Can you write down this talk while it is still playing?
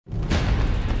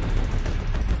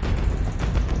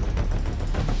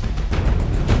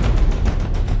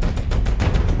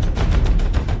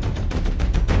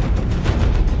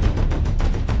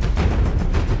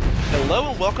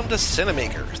welcome to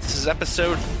Cinemaker. This is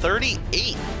episode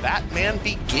 38, Batman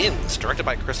Begins, directed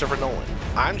by Christopher Nolan.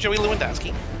 I'm Joey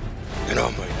Lewandowski. And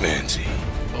I'm Mike Manzi.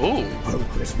 Oh. I'm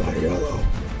Chris Mariello.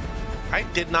 I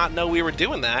did not know we were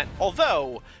doing that,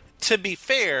 although, to be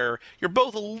fair, you're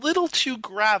both a little too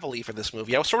gravelly for this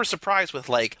movie. I was sort of surprised with,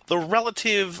 the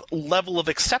relative level of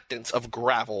acceptance of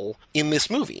gravel in this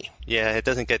movie. Yeah, it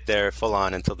doesn't get there full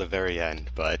on until the very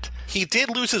end, but... He did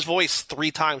lose his voice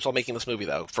 3 times while making this movie,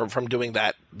 though, from doing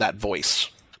that voice.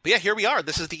 But yeah, here we are.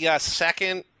 This is the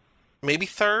second, maybe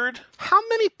third. How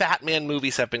many Batman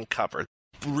movies have been covered?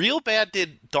 Real Bad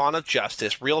did Dawn of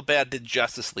Justice, Real Bad did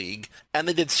Justice League, and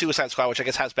they did Suicide Squad, which I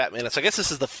guess has Batman in it. So I guess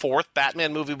this is the 4th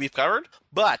Batman movie we've covered,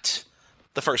 but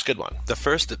the first good one. The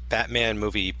first Batman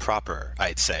movie proper,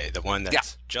 I'd say. The one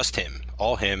that's just him,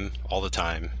 all the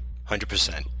time,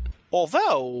 100%.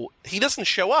 Although, he doesn't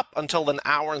show up until an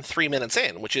hour and 3 minutes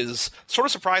in, which is sort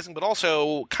of surprising, but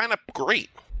also kind of great.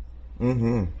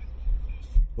 Mm-hmm.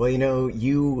 Well,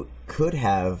 you could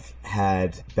have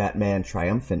had Batman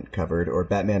Triumphant covered, or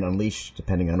Batman Unleashed,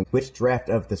 depending on which draft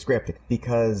of the script,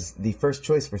 because the first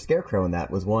choice for Scarecrow in that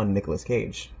was one Nicolas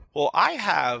Cage. Well, I'm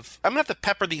going to have to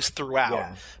pepper these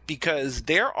throughout, because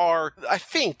there are,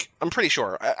 I'm pretty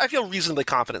sure, I feel reasonably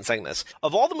confident saying this.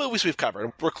 Of all the movies we've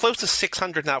covered, we're close to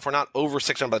 600 now, if we're not over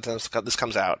 600 by the time this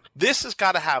comes out. This has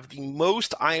got to have the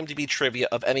most IMDb trivia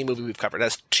of any movie we've covered. It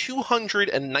has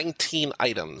 219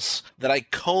 items that I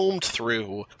combed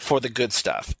through for the good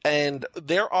stuff. And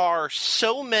there are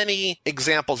so many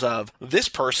examples of, this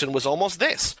person was almost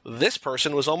this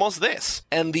person was almost this.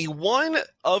 And the one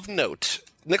of note...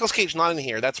 Nicolas Cage not in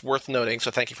here, that's worth noting,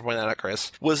 so thank you for pointing that out,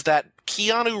 Chris, was that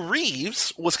Keanu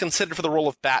Reeves was considered for the role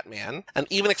of Batman, and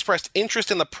even expressed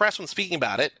interest in the press when speaking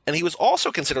about it, and he was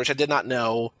also considered, which I did not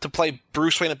know, to play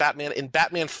Bruce Wayne and Batman in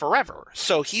Batman Forever.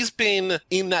 So he's been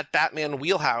in that Batman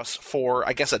wheelhouse for,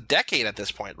 I guess, a decade at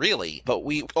this point, really. But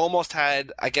we almost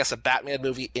had, I guess, a Batman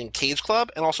movie in Cage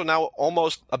Club, and also now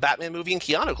almost a Batman movie in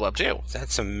Keanu Club, too.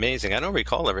 That's amazing. I don't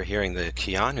recall ever hearing that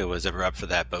Keanu was ever up for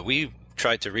that, but we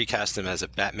tried to recast him as a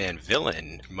Batman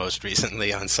villain most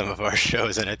recently on some of our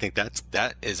shows, and I think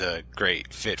that is a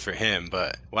great fit for him.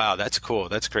 But wow, that's cool.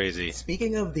 That's crazy.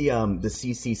 Speaking of the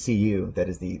CCCU, that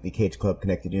is the Cage Club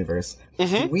Connected Universe,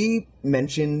 Did we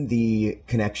mention the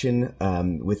connection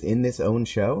within this own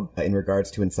show in regards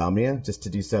to Insomnia, just to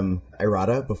do some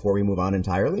errata before we move on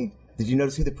entirely? Did you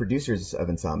notice who the producers of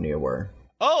Insomnia were?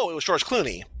 Oh, it was George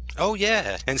Clooney. Oh,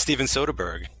 yeah, and Steven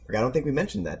Soderbergh. I don't think we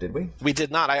mentioned that, did we? We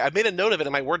did not. I made a note of it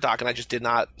in my Word doc, and I just did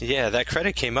not. Yeah, that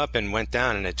credit came up and went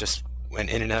down, and it just went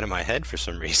in and out of my head for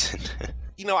some reason.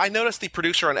 I noticed the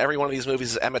producer on every one of these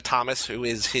movies is Emma Thomas, who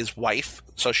is his wife,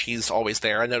 so she's always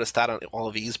there. I noticed that on all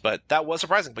of these, but that was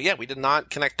surprising. But yeah, we did not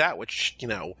connect that, which,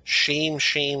 shame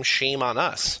on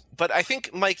us. But I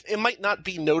think, Mike, it might not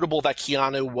be notable that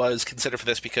Keanu was considered for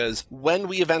this, because when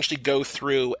we eventually go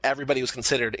through everybody who's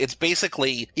considered, it's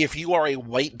basically, if you are a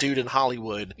white dude in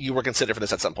Hollywood, you were considered for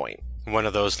this at some point. One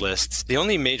of those lists. The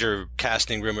only major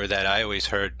casting rumor that I always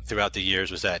heard throughout the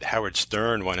years was that Howard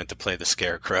Stern wanted to play the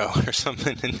Scarecrow or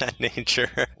something in that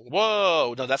nature.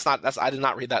 Whoa, no, I did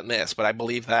not read that in this, but I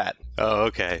believe that. Oh,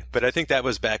 okay. But I think that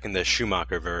was back in the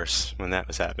Schumacher-verse when that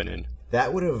was happening.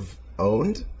 That would have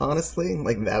owned, honestly.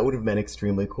 That would have been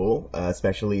extremely cool,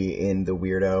 especially in the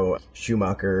weirdo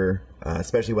Schumacher,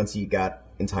 especially once he got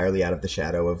entirely out of the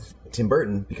shadow of Tim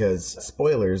Burton, because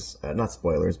spoilers, not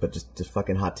spoilers, but just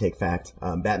fucking hot take fact,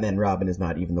 Batman and Robin is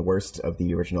not even the worst of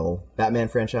the original Batman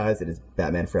franchise. It is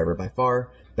Batman Forever by far.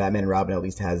 Batman and Robin at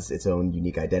least has its own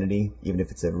unique identity, even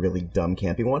if it's a really dumb,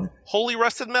 campy one. Holy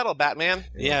rusted metal, Batman.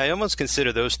 Yeah, I almost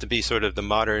consider those to be sort of the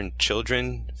modern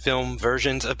children film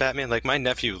versions of Batman. My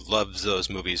nephew loves those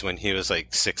movies when he was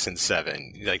 6 and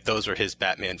 7. Those were his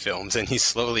Batman films, and he's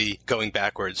slowly going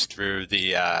backwards through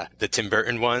the Tim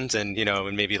Burton ones, and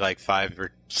in maybe 5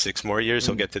 or 6 more years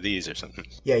he'll get to these or something.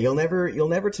 Yeah, you'll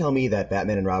never tell me that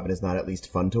Batman and Robin is not at least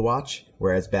fun to watch,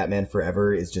 whereas Batman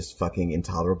Forever is just fucking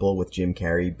intolerable with Jim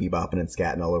Carrey bebopping and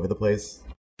scatting all over the place.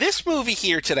 This movie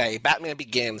here today, Batman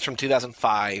Begins from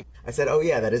 2005. I said, oh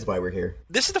yeah, that is why we're here.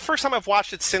 This is the first time I've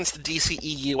watched it since the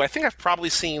DCEU. I think I've probably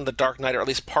seen The Dark Knight, or at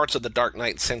least parts of The Dark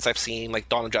Knight, since I've seen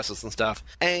Dawn of Justice and stuff.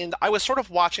 And I was sort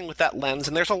of watching with that lens,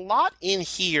 and there's a lot in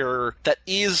here that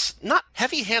is not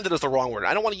heavy-handed is the wrong word.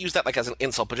 I don't want to use that as an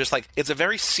insult, but just it's a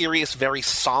very serious, very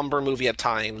somber movie at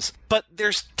times. But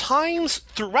there's times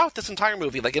throughout this entire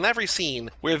movie, in every scene,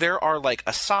 where there are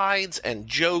asides and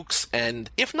jokes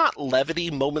and, if not levity,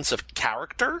 moments of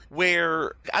character,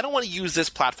 where I don't want to use this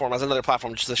platform as another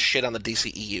platform just to shit on the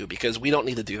DCEU, because we don't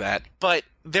need to do that. But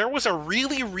there was a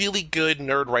really, really good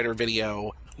Nerdwriter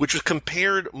video which was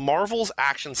compared Marvel's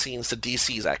action scenes to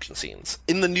DC's action scenes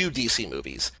in the new DC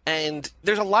movies. And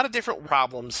there's a lot of different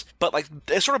problems, but like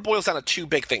it sort of boils down to two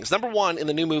big things. Number one, in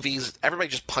the new movies, everybody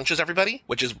just punches everybody,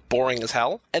 which is boring as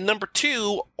hell. And number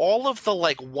two, all of the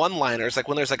like one-liners, like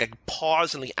when there's like a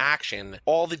pause in the action,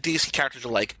 all the DC characters are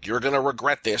like, you're gonna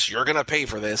regret this, you're gonna pay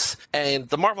for this. And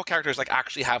the Marvel characters like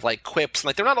actually have like quips, and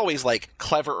like they're not always like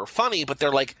clever or funny, but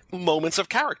they're like moments of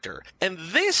character. And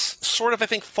this sort of, I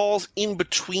think, falls in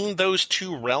between those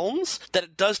two realms, that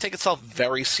it does take itself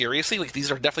very seriously. Like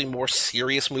these are definitely more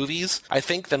serious movies, I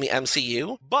think, than the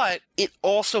MCU, but it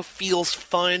also feels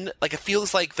fun. Like it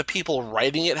feels like the people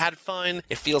writing it had fun.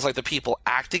 It feels like the people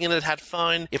acting in it had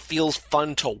fun. It feels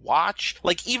fun to watch.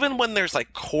 Like even when there's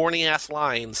like corny ass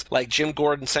lines, like Jim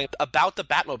Gordon saying about the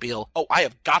Batmobile, oh, I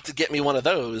have got to get me one of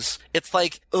those. It's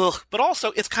like, ugh, but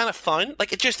also it's kind of fun.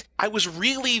 Like it just, I was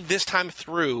really this time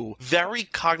through very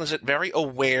cognizant, very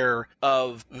aware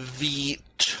of the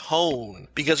tone,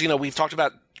 because, you know, we've talked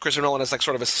about Christopher Nolan is like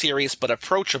sort of a serious but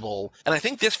approachable, and I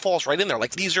think this falls right in there.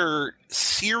 Like these are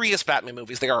serious Batman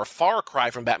movies. They are a far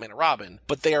cry from Batman and Robin,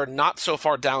 but they are not so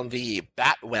far down the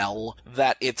Batwell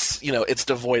that it's, you know, it's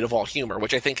devoid of all humor,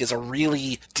 which I think is a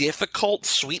really difficult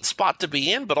sweet spot to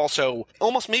be in, but also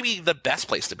almost maybe the best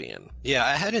place to be in. Yeah,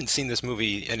 I hadn't seen this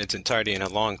movie in its entirety in a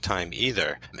long time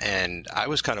either, and I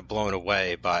was kind of blown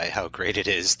away by how great it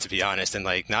is, to be honest, and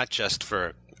like not just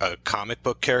for a comic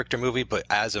book character movie, but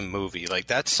as a movie. Like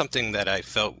that's something that I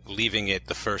felt leaving it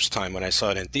the first time when I saw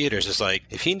it in theaters, is like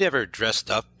if he never dressed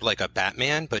up like a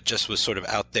Batman but just was sort of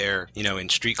out there, you know, in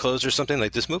street clothes or something,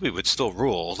 like this movie would still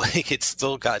rule. Like it's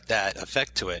still got that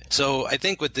effect to it. So I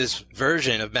think what this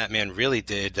version of Batman really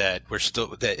did, that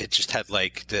it just had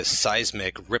like this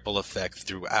seismic ripple effect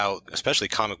throughout, especially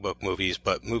comic book movies,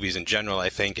 but movies in general, I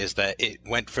think, is that it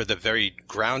went for the very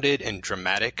grounded and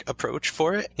dramatic approach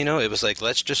for it. You know, it was like,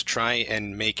 let's just try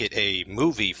and make it a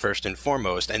movie first and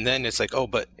foremost, and then it's like, oh,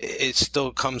 but it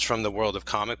still comes from the world of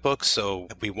comic books, so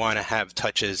we want to have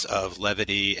touches of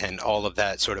levity and all of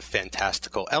that sort of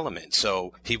fantastical element.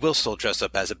 So he will still dress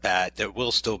up as a bat. There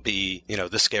will still be, you know,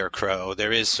 the Scarecrow.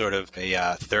 There is sort of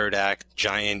a third act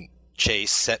giant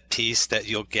chase set piece that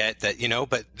you'll get, that, you know,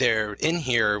 but they're in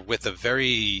here with a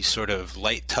very sort of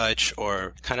light touch,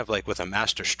 or kind of like with a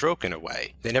master stroke in a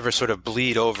way. They never sort of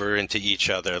bleed over into each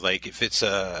other. Like if it's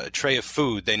a tray of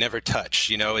food, they never touch,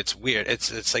 you know. It's weird.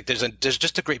 It's like there's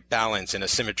just a great balance and a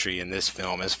symmetry in this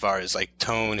film as far as like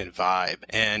tone and vibe.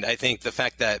 And I think the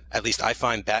fact that, at least I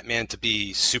find Batman to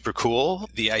be super cool,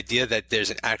 the idea that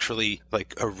there's actually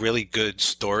like a really good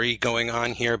story going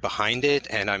on here behind it,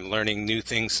 and I'm learning new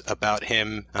things about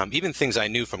him, even things I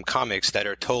knew from comics that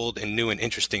are told in new and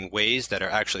interesting ways that are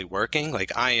actually working.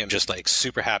 Like I am just like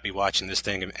super happy watching this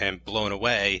thing and blown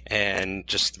away, and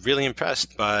just really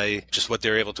impressed by just what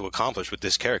they're able to accomplish with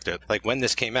this character. Like when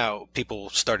this came out, people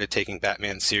started taking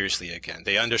Batman seriously again.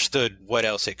 They understood what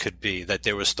else it could be, that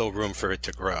there was still room for it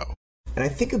to grow. And I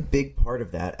think a big part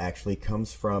of that actually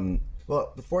comes from,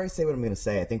 well, before I say what I'm going to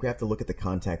say, I think we have to look at the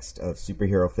context of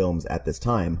superhero films at this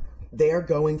time. They are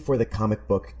going for the comic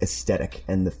book aesthetic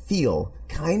and the feel,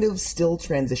 kind of still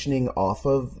transitioning off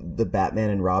of the Batman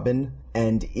and Robin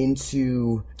and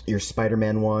into your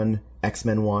Spider-Man 1,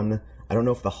 X-Men 1. I don't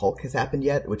know if the Hulk has happened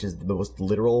yet, which is the most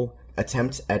literal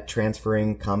attempt at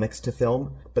transferring comics to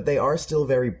film, but they are still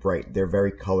very bright. They're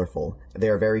very colorful. They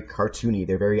are very cartoony.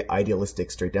 They're very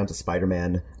idealistic, straight down to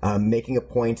Spider-Man, making a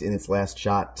point in its last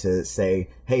shot to say,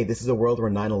 hey, this is a world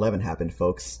where 9/11 happened,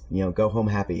 folks. You know, go home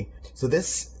happy. So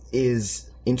this is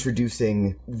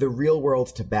introducing the real world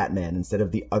to Batman instead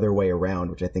of the other way around,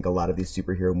 which I think a lot of these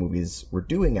superhero movies were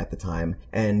doing at the time.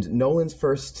 And Nolan's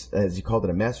first, as you called it,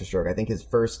 a masterstroke, I think his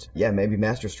first, maybe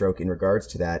masterstroke in regards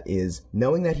to that is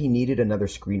knowing that he needed another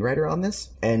screenwriter on this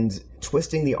and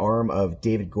twisting the arm of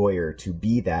David Goyer to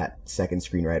be that second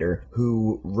screenwriter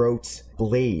who wrote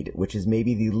Blade, which is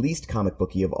maybe the least comic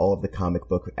booky of all of the comic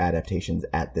book adaptations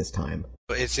at this time.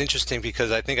 It's interesting because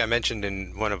I think I mentioned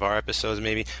in one of our episodes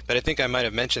maybe, but I think I might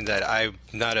have mentioned that I'm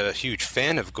not a huge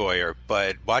fan of Goyer,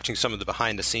 but watching some of the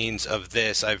behind the scenes of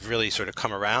this, I've really sort of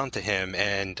come around to him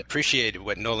and appreciated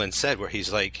what Nolan said, where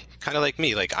he's like, kind of like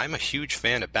me, like I'm a huge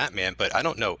fan of Batman, but I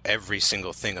don't know every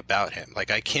single thing about him.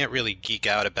 Like I can't really geek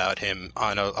out about him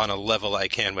on a level I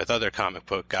can with other comic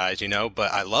book guys, you know,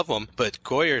 but I love him. But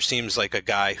Goyer seems like a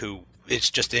guy who it's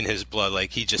just in his blood.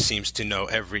 Like, he just seems to know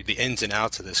the ins and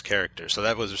outs of this character. So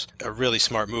that was a really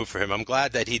smart move for him. I'm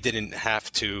glad that he didn't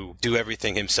have to do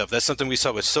everything himself. That's something we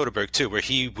saw with Soderbergh too, where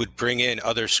he would bring in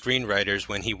other screenwriters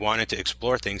when he wanted to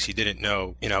explore things he didn't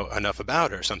know, enough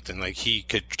about or something. Like, he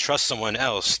could trust someone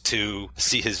else to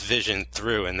see his vision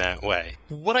through in that way.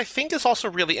 What I think is also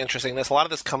really interesting, a lot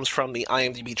of this comes from the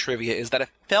IMDb trivia, is that it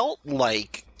felt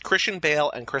like Christian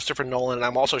Bale and Christopher Nolan, and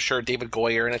I'm also sure David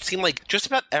Goyer, and it seemed like just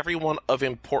about everyone of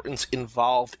importance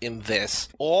involved in this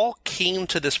all came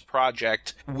to this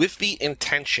project with the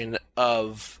intention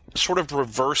of sort of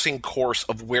reversing course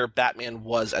of where Batman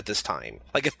was at this time.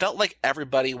 Like, it felt like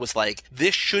everybody was like,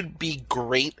 this should be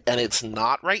great, and it's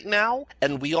not right now,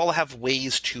 and we all have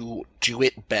ways to do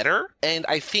it better. And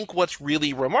I think what's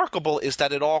really remarkable is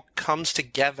that it all comes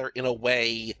together in a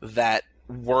way that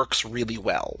works really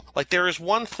well. Like, there is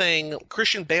one thing,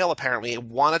 Christian Bale apparently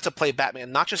wanted to play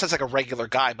Batman not just as like a regular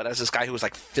guy, but as this guy who was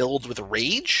like filled with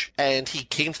rage, and he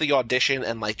came to the audition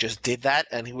and like just did that,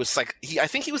 and he was like, I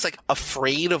think he was like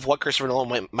afraid of what Christopher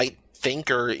Nolan might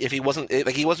think, or if he wasn't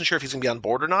sure if he's gonna be on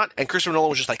board or not, and Christopher Nolan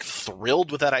was just like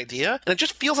thrilled with that idea. And it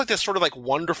just feels like this sort of like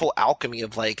wonderful alchemy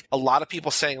of like a lot of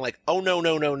people saying like, oh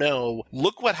no,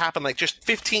 look what happened like just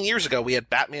 15 years ago. We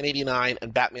had Batman 89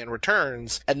 and Batman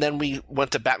Returns, and then we went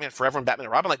to Batman Forever and Batman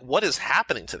and Robin. Like, what is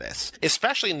happening to this?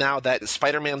 Especially now that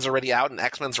Spider-Man's already out and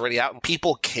X-Men's already out and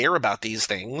people care about these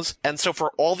things. And so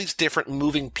for all these different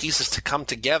moving pieces to come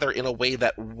together in a way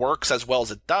that works as well as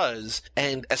it does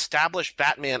and establish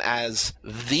Batman as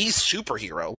the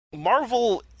superhero,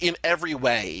 Marvel in every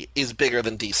way is bigger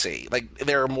than DC. Like,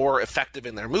 they're more effective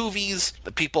in their movies.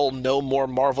 The people know more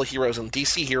Marvel heroes than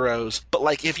DC heroes. But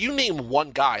like, if you name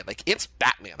one guy, like, it's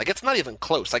Batman. Like, it's not even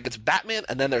close. Like, it's Batman,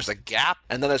 and then there's a gap,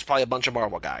 and then there's probably a bunch of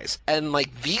Marvel guys. And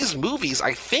like, these movies,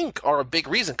 I think, are a big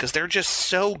reason because they're just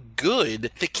so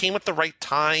good. They came at the right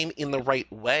time in the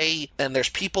right way, and there's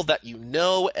people that you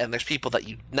know, and there's people that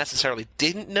you necessarily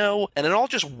didn't know, and it all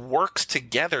just works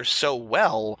together so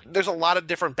well. There's a lot of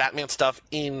different Batman stuff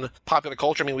in popular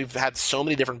culture. I mean, we've had so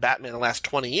many different Batman in the last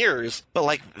 20 years, but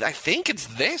like, I think it's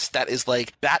this that is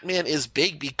like, Batman is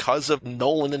big because of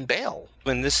Nolan and Bale.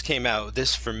 When this came out,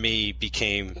 this for me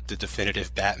became the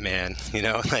definitive Batman,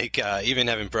 like even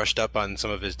having brushed up on some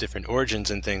of his different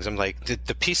origins and things, I'm like,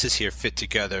 the pieces here fit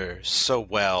together so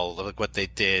well, like what they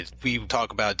did. We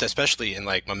talk about, especially in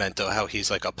like Memento, how he's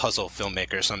like a puzzle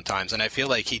filmmaker sometimes, and I feel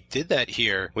like he did that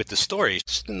here with the story,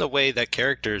 just in the way that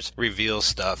characters reveal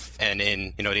stuff and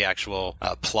in, the actual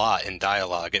plot and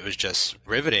dialogue. It was just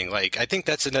riveting. Like, I think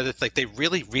that's another, like, they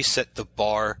really reset the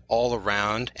bar all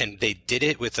around, and they did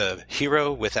it with a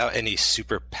hero without any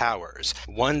superpowers.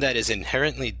 One that is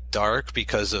inherently dark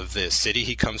because of the city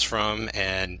he comes from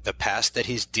and the past that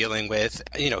he's dealing with.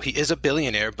 He is a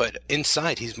billionaire, but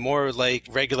inside he's more like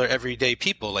regular everyday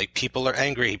people. Like, people are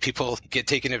angry, people get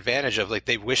taken advantage of, like,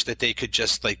 they wish that they could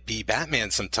just like be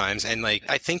Batman sometimes, and like,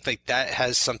 I think like that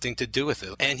has something to do with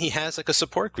it. And he has like a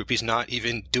support group. He's not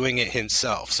even doing it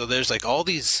himself. So there's like all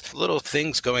these little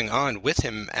things going on with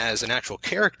him as an actual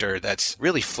character that's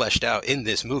really fleshed out in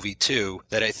this movie too,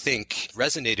 that I think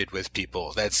resonated with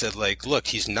people, that said like, look,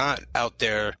 he's not out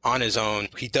there on his own.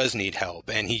 He does need help,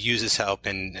 and he uses help.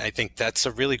 And I think that's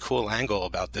a really cool angle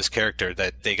about this character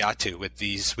that they got to with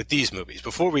these movies.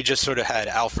 Before, we just sort of had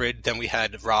Alfred, then we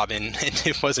had Robin, and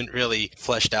it wasn't really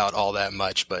fleshed out all that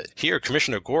much. But here,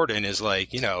 Commissioner Gordon is like,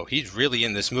 he's really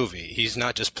in this movie. He's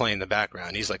not just playing the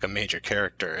background. He's like a major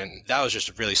character. And that was just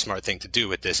a really smart thing to do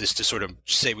with this, is to sort of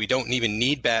say we don't even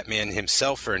need Batman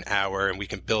himself for an hour, and we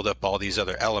can build up all these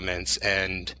other elements,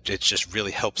 and it just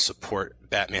really helps support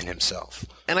Batman himself.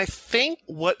 And I think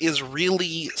what is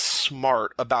really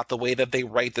smart about the way that they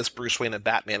write this Bruce Wayne and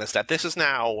Batman is that this is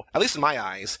now, at least in my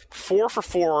eyes, 4 for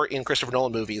 4 in Christopher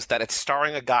Nolan movies, that it's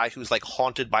starring a guy who's like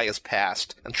haunted by his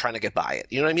past and trying to get by it.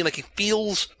 You know what I mean? Like, he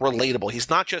feels relatable. He's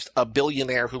not just a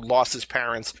billionaire who lost his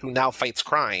parents who now fights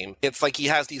crime. It's like he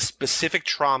has these specific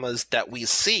traumas that we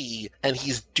see, and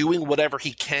he's doing whatever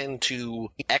he can to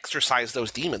exorcise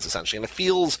those demons, essentially. And it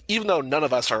feels, even though none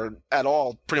of us are at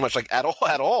all, pretty much like at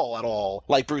all,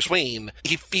 like Bruce Wayne,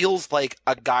 he feels like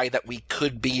a guy that we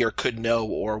could be or could know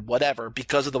or whatever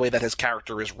because of the way that his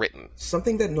character is written.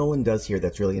 Something that Nolan does here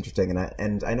that's really interesting,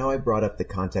 and I know I brought up the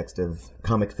context of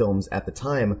comic films at the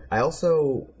time. I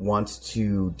also want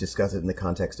to discuss it in the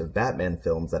context of Batman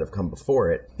films that have come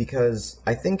before it, because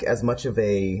I think as much of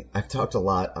I've talked a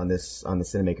lot on the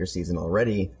Cinemaker season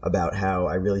already about how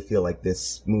I really feel like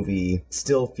this movie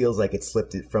still feels like it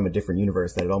slipped from a different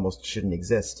universe, that it almost shouldn't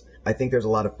exist. I think there's a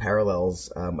lot of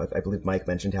parallels. I believe Mike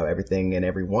mentioned how everything and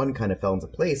everyone kind of fell into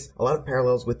place. A lot of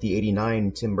parallels with the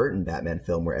 89 Tim Burton Batman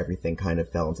film where everything kind of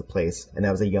fell into place. And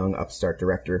that was a young upstart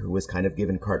director who was kind of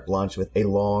given carte blanche with a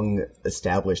long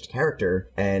established character.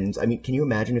 And I mean, can you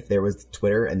imagine if there was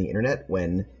Twitter and the internet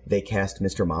when they cast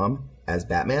Mr. Mom as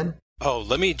Batman? Oh,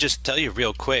 let me just tell you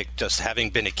real quick, just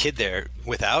having been a kid there,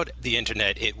 without the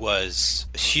internet, it was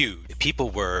huge.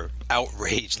 People were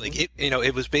outraged. Like,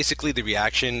 it was basically the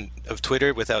reaction of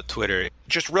Twitter without Twitter.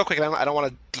 Just real quick, I don't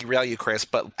want to derail you, Chris,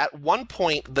 but at one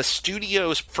point, the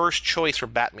studio's first choice for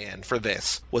Batman for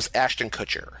this was Ashton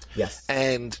Kutcher. Yes.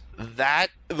 And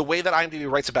the way that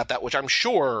IMDb writes about that, which I'm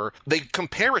sure they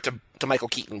compare it to Michael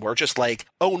Keaton, where it's just like,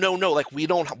 oh, no, like, we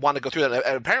don't want to go through that.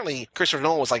 And apparently, Christopher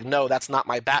Nolan was like, no, that's not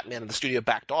my Batman, and the studio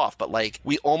backed off. But, like,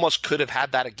 we almost could have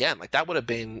had that again. Like, that would have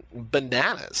been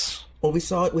bananas. Well, we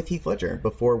saw it with Heath Ledger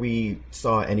before we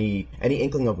saw any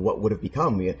inkling of what would have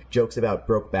become. We had jokes about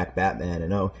Brokeback Batman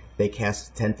and, they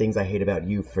cast 10 Things I Hate About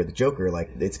You for the Joker. Like,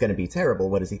 it's going to be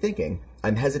terrible. What is he thinking?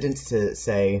 I'm hesitant to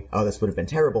say, oh, this would have been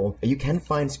terrible. You can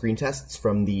find screen tests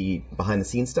from the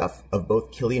behind-the-scenes stuff of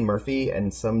both Cillian Murphy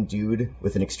and some dude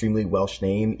with an extremely Welsh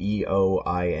name,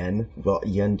 E-O-I-N,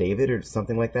 Ian David or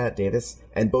something like that, Davis.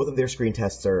 And both of their screen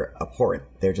tests are abhorrent.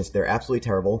 They're absolutely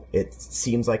terrible. It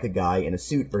seems like a guy in a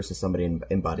suit versus somebody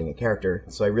embodying a character.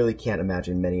 So I really can't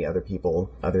imagine many other people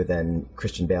other than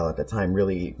Christian Bale at the time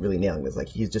really nailing this. Like,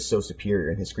 he's just so superior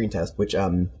in his screen test, which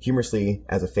humorously,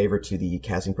 as a favor to the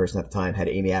casting person at the time, had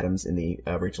Amy Adams in the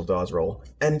Rachel Dawes role.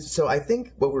 And so I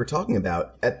think what we were talking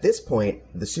about, at this point,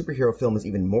 the superhero film is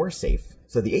even more safe.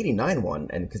 So the 89 one,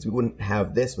 and because we wouldn't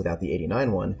have this without the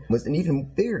 89 one, was an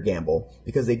even bigger gamble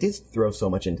because they did throw so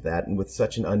much into that, and with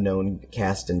such an unknown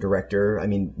cast and director, I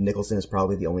mean, Nicholson is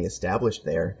probably the only established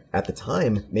there. At the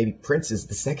time, maybe Prince is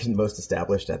the second most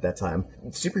established at that time.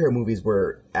 Superhero movies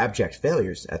were abject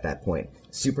failures at that point.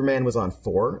 Superman was on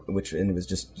 4, and it was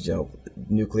just,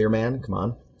 Nuclear Man, come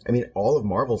on. I mean, all of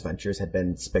Marvel's ventures had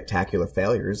been spectacular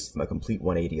failures, a complete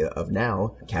 180 of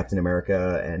now. Captain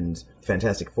America and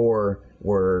Fantastic Four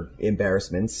were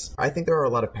embarrassments. I think there are a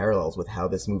lot of parallels with how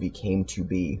this movie came to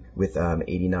be with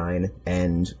 89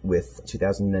 and with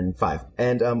 2005.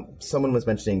 And someone was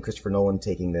mentioning Christopher Nolan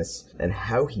taking this and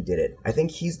how he did it. I think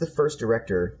he's the first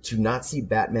director to not see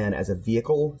Batman as a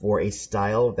vehicle for a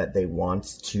style that they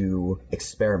want to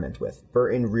experiment with.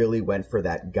 Burton really went for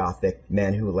that gothic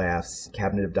Man Who Laughs,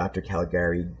 Cabinet of Dr.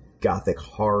 Caligari, gothic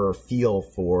horror feel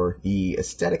for the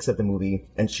aesthetics of the movie,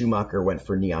 and Schumacher went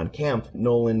for neon camp.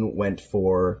 Nolan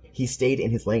he stayed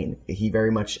in his lane. He very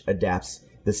much adapts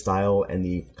the style and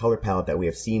the color palette that we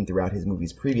have seen throughout his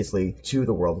movies previously to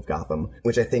the world of Gotham,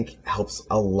 which I think helps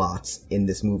a lot in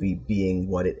this movie being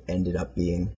what it ended up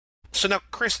being. So now,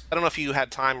 Chris, I don't know if you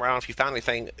had time, or I don't know if you found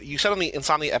anything. You said on the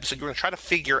Insomnia episode you were going to try to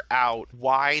figure out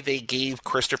why they gave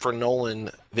Christopher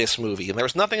Nolan this movie, and there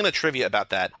was nothing in the trivia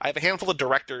about that. I have a handful of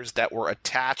directors that were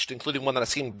attached, including one that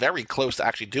seemed very close to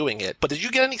actually doing it. But did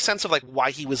you get any sense of, like,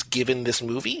 why he was given this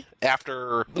movie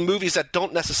after the movies that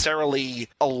don't necessarily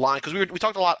align? Because we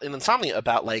talked a lot in Insomnia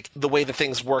about, like, the way that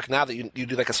things work now that you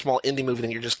do, like, a small indie movie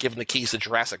and you're just given the keys to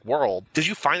Jurassic World. Did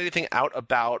you find anything out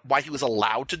about why he was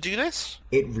allowed to do this?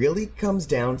 It really comes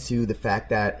down to the fact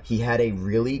that he had a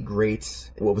really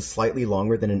great, what was slightly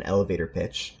longer than an elevator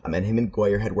pitch. And him and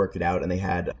Goyer had worked it out, and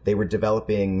they were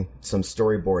developing some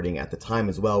storyboarding at the time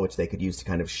as well, which they could use to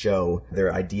kind of show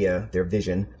their idea, their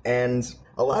vision. And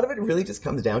a lot of it really just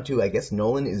comes down to, I guess,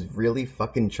 Nolan is really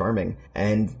fucking charming,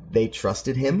 and they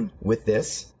trusted him with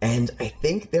this. And I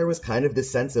think there was kind of this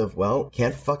sense of, well,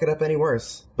 can't fuck it up any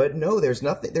worse. But no, there's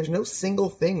no single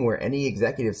thing where any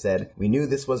executive said, we knew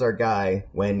this was our guy,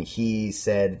 when he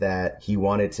said that he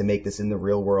wanted to make this in the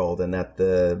real world and that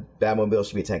the Batmobile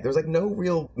should be a tank. There was, like, no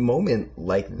real moment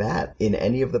like that in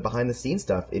any of the behind-the-scenes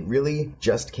stuff. It really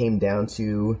just came down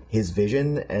to his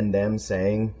vision and them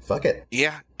saying, fuck it.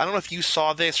 Yeah. I don't know if you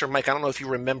saw this, or Mike, I don't know if you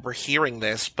remember hearing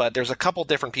this, but there's a couple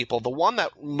different people. The one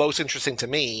that most interesting to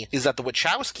me is that the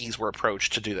Wachowskis were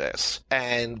approached to do this,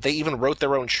 and they even wrote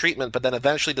their own treatment, but then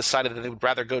eventually decided that they would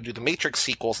rather go do the Matrix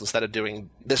sequels instead of doing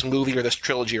this movie or this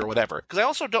trilogy or whatever. Because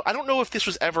I don't know if this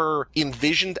was ever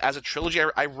envisioned as a trilogy.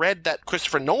 I read that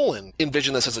Christopher Nolan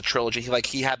envisioned this as a trilogy.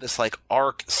 He had this, like,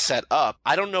 arc set up.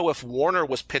 I don't know if Warner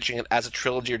was pitching it as a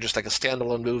trilogy or just like a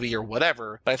standalone movie or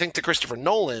whatever, but I think to Christopher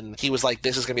Nolan, he was like,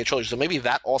 this is going to be a trilogy. So maybe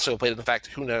that also played in the fact,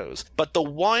 who knows. But the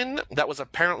one that was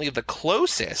apparently the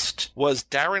closest was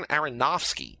Darren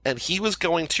Aronofsky, and he was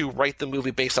going to write the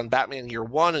movie based on Batman Year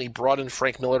One, and he brought in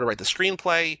Frank Miller to write the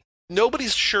screenplay.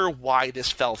 Nobody's sure why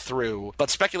this fell through, but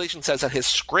speculation says that his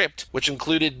script, which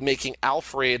included making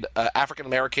Alfred an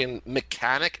African-American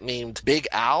mechanic named Big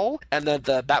Al, and then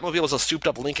the Batmobile was a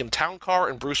souped-up Lincoln Town Car,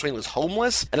 and Bruce Wayne was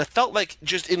homeless, and it felt like,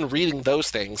 just in reading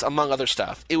those things, among other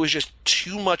stuff, it was just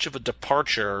too much of a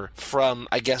departure from,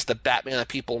 I guess, the Batman that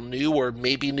people knew or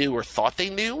maybe knew or thought they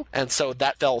knew, and so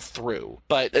that fell through.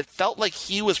 But it felt like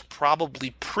he was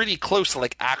probably pretty close to,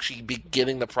 like, actually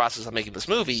beginning the process of making this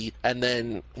movie, and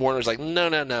then Warner was like, no,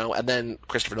 and then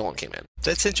Christopher Nolan came in.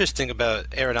 That's interesting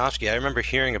about Aronofsky. I remember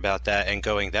hearing about that and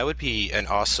going, that would be an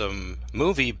awesome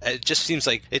movie. It just seems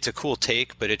like it's a cool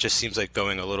take, but it just seems like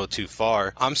going a little too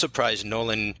far. I'm surprised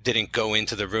Nolan didn't go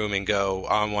into the room and go,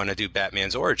 I want to do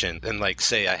Batman's origin. And like,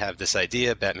 say, I have this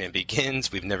idea, Batman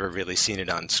Begins. We've never really seen it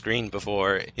on screen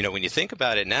before. You know, when you think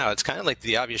about it now, it's kind of like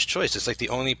the obvious choice. It's like the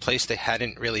only place they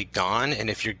hadn't really gone. And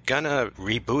if you're gonna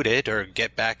reboot it or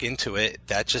get back into it,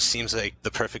 that just seems like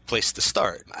the perfect place to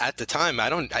start. At the time, I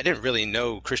didn't really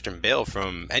know Christian Bale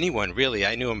from anyone, really.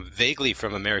 I knew him vaguely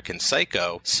from American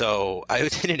Psycho, so I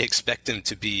didn't expect him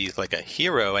to be like a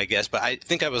hero, I guess, but I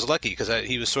think I was lucky because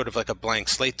he was sort of like a blank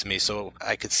slate to me, so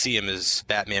I could see him as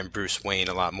Batman Bruce Wayne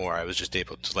a lot more. I was just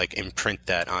able to like imprint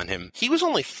that on him. He was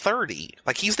only 30.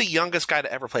 Like, he's the youngest guy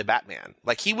to ever play Batman.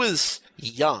 Like, he was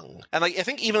young. And like, I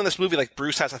think even in this movie, like,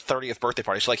 Bruce has a 30th birthday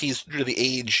party, so like, he's due to the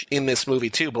age in this movie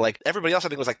too, but like, everybody else I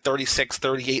think was like 36,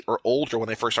 38 or older when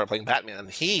they first started playing Batman,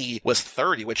 and he was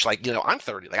 30, which, like, you know, I'm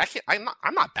 30. Like,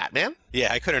 I'm not Batman.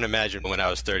 Yeah, I couldn't imagine when I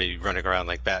was 30 running around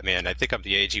like Batman. I think I'm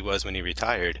the age he was when he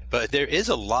retired. But there is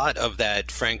a lot of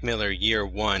that Frank Miller Year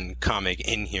One comic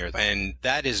in here, and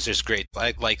that is just great.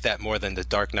 I like that more than The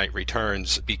Dark Knight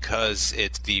Returns because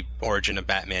it's the origin of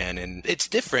Batman, and it's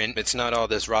different. It's not all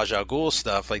this Ra's al Ghul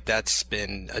stuff. Like, that's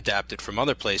been adapted from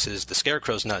other places. The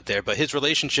Scarecrow's not there, but his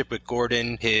relationship with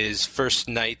Gordon, his first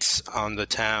nights on the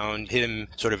town, him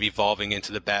sort of evolving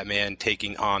into the Batman,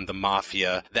 taking on the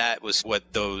Mafia, that was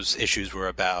what those issues were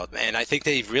about. And I think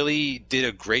they really did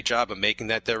a great job of making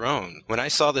that their own. When I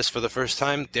saw this for the first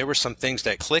time, there were some things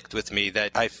that clicked with me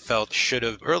that I felt should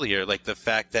have earlier, like the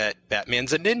fact that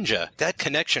Batman's a ninja. That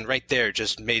connection right there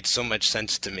just made so much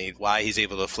sense to me. Why he's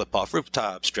able to flip off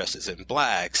rooftops, dresses in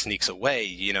black, sneaks away,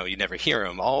 you know, you never hear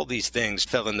him. All these things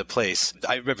fell into place.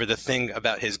 I remember the thing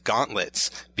about his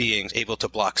gauntlets being able to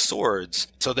block swords,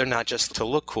 so they're not just to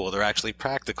look cool, they're actually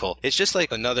practical. It's just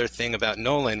like another thing about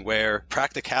Nolan where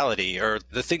practicality, or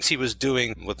the things he was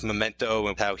doing with Memento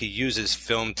and how he uses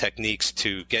film techniques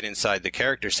to get inside the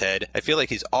character's head, I feel like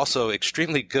he's also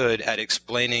extremely good at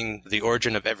explaining the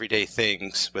origin of everyday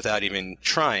things without even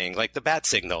trying. Like the bat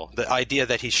signal, the idea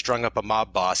that he strung up a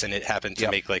mob boss and it happened to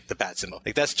make like the bat symbol.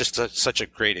 Like, that's just such a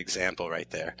great example right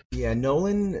there. Yeah,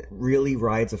 Nolan really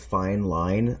rides a fine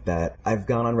line that I've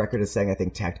gone on record as saying I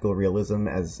think tactical realism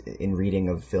as in reading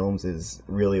of films is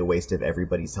really a waste of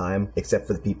everybody's time, except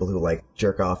for the people who like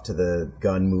jerk off to the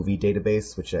gun movie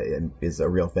database, which is a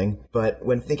real thing. But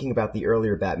when thinking about the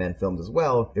earlier Batman films as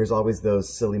well, there's always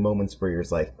those silly moments where you're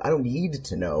like, I don't need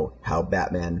to know how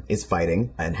Batman is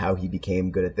fighting and how he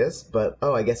became good at this, but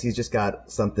oh, I guess he's just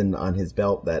got something on his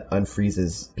belt that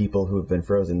unfreezes people who have been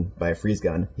frozen by a freeze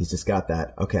gun. He's just got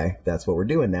that. Okay, that's what we're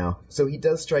doing now. So he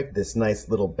does strike this nice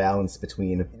little balance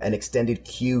between an extended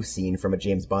Q scene from a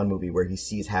James Bond movie where he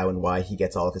sees how and why he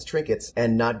gets all of his trinkets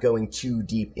and not going too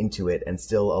deep into it and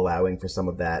still allowing for some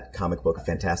of that comic book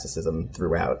fantasticism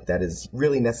throughout. That is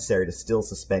really necessary to still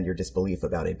suspend your disbelief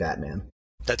about a Batman.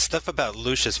 That stuff about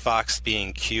Lucius Fox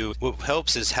being Q, what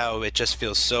helps is how it just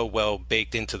feels so well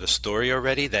baked into the story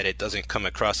already that it doesn't come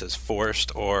across as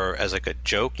forced or as like a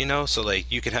joke, you know? So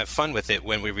like, you can have fun with it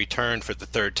when we return for the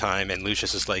third time and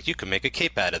Lucius is like, you can make a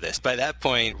cape out of this. By that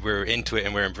point, we're into it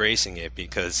and we're embracing it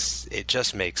because it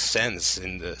just makes sense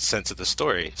in the sense of the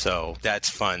story. So that's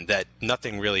fun, that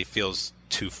nothing really feels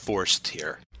too forced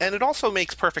here. And it also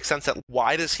makes perfect sense that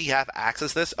why does he have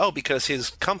access to this? Oh, because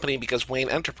his company, because Wayne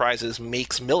Enterprises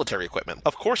makes military equipment.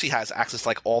 Of course he has access to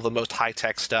like all the most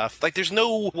high-tech stuff. Like there's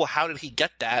no, well, how did he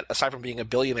get that aside from being a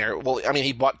billionaire? Well, I mean,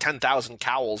 he bought 10,000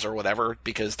 cowls or whatever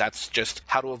because that's just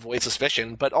how to avoid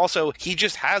suspicion. But also he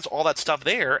just has all that stuff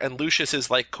there and Lucius is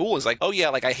like cool. Is like, oh yeah,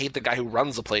 like I hate the guy who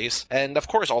runs the place. And of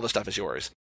course all the stuff is yours.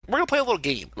 We're going to play a little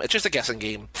game. It's just a guessing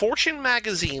game. Fortune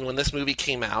magazine, when this movie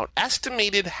came out,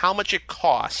 estimated how much it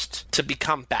cost to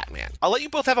become Batman. I'll let you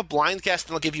both have a blind guess,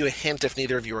 and I'll give you a hint if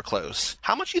neither of you are close.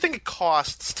 How much do you think it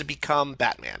costs to become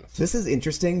Batman? This is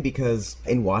interesting because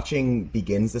in watching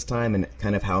Begins this time and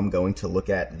kind of how I'm going to look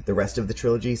at the rest of the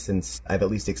trilogy, since I've at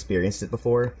least experienced it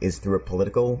before, is through a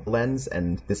political lens,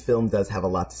 and this film does have a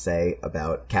lot to say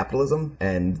about capitalism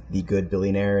and the good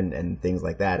billionaire and things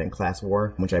like that, and class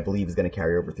war, which I believe is going to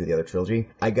carry over over through the other trilogy.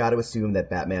 I got to assume that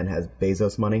Batman has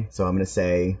Bezos money, so I'm going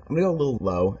to go a little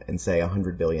low and say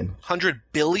 100 billion. 100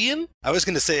 billion? I was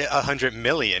going to say 100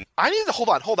 million. I need to hold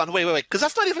on, wait, because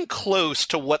that's not even close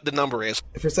to what the number is.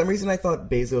 For some reason, I thought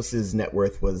Bezos's net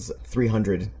worth was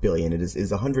 300 billion. It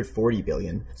is 140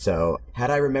 billion. So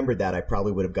had I remembered that, I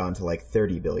probably would have gone to like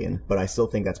 30 billion, but I still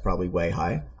think that's probably way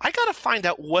high. I gotta find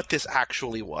out what this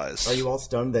actually was. Are you all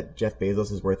stunned that Jeff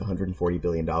Bezos is worth $140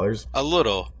 billion? A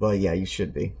little. Well, yeah, you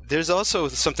should be. There's also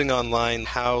something online,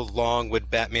 how long would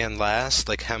Batman last?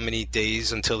 Like how many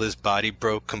days until his body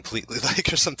broke completely,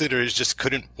 like, or something, or he just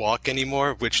couldn't walk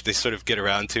anymore, which they sort of get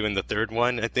around to in the third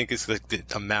one, I think is like the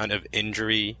amount of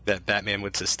injury that Batman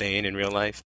would sustain in real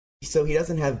life. So he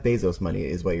doesn't have Bezos money,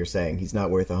 is what you're saying. He's not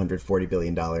worth $140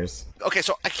 billion. Okay,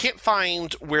 so I can't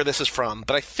find where this is from,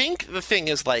 but I think the thing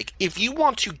is, like, if you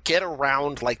want to get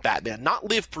around like Batman, not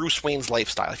live Bruce Wayne's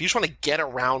lifestyle, if you just want to get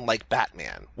around like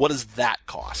Batman, what does that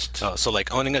cost? Oh, so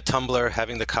like owning a tumbler,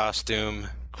 having the costume,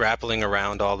 grappling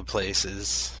around all the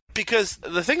places. Because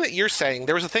the thing that you're saying,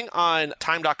 there was a thing on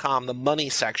Time.com, the money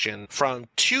section, from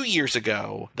 2 years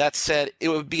ago that said it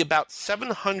would be about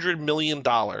 $700 million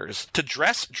to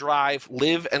dress, drive,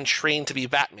 live, and train to be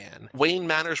Batman. Wayne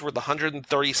Manor's worth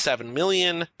 $137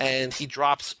 million, and he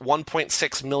drops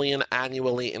 $1.6 million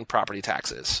annually in property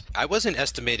taxes. I wasn't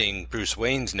estimating Bruce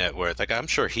Wayne's net worth. Like, I'm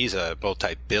sure he's a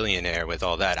multi-billionaire with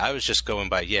all that. I was just going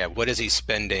by, what is he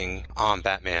spending on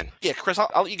Batman? Yeah, Chris,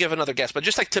 I'll let you give another guess, but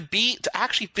just like to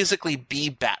actually physically be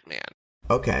Batman.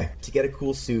 Okay, to get a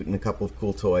cool suit and a couple of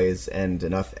cool toys and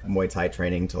enough Muay Thai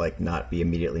training to like not be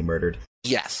immediately murdered.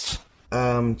 Yes.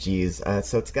 So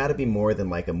it's got to be more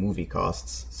than like a movie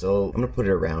costs. So I'm gonna put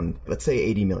it around, let's say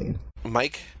 80 million.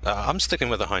 Mike? I'm sticking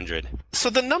with 100.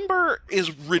 So the number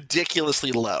is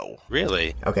ridiculously low.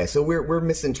 Really? Okay, so we're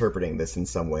misinterpreting this in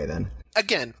some way then.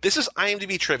 Again, this is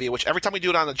IMDb trivia, which every time we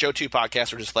do it on the Joe 2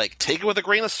 podcast, we're just like, take it with a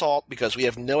grain of salt because we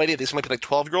have no idea. These might be like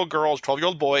 12-year-old girls,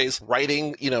 12-year-old boys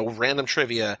writing, random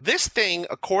trivia. This thing,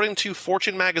 according to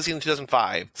Fortune magazine in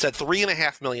 2005, said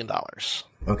 $3.5 million.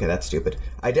 Okay, that's stupid.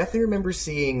 I definitely remember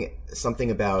seeing something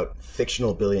about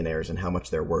fictional billionaires and how much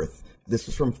they're worth. This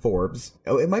was from Forbes.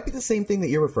 Oh, it might be the same thing that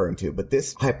you're referring to, but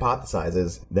this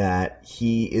hypothesizes that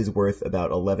he is worth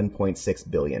about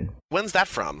 $11.6 billion. When's that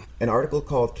from? An article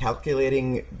called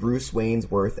Calculating Bruce Wayne's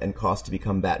Worth and Cost to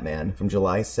Become Batman from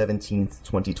July 17th,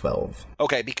 2012.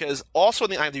 Okay, because also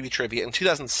in the IMDb trivia, in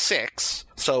 2006,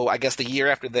 so I guess the year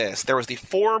after this, there was the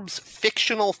Forbes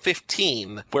Fictional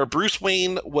 15, where Bruce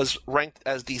Wayne was ranked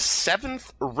as the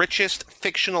 7th richest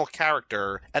fictional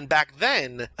character, and back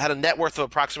then had a net worth of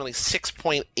approximately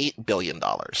 $6.8 billion.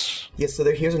 Yes, so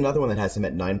here's another one that has him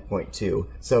at 9.2,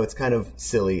 so it's kind of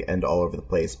silly and all over the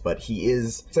place, but he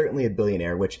is certainly a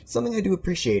billionaire, which something I do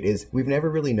appreciate is we've never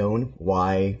really known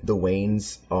why the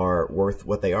Waynes are worth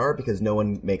what they are, because no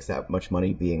one makes that much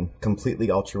money being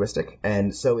completely altruistic,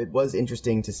 and so it was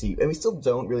interesting to see, and we still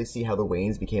don't really see how the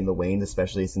Waynes became the Waynes,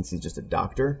 especially since he's just a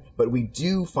doctor, but we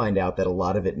do find out that a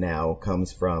lot of it now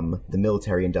comes from the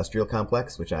military-industrial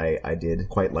complex, which I did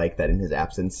quite like that in his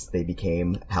absence they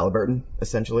became Halliburton,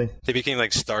 essentially. They became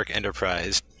like Stark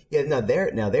Enterprise. Yeah,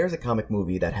 now there's a comic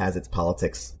movie that has its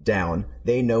politics down.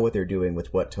 They know what they're doing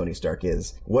with what Tony Stark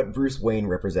is. What Bruce Wayne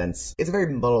represents is a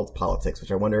very muddled politics,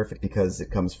 which I wonder if it's because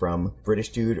it comes from British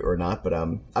dude or not, but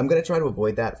I'm going to try to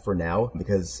avoid that for now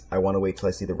because I want to wait till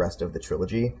I see the rest of the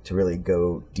trilogy to really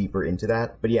go deeper into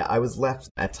that. But yeah, I was left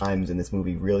at times in this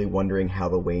movie really wondering how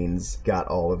the Waynes got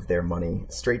all of their money.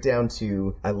 Straight down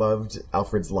to, I loved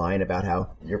Alfred's line about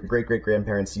how your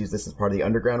great-great-grandparents used this as part of the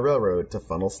Underground Railroad to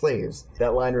funnel slaves.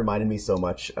 That line reminded me so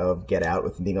much of Get Out,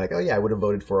 with being like, oh yeah, I would have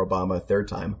voted for Obama a third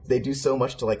time. They do so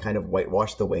much to like kind of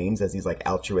whitewash the Waynes as these like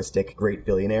altruistic great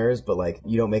billionaires, but like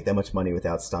you don't make that much money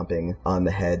without stomping on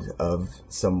the head of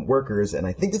some workers, and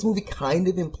I think this movie kind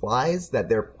of implies that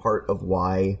they're part of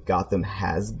why Gotham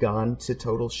has gone to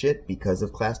total shit because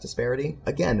of class disparity.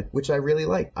 Again, which I really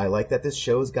like. I like that this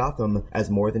shows Gotham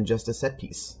as more than just a set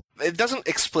piece. It doesn't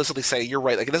explicitly say, you're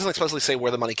right, like it doesn't explicitly say where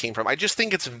the money came from. I just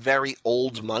think it's very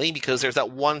old money because there's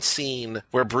that one scene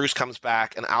where Bruce comes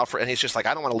back and Alfred, and he's just like,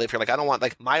 I don't want to live here. Like, I don't want,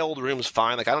 like, my old room's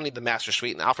fine. Like, I don't need the master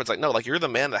suite. And Alfred's like, no, like, you're the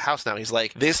man of the house now. He's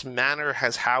like, this manor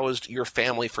has housed your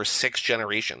family for 6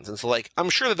 generations. And so, like,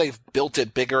 I'm sure that they've built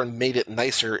it bigger and made it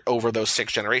nicer over those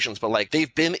 6 generations, but, like,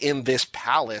 they've been in this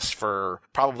palace for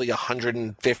probably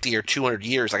 150 or 200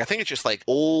 years. Like, I think it's just, like,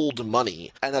 old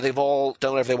money, and that they've all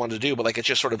done whatever they wanted to do, but, like, it's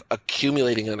just sort of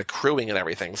accumulating and accruing and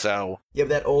everything, so... Yeah, but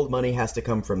that old money has to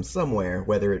come from somewhere,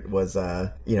 whether it was,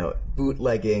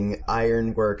 bootlegging,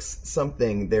 ironworks,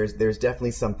 something. There's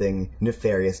definitely something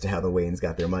nefarious to how the Waynes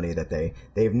got their money that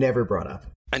they've never brought up.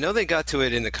 I know they got to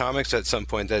it in the comics at some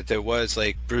point that there was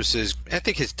like Bruce's, I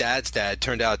think his dad's dad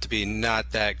turned out to be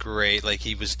not that great. Like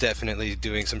he was definitely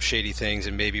doing some shady things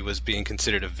and maybe was being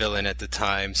considered a villain at the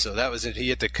time. So that was it. He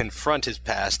had to confront his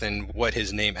past and what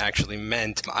his name actually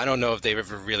meant. I don't know if they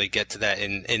ever really get to that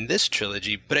in this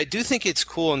trilogy, but I do think it's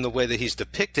cool in the way that he's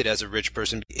depicted as a rich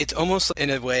person. It's almost in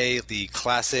a way the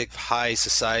classic high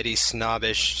society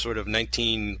snobbish sort of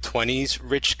 1920s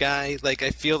rich guy. Like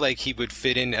I feel like he would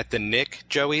fit in at the Nick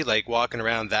Joey, like walking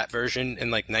around that version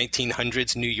in like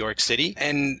 1900s New York City.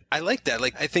 And I like that.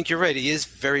 Like, I think you're right. He is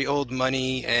very old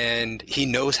money and he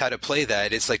knows how to play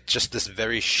that. It's like just this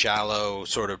very shallow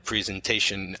sort of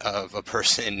presentation of a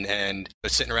person, and they're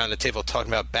sitting around the table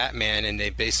talking about Batman and they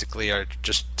basically are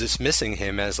just dismissing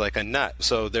him as like a nut.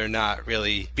 So they're not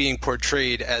really being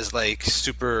portrayed as like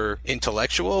super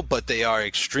intellectual, but they are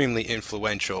extremely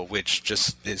influential, which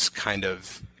just is kind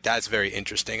of, that's very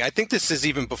interesting. I think this is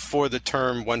even before the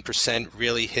term 1%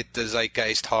 really hit the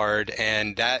zeitgeist hard,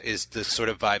 and that is the sort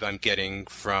of vibe I'm getting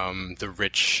from the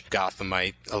rich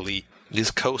Gothamite elite.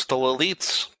 These coastal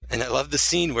elites. And I love the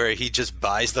scene where he just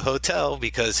buys the hotel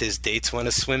because his dates want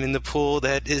to swim in the pool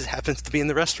that happens to be in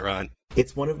the restaurant.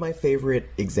 It's one of my favorite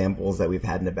examples that we've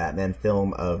had in a Batman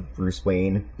film of Bruce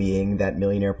Wayne being that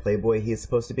millionaire playboy he is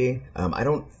supposed to be. I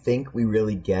don't think we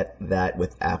really get that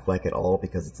with Affleck at all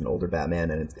because it's an older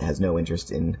Batman and it has no interest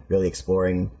in really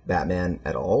exploring Batman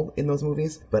at all in those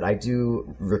movies. But I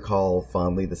do recall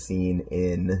fondly the scene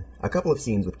in a couple of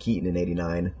scenes with Keaton in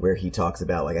 '89 where he talks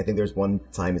about, like, I think there's one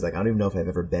time he's like, I don't even know if I've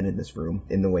ever been in this room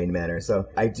in the Wayne Manor. So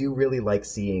I do really like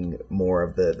seeing more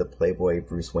of the playboy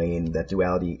Bruce Wayne. That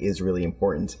duality is really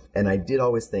important. And I did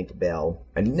always think Bale,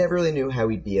 I never really knew how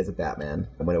he'd be as a Batman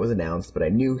when it was announced, but I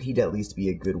knew he'd at least be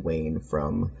a good Wayne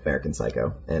from American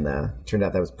Psycho. And turned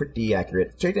out that was pretty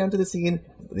accurate. Straight down to the scene,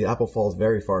 the apple falls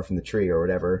very far from the tree or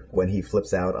whatever, when he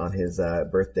flips out on his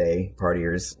birthday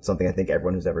partiers, something I think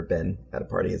everyone who's ever been at a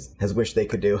party has wished they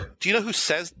could do. Do you know who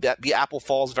says that the apple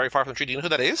falls very far from the tree? Do you know who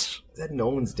that is? Is that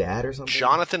Nolan's dad or something?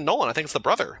 Jonathan Nolan. I think it's the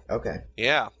brother. Okay.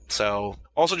 Yeah. So,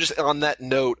 also just on that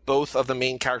note, both of the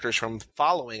main characters from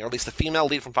Following, or at least the female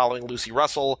lead from Following, Lucy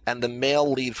Russell, and the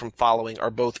male lead from Following are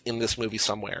both in this movie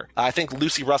somewhere. I think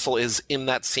Lucy Russell is in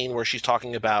that scene where she's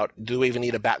talking about, do we even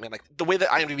need a Batman? Like, the way that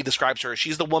IMDb describes her,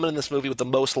 she's the woman in this movie with the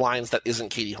most lines that isn't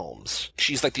Katie Holmes.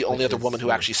 She's like the only other woman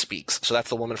who actually speaks. So that's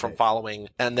the woman from Following.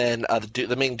 And then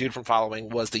the main dude from Following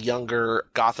was the younger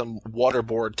Gotham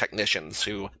waterboard technicians,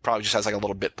 who probably just has like a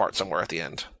little bit part somewhere at the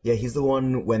end. Yeah, he's the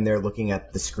one when they're looking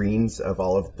at the screens of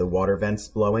all of the water vents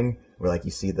blowing, where like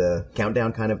you see the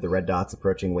countdown, kind of the red dots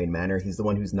approaching Wayne Manor. He's the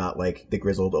one who's not like the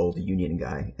grizzled old Union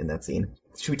guy in that scene.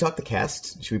 Should we talk the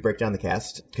cast? Should we break down the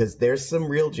cast? Because there's some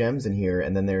real gems in here,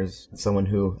 and then there's someone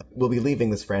who will be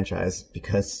leaving this franchise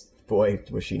because, boy,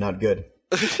 was she not good.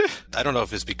 I don't know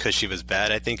if it's because she was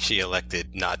bad. I think she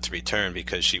elected not to return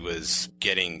because she was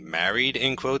getting married,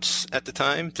 in quotes, at the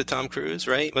time to Tom Cruise,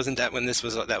 right? Wasn't that when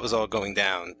that was all going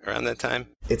down around that time?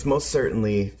 It's most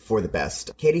certainly for the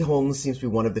best. Katie Holmes seems to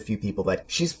be one of the few people that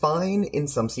she's fine in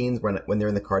some scenes when they're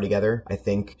in the car together. I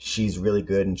think she's really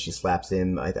good and she slaps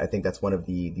him. I think that's one of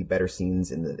the better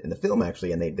scenes in the film,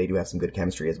 actually, and they do have some good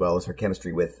chemistry, as well as her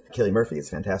chemistry with Cillian Murphy is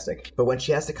fantastic. But when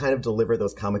she has to kind of deliver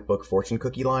those comic book fortune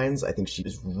cookie lines, I think she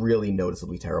is really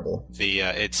noticeably terrible.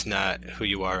 It's not who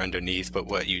you are underneath, but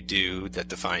what you do that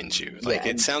defines you. Like,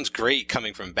 yeah, it sounds great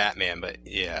coming from Batman, but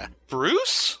yeah.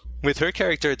 Bruce? With her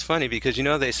character, it's funny because, you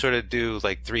know, they sort of do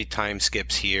like 3 time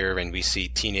skips here and we see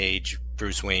teenage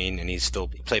Bruce Wayne and he's still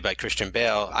played by Christian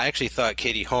Bale. I actually thought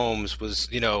Katie Holmes was,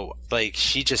 you know, like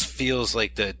she just feels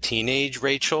like the teenage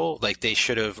Rachel. Like they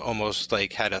should have almost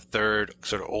like had a third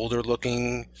sort of older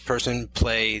looking person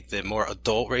play the more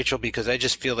adult Rachel, because I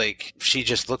just feel like she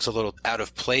just looks a little out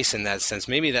of place in that sense.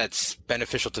 Maybe that's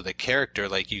beneficial to the character.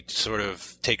 Like you sort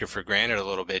of take her for granted a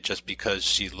little bit just because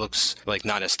she looks like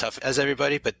not as tough as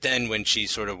everybody. But then when she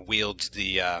sort of wields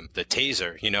the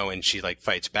taser, you know, and she like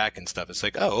fights back and stuff, it's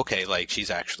like, oh, okay, like she's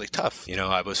actually tough. You know,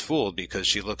 I was fooled because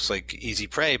she looks like easy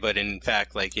prey, but in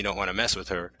fact, like, you don't want to mess with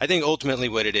her. I think ultimately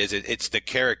what it is, it's the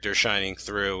character shining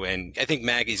through, and I think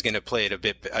Maggie's going to play it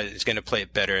is going to play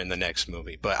it better in the next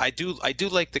movie. But I do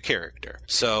like the character,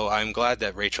 so I'm glad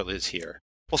that Rachel is here.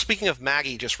 Well, speaking of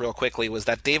Maggie, just real quickly, was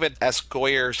that David S.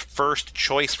 Goyer's first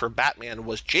choice for Batman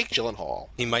was Jake Gyllenhaal.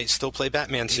 He might still play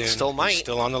Batman soon. He still might. He's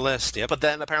still on the list, yep. But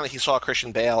then apparently he saw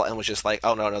Christian Bale and was just like,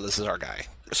 oh, no, this is our guy.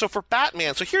 So for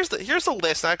Batman, so here's the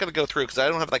list. I'm not going to go through because I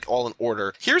don't have like all in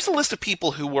order. Here's the list of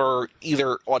people who were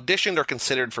either auditioned or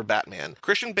considered for Batman: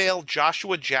 Christian Bale,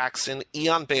 Joshua Jackson,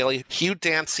 Eon Bailey, Hugh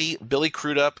Dancy, Billy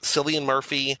Crudup, Cillian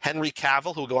Murphy, Henry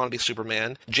Cavill, who will go on to be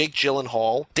Superman, Jake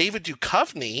Gyllenhaal, David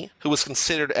Duchovny, who was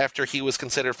considered after he was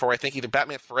considered for, I think, either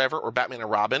Batman Forever or Batman and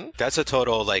Robin. That's a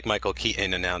total, like, Michael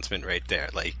Keaton announcement right there.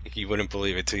 Like, you wouldn't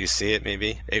believe it till you see it,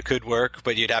 maybe. It could work,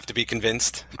 but you'd have to be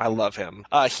convinced. I love him.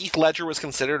 Heath Ledger was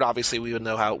considered. Obviously, we would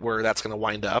know where that's going to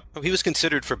wind up. Oh, he was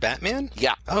considered for Batman?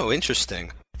 Yeah. Oh,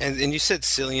 interesting. And you said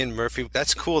Cillian Murphy.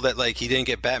 That's cool that, like, he didn't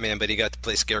get Batman, but he got to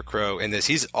play Scarecrow in this.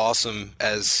 He's awesome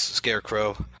as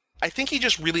Scarecrow. I think he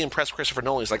just really impressed Christopher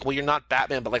Nolan. He's like, well, you're not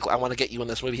Batman, but like, I want to get you in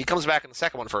this movie. He comes back in the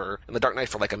second one in The Dark Knight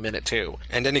for like a minute too.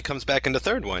 And then he comes back in the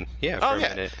third one. Yeah, for a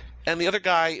minute. And the other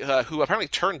guy who apparently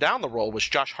turned down the role was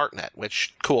Josh Hartnett,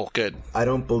 which, cool, good. I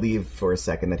don't believe for a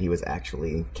second that he was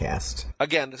actually cast.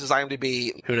 Again, this is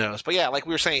IMDb, who knows? But yeah, like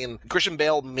we were saying, Christian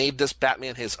Bale made this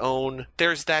Batman his own.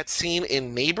 There's that scene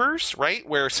in Neighbors, right,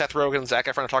 where Seth Rogen and Zac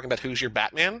Efron are talking about who's your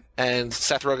Batman, and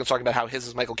Seth Rogen's talking about how his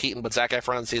is Michael Keaton, but Zac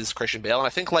Efron's is Christian Bale. And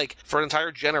I think, like, for an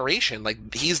entire generation,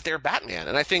 like, he's their Batman.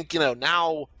 And I think,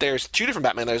 now there's two different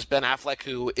Batman. There's Ben Affleck,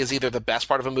 who is either the best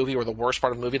part of a movie or the worst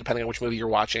part of a movie, depending on which movie you're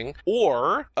watching,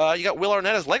 or you got Will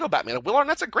Arnett as Lego Batman. And Will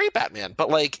Arnett's a great Batman, but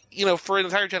like, for an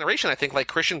entire generation, I think like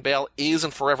Christian Bale is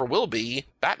and forever will be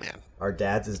Batman. Our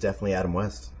dad's is definitely Adam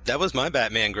West. That was my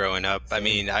Batman growing up. I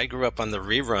mean, I grew up on the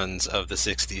reruns of the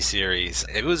 60s series.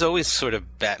 It was always sort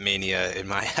of Batmania in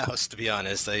my house, to be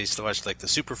honest. I used to watch like the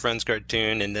Super Friends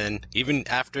cartoon, and then even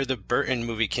after the Burton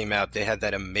movie came out, they had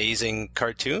that amazing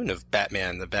cartoon of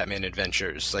Batman, the Batman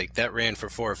Adventures. Like, that ran for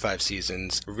 4 or 5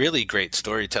 seasons. Really great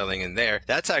storytelling in there.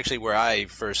 That's actually where I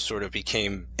first sort of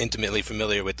became intimately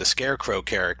familiar with the Scarecrow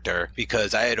character,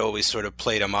 because I had always sort of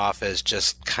played him off as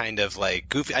just kind of like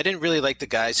goofy. I didn't really like the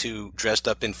guys who dressed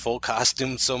up in full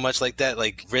costume so much like that.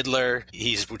 Like Riddler,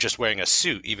 he's just wearing a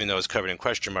suit, even though it's covered in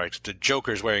question marks. The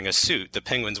Joker's wearing a suit. The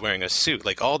Penguin's wearing a suit.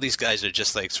 Like, all these guys are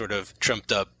just like sort of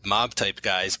trumped up mob type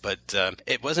guys. But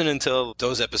it wasn't until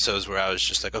those episodes where I was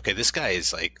just like, okay, this guy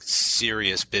is like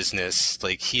serious business.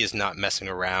 Like, he is not messing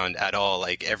around at all.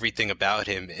 Like, everything about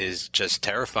him is just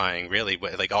terrifying, really.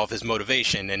 Like, all of his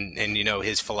motivation and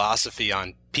his philosophy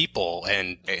on people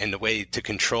and the way to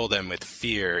control them with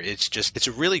fear. It's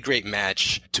a really great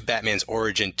match to Batman's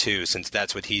origin too, since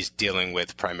that's what he's dealing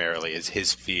with primarily, is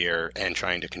his fear and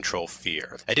trying to control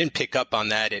fear. I didn't pick up on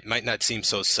that. It might not seem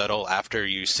so subtle after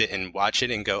you sit and watch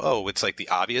it and go, oh, it's like the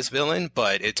obvious villain,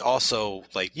 but it's also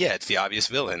like, yeah, it's the obvious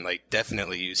villain. Like,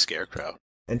 definitely use Scarecrow.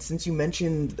 And since you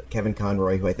mentioned Kevin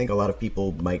Conroy, who I think a lot of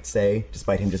people might say,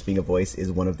 despite him just being a voice,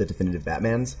 is one of the definitive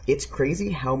Batmans, it's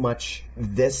crazy how much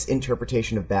this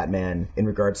interpretation of Batman in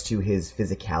regards to his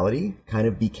physicality kind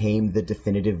of became the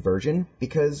definitive version,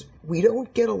 because we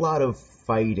don't get a lot of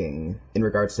fighting in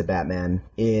regards to Batman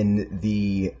in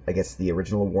the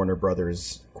original Warner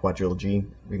Brothers quadrilogy,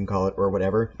 we can call it, or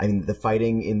whatever. I mean, the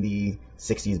fighting in the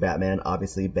 60s Batman,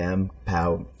 obviously, bam,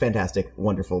 pow, fantastic,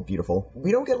 wonderful, beautiful.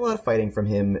 We don't get a lot of fighting from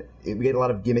him. We get a lot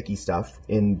of gimmicky stuff.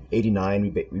 In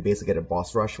 89, we basically get a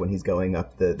boss rush when he's going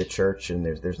up the church, and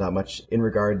there's not much in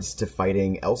regards to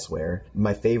fighting elsewhere.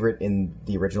 My favorite in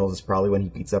the originals is probably when he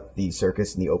beats up the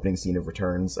circus in the opening scene of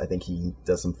Returns. I think he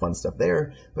does some fun stuff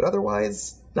there, but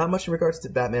otherwise, not much in regards to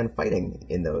Batman fighting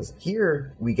in those.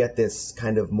 Here, we get this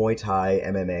kind of Muay Thai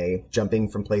MMA, jumping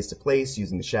from place to place,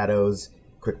 using the shadows,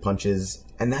 quick punches,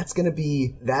 and that's going to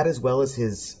be, that as well as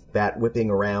his bat whipping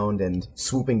around and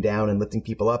swooping down and lifting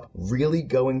people up, really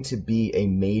going to be a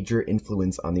major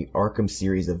influence on the Arkham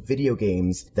series of video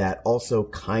games that also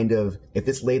kind of, if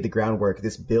this laid the groundwork,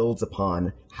 this builds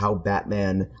upon how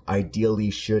Batman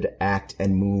ideally should act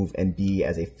and move and be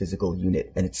as a physical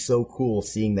unit. And it's so cool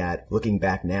seeing that, looking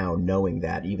back now, knowing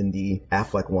that even the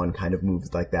Affleck one kind of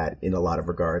moves like that in a lot of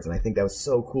regards. And I think that was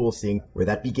so cool seeing where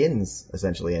that begins,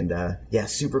 essentially. And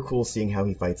super cool seeing how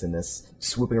he fights in this,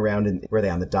 swooping around, and where are they,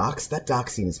 on the docks? That dock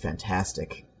scene is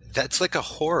fantastic. That's like a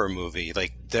horror movie.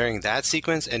 Like, during that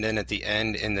sequence, and then at the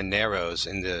end in the Narrows,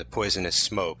 in the poisonous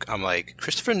smoke, I'm like,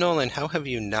 Christopher Nolan, how have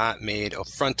you not made a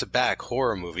front-to-back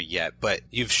horror movie yet? But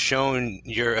you've shown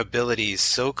your abilities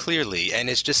so clearly, and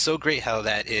it's just so great how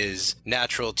that is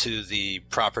natural to the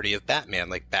property of Batman.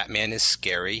 Like, Batman is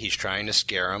scary, he's trying to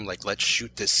scare him, like, let's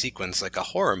shoot this sequence like a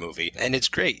horror movie. And it's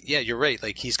great. Yeah, you're right.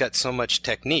 Like, he's got so much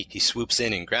technique. He swoops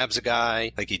in and grabs a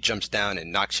guy, like, he jumps down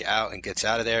and knocks you out and gets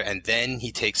out of there, and then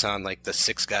he takes takes on like the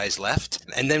 6 guys left.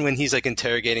 And then when he's like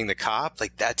interrogating the cop,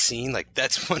 like that scene, like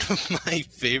that's one of my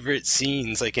favorite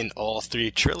scenes, like in all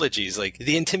 3 trilogies. Like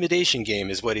the intimidation game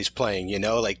is what he's playing, you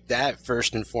know, like that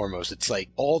first and foremost. It's like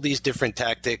all these different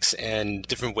tactics and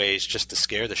different ways just to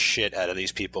scare the shit out of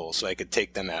these people so I could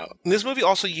take them out. And this movie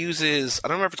also uses, I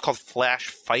don't remember if it's called flash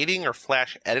fighting or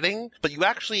flash editing, but you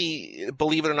actually,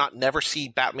 believe it or not, never see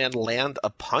Batman land a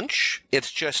punch.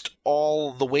 It's just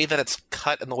all the way that it's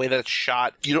cut and the way that it's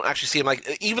shot. You don't actually see him,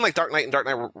 like, even like Dark Knight and Dark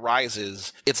Knight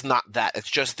Rises, it's not that. It's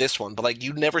just this one. But like,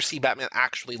 you never see Batman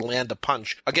actually land a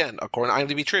punch. Again, according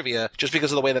to IMDb trivia, just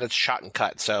because of the way that it's shot and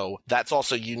cut. So that's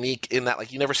also unique in that,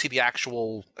 like, you never see the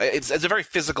actual, it's a very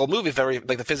physical movie, very,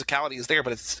 like, the physicality is there,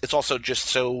 but it's also just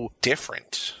so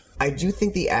different. I do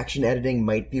think the action editing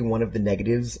might be one of the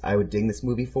negatives I would ding this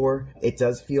movie for. It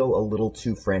does feel a little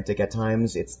too frantic at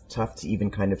times. It's tough to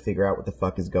even kind of figure out what the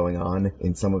fuck is going on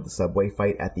in some of the subway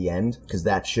fight at the end, because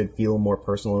that should feel more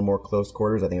personal and more close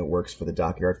quarters. I think it works for the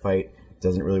dockyard fight.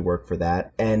 Doesn't really work for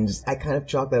that. And I kind of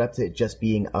chalk that up to it just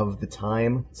being of the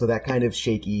time. So that kind of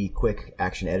shaky, quick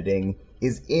action editing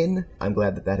is in. I'm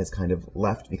glad that has kind of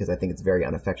left because I think it's very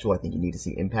ineffectual. I think you need to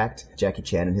see impact. Jackie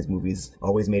Chan in his movies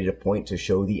always made it a point to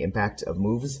show the impact of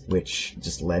moves, which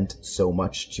just lent so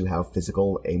much to how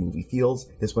physical a movie feels.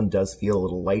 This one does feel a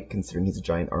little light considering he's a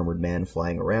giant armored man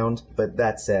flying around. But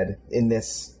that said, in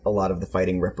this, a lot of the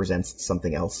fighting represents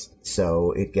something else.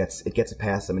 So it gets a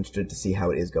pass. I'm interested to see how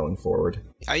it is going forward.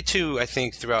 I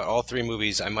think throughout all 3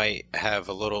 movies, I might have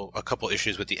a couple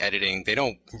issues with the editing. They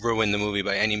don't ruin the movie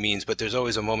by any means, but there's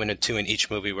always a moment or 2 in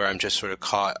each movie where I'm just sort of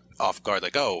caught off guard,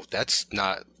 like, oh, that's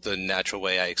not the natural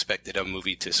way I expected a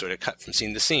movie to sort of cut from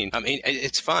scene to scene. I mean,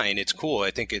 it's fine. It's cool.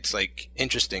 I think it's like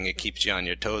interesting. It keeps you on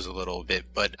your toes a little bit,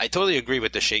 but I totally agree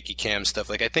with the shaky cam stuff.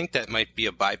 Like, I think that might be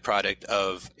a byproduct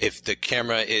of if the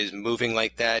camera is moving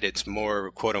like that, it's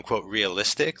more quote unquote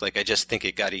realistic. Like, I just think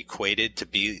it got equated to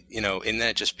be, you know, in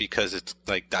that just because it's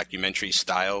like documentary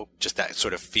style, just that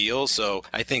sort of feel. So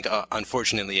I think,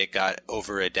 unfortunately, it got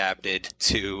over adapted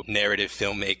to narrative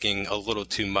filmmaking a little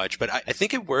too much, but I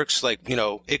think it works. Like, you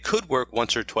know, it could work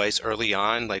once or twice early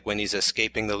on, like when he's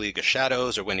escaping the League of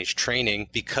Shadows or when he's training,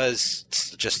 because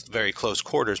it's just very close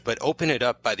quarters, but open it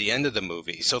up by the end of the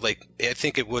movie. So like, I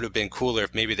think it would have been cooler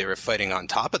if maybe they were fighting on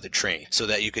top of the train so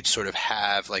that you could sort of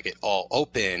have like it all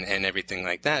open and everything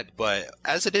like that. But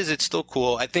as it is, it's still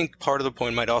cool. I think part of the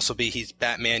point might also be he's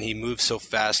Batman. He moves so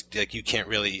fast, like you can't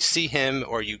really see him,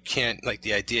 or you can't, like,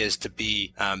 the idea is to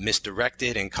be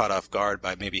misdirected and caught off guard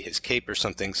by maybe his cape or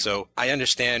something. So I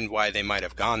understand why they might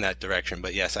have gone that direction,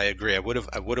 but yes, I agree. I would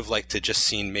have liked to just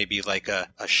seen maybe like a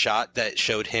shot that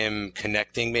showed him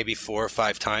connecting maybe 4 or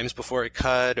 5 times before it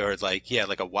cut, or like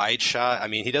a wide shot. I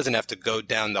mean, he doesn't have to go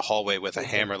down the hallway with a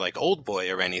hammer like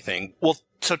Oldboy or anything. Well,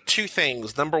 so 2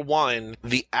 things. Number 1,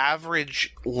 the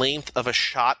average length of a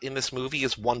shot in this movie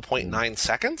is 1.9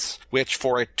 seconds, which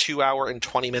for a 2-hour and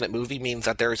 20-minute movie means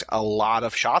that there's a lot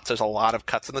of shots. There's a lot of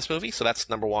cuts in this movie. So that's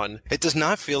number 1. It does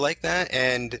not feel like that.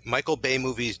 And Michael Bay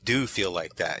movies do feel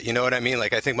like that. You know what I mean?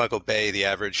 Like, I think Michael Bay, the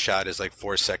average shot is like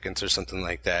 4 seconds or something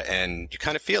like that. And you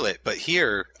kind of feel it. But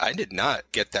here, I did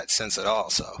not get that sense at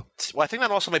all. So, well, I think that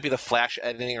also might be the flash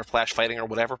editing or flash fighting or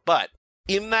whatever. But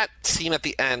in that scene at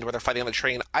the end where they're fighting on the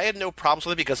train, I had no problems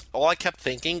with it because all I kept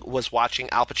thinking was watching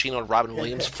Al Pacino and Robin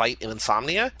Williams fight in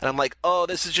Insomnia. And I'm like, oh,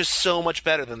 this is just so much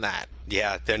better than that.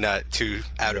 Yeah, they're not two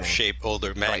out-of-shape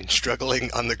older men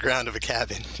struggling on the ground of a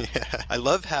cabin. Yeah. I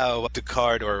love how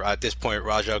Ducard, or at this point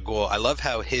Ra's al Ghul, I love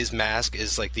how his mask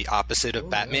is like the opposite of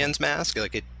Batman's mask.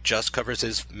 Like, it just covers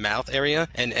his mouth area.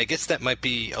 And I guess that might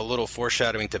be a little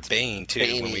foreshadowing to Bane, too,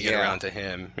 when we get around to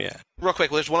him. Yeah. Real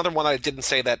quick, there's one other one that I didn't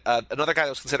say that another guy that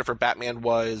was considered for Batman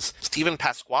was Stephen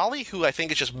Pasquale, who I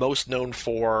think is just most known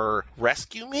for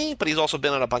Rescue Me, but he's also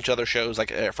been on a bunch of other shows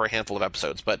like for a handful of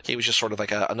episodes. But he was just sort of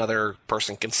like another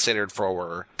person considered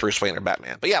for Bruce Wayne or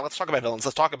Batman. But yeah, let's talk about villains.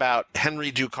 Let's talk about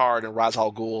Henry Ducard and Ra's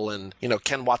al Ghul and, you know,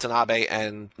 Ken Watanabe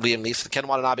and Liam Neeson. Ken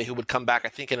Watanabe, who would come back, I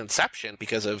think, in Inception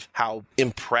because of how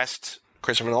impressed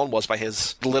Christopher Nolan was by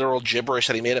his literal gibberish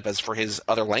that he made up as for his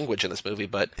other language in this movie.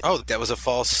 But that was a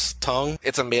false tongue?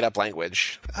 It's a made-up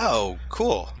language. Oh,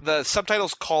 cool. The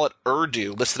subtitles call it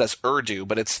Urdu, listed as Urdu,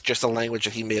 but it's just a language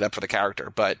that he made up for the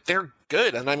character. But they're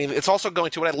good. And I mean, it's also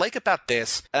going to, what I like about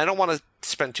this, and I don't want to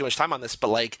spend too much time on this, but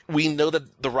like, we know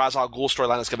that the Ra's al Ghul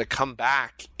storyline is going to come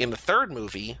back in the third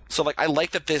movie. So like, I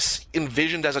like that this,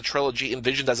 envisioned as a trilogy,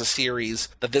 envisioned as a series,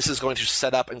 that this is going to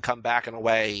set up and come back in a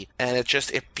way. And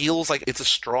it feels like it's a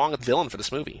strong villain for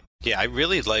this movie. Yeah, I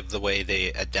really like the way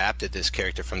they adapted this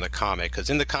character from the comic, because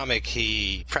in the comic,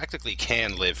 he practically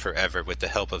can live forever with the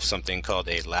help of something called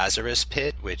a Lazarus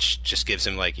pit, which just gives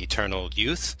him like eternal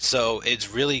youth. So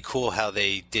it's really cool how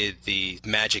they did the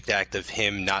magic act of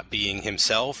him not being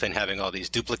himself and having all these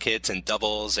duplicates and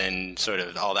doubles and sort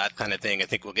of all that kind of thing. I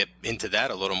think we'll get into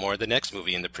that a little more in the next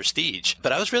movie, in The Prestige.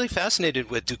 But I was really fascinated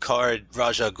with Ducard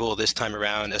Ra's al Ghul this time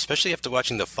around, especially after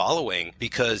watching The Following,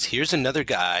 because here's another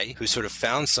guy who sort of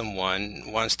found someone,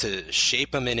 wants to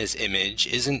shape him in his image,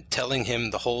 isn't telling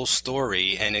him the whole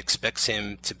story, and expects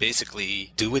him to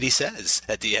basically do what he says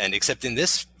at the end. Except in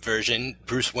this version,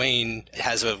 Bruce Wayne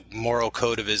has a moral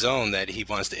code of his own that he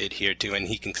wants to adhere to, and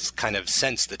he can kind of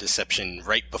sense the deception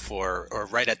right before, or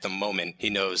right at the moment. He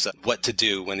knows what to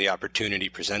do when the opportunity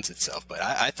presents itself. But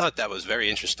I thought that was very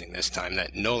interesting this time,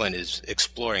 that Nolan is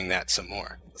exploring that some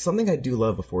more. Something I do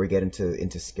love before we get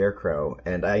into Scarecrow,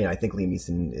 and I think Liam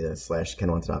Neeson /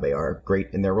 Ken Watanabe are great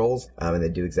in their roles, and they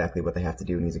do exactly what they have to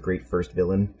do, and he's a great first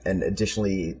villain. And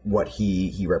additionally, what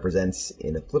he represents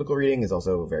in a political reading is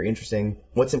also very interesting.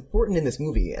 What's important in this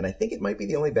movie, and I think it might be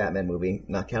the only Batman movie,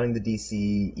 not counting the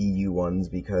DC EU ones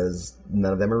because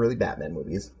none of them are really Batman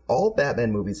movies, all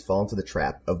Batman movies fall into the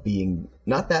trap of being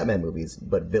not Batman movies,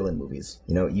 but villain movies.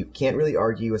 You know, you can't really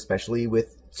argue, especially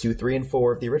with 2, 3, and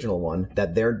 4 of the original one,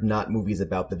 that they're not movies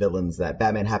about the villains that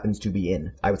Batman happens to be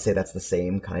in. I would say that's the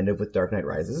same kind of with Dark Knight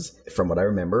Rises, from what I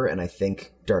remember, and I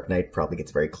think Dark Knight probably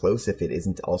gets very close if it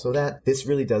isn't also that. This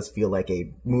really does feel like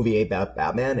a movie about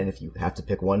Batman, and if you have to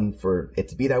pick one for it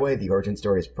to be that way, the origin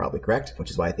story is probably correct, which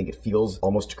is why I think it feels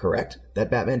almost correct that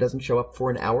Batman doesn't show up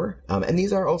for an hour. And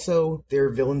these are also, they're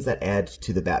villains that add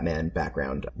to the Batman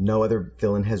background. No other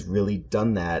villain has really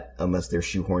done that unless they're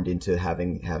shoehorned into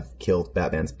have killed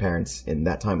Batman's parents in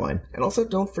that timeline. And also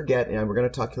don't forget, and we're going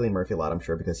to talk Cillian Murphy a lot, I'm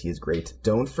sure, because he is great.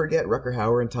 Don't forget Rutger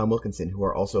Hauer and Tom Wilkinson, who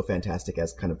are also fantastic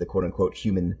as kind of the quote-unquote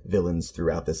human villains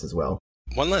throughout this as well.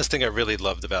 One last thing I really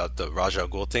loved about the Ra's al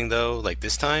Ghul thing, though, like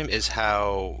this time, is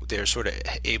how they're sort of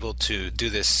able to do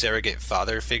this surrogate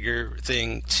father figure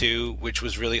thing, too, which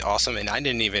was really awesome. And it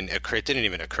didn't even occur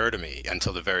to me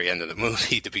until the very end of the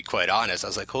movie, to be quite honest. I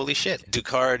was like, holy shit.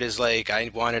 Ducard is like,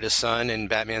 I wanted a son, and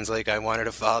Batman's like, I wanted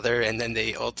a father. And then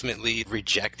they ultimately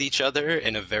reject each other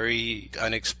in a very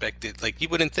unexpected, like, you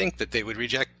wouldn't think that they would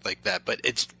reject like that. But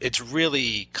it's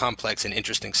really complex and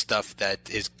interesting stuff that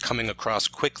is coming across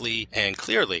quickly and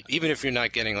clearly, even if you're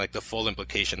not getting like the full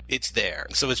implication, it's there.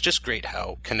 So it's just great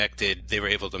how connected they were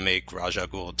able to make Ra's al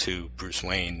Ghul to Bruce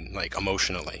Wayne, like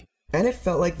emotionally. And it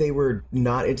felt like they were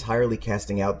not entirely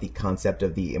casting out the concept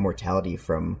of the immortality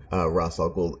from Ra's al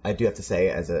Ghul. I do have to say,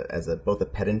 as a both a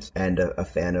pedant and a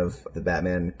fan of the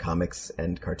Batman comics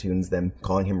and cartoons, them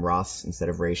calling him Ross instead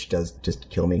of Ra's does just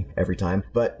kill me every time.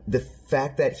 But the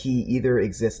fact that he either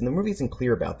exists, and the movie isn't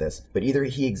clear about this, but either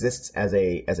he exists as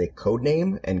a code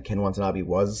name, and Ken Watanabe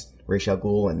was Ra's al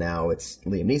Ghul, and now it's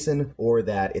Liam Neeson, or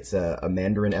that it's a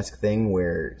Mandarin-esque thing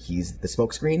where he's the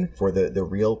smokescreen for the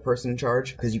real person in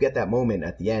charge. Because you get that moment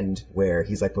at the end where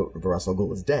he's like, but Ra's al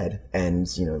Ghul is dead, and,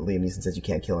 you know, Liam Neeson says you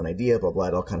can't kill an idea, blah, blah,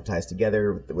 it all kind of ties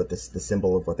together with the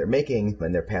symbol of what they're making,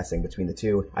 and they're passing between the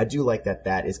two. I do like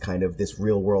that is kind of this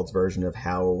real world's version of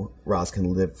how Ra's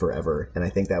can live forever, and I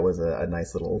think that was a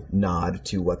nice little nod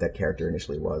to what that character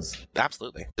initially was.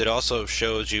 Absolutely. It also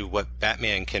shows you what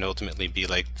Batman can ultimately be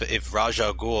like. If Ra's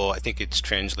al Ghul, I think it's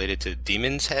translated to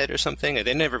Demon's Head or something.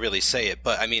 They never really say it,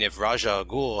 but I mean, if Ra's al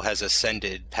Ghul has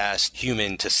ascended past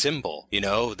human to symbol, you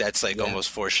know, that's like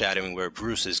almost foreshadowing where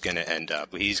Bruce is going to end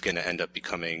up. He's going to end up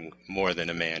becoming more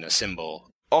than a man, a symbol.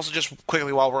 Also, just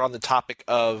quickly, while we're on the topic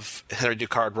of Henry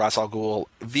Ducard, Ra's al Ghul,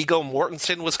 Viggo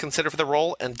Mortensen was considered for the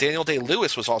role, and Daniel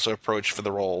Day-Lewis was also approached for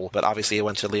the role, but obviously it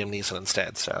went to Liam Neeson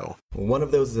instead, so... One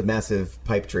of those is a massive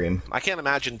pipe dream. I can't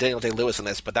imagine Daniel Day-Lewis in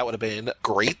this, but that would have been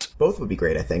great. Both would be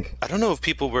great, I think. I don't know if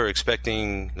people were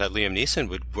expecting that Liam Neeson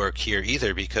would work here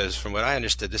either, because from what I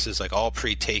understood, this is like all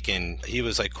pre-taken. He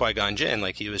was like Qui-Gon Jinn,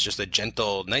 like he was just a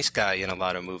gentle, nice guy in a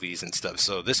lot of movies and stuff,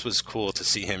 so this was cool to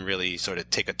see him really sort of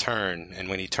take a turn, and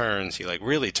when he turns, he like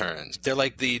really turns. They're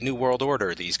like the New World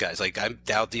Order, these guys. Like, I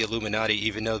doubt the Illuminati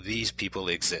even know these people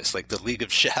exist. Like, the League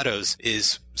of Shadows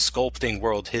is sculpting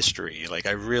world history. Like,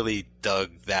 I really dug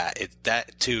that.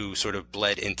 That too sort of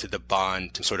bled into the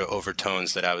Bond sort of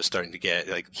overtones that I was starting to get.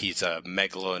 Like, he's a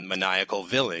megalomaniacal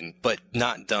villain, but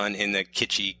not done in the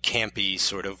kitschy, campy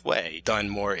sort of way. Done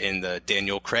more in the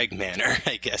Daniel Craig manner,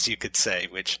 I guess you could say,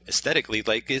 which aesthetically,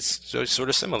 like, is sort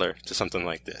of similar to something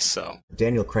like this. So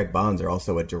Daniel Craig Bonds are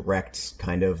also a direct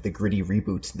kind of the gritty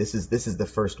reboot. This is the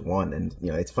first one, and,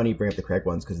 you know, it's funny you bring up the Craig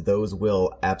ones because those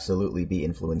will absolutely be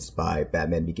influenced by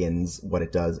Batman Begins, what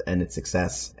it does, and its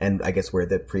success, and I guess where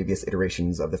the previous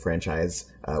iterations of the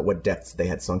franchise, what depths they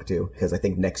had sunk to. Because I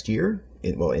think next year,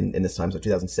 in this time, so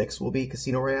 2006, will be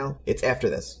Casino Royale. It's after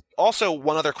this. Also,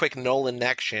 one other quick Nolan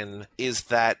action is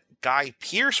that Guy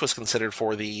Pearce was considered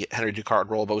for the Henry Ducard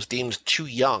role, but was deemed too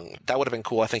young. That would have been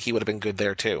cool. I think he would have been good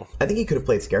there, too. I think he could have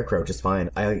played Scarecrow just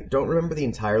fine. I don't remember the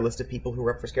entire list of people who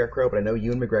were up for Scarecrow, but I know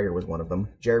Ewan McGregor was one of them.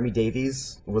 Jeremy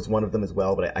Davies was one of them as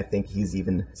well, but I think he's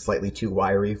even slightly too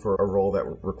wiry for a role that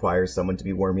requires someone to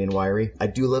be wormy and wiry. I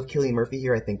do love Cillian Murphy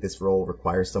here. I think this role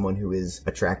requires someone who is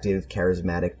attractive,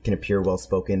 charismatic, can appear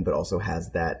well-spoken, but also has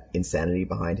that insanity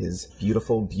behind his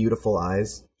beautiful, beautiful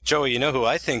eyes. Joey, you know who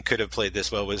I think could have played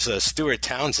this well was Stuart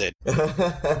Townsend.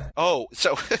 Oh,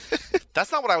 so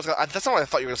that's not what I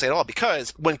thought you were going to say at all,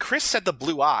 because when Chris said the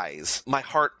blue eyes, my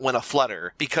heart went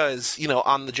aflutter because,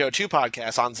 on the Joe 2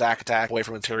 podcast, on Zack Attack, Away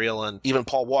from Material, and even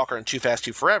Paul Walker in Too Fast,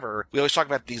 Too Forever, we always talk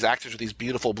about these actors with these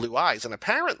beautiful blue eyes, and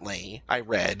apparently, I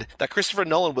read that Christopher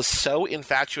Nolan was so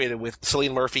infatuated with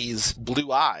Cillian Murphy's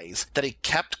blue eyes that he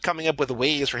kept coming up with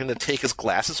ways for him to take his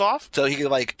glasses off so he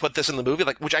could, put this in the movie,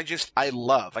 which I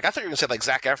love. I thought you were going to say,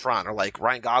 Zac Efron or,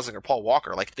 Ryan Gosling or Paul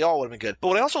Walker. They all would have been good. But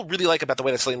what I also really like about the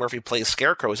way that Cillian Murphy plays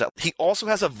Scarecrow is that he also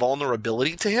has a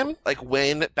vulnerability to him.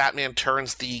 When Batman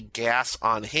turns the gas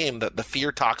on him, the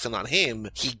fear toxin on him,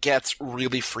 he gets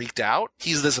really freaked out.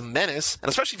 He's this menace. And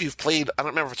especially if you've played, I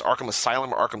don't remember if it's Arkham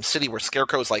Asylum or Arkham City, where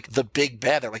Scarecrow's the big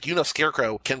bad. They're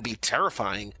Scarecrow can be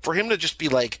terrifying. For him to just be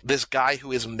this guy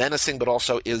who is menacing, but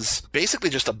also is basically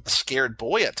just a scared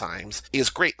boy at times is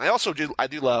great. I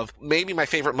do love, maybe my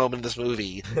favorite moment in this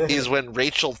movie is when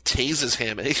Rachel tases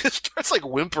him and he just starts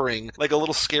whimpering like a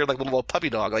little scared, little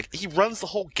puppy dog. He runs the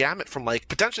whole gamut from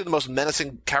potentially the most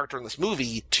menacing character in this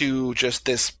movie to just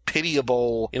this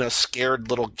pitiable, scared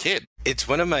little kid. It's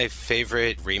one of my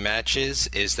favorite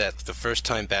rematches is that the first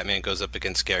time Batman goes up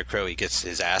against Scarecrow, he gets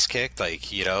his ass kicked.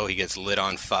 He gets lit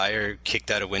on fire,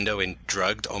 kicked out a window, and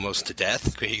drugged almost to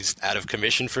death. He's out of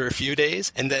commission for a few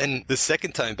days. And then the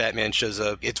second time Batman shows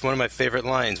up, it's one of my favorite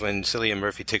lines when Cillian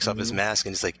Murphy takes off his mask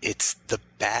and he's like, it's the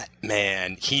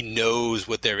Batman. He knows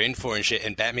what they're in for and shit,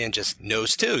 and Batman just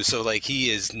knows too. So, he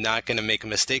is not going to make a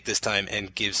mistake this time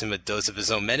and gives him a dose of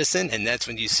his own medicine. And that's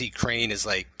when you see Crane is,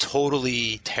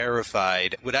 totally terrified.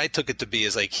 What I took it to be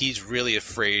is he's really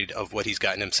afraid of what he's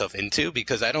gotten himself into,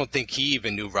 because I don't think he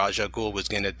even knew Ra's al Ghul was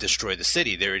going to destroy the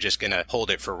city. They were just going to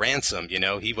hold it for ransom,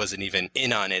 He wasn't even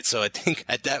in on it. So I think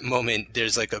at that moment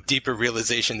there's a deeper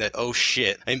realization that, oh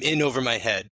shit, I'm in over my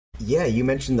head. Yeah, you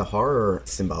mentioned the horror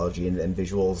symbology and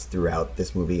visuals throughout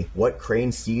this movie. What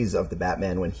Crane sees of the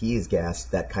Batman when he is gassed,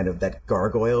 that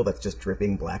gargoyle that's just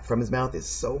dripping black from his mouth, is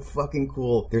so fucking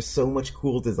cool. There's so much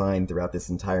cool design throughout this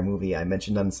entire movie. I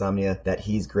mentioned on Insomnia that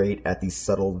he's great at these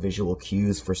subtle visual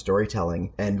cues for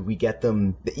storytelling, and we get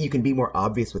them. You can be more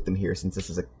obvious with them here since this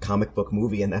is a comic book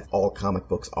movie, and that's all comic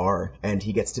books are. And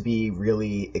he gets to be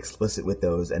really explicit with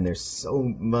those, and there's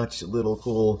so much little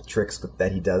cool tricks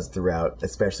that he does throughout,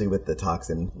 especially with the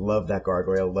toxin. Love that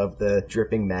gargoyle. Love the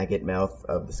dripping maggot mouth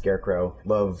of the Scarecrow.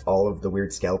 Love all of the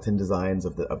weird skeleton designs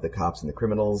of the cops and the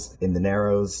criminals in the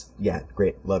Narrows. Yeah,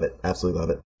 great. Love it. Absolutely love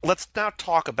it. Let's now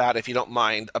talk about, if you don't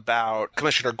mind, about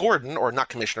Commissioner Gordon, or not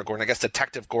Commissioner Gordon, I guess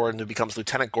Detective Gordon, who becomes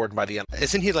Lieutenant Gordon by the end.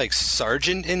 Isn't he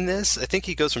sergeant in this? I think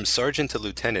he goes from sergeant to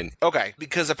lieutenant. Okay,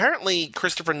 because apparently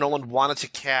Christopher Nolan wanted to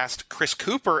cast Chris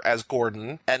Cooper as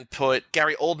Gordon and put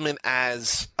Gary Oldman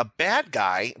as a bad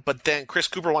guy, but then Chris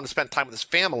Cooper wanted to spend time with his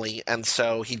family, and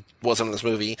so he wasn't in this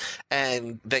movie,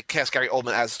 and they cast Gary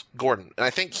Oldman as Gordon. And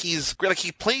I think he's great.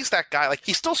 He plays that guy,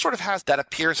 he still sort of has that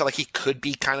appearance that he could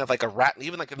be kind of like a rat, and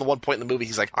even in the one point in the movie,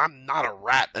 he's like, I'm not a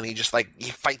rat, and he just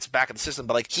he fights back at the system,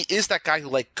 but he is that guy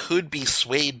who could be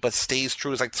swayed but stays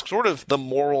true. Is sort of the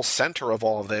moral center of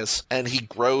all of this, and he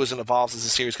grows and evolves as the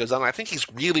series goes on. And I think he's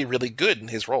really, really good in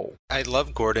his role. I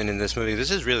love Gordon in this movie.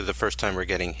 This is really the first time we're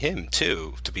getting him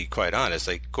too, to be quite honest.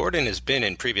 Gordon has been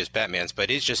in previous Batmans, but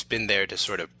he's just been there to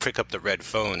sort of prick up the red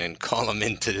phone and call him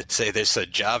in to say there's a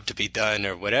job to be done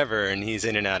or whatever, and he's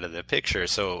in and out of the picture.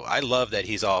 So I love that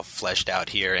he's all fleshed out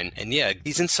here, and yeah,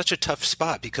 he's in such a tough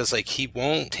spot because he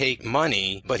won't take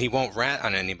money, but he won't rat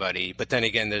on anybody. But then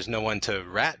again, there's no one to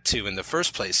rat to in the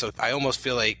first place. So I almost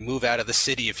feel move out of the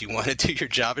city if you want to do your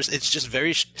job. It's just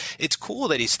it's cool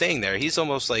that he's staying there. He's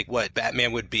almost like what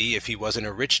Batman would be if he wasn't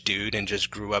a rich dude and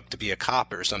just grew up to be a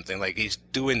cop or something. He's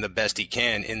doing the best he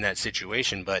can in that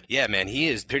situation. But yeah, man, he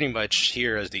is pretty much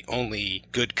here as the only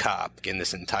good cop in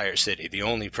this entire city, the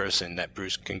only person that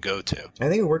Bruce can go to. I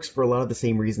think it works for a lot of the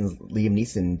same reasons Liam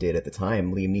Neeson did at the time.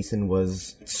 time, Liam Neeson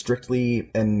was strictly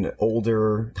an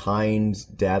older, kind,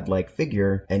 dad-like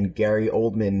figure, and Gary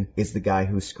Oldman is the guy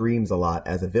who screams a lot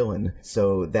as a villain.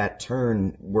 So that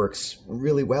turn works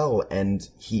really well, and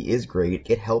he is great.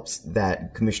 It helps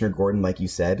that Commissioner Gordon, like you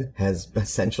said, has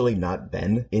essentially not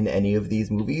been in any of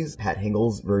these movies. Pat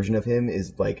Hingle's version of him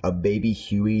is like a baby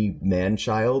Huey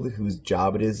man-child whose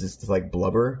job it is to like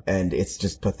blubber, and it's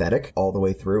just pathetic all the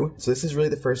way through. So this is really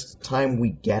the first time we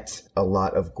get a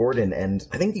lot of Gordon, and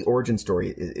I think the origin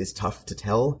story is tough to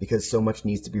tell because so much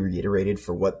needs to be reiterated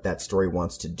for what that story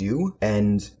wants to do,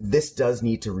 and this does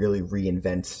need to really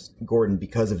reinvent Gordon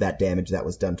because of that damage that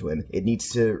was done to him. It needs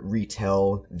to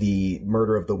retell the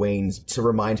murder of the Waynes to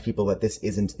remind people that this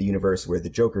isn't the universe where the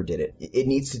Joker did it. It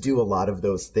needs to do a lot of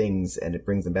those things, and it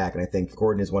brings them back, and I think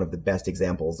Gordon is one of the best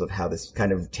examples of how this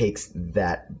kind of takes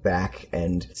that back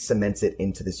and cements it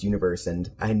into this universe.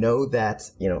 And I know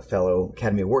that, fellow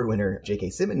Academy Award winner J.K.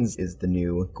 Simmons is the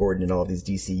new Gordon in all of these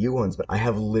DCU ones, but I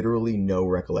have literally no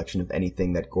recollection of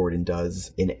anything that Gordon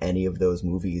does in any of those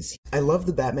movies. I love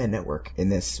the Batman network in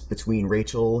this, between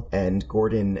Rachel and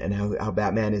Gordon, and how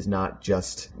Batman is not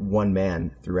just one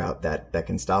man throughout that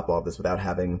can stop all of this without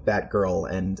having Batgirl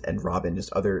and Robin,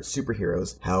 just other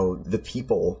superheroes. How the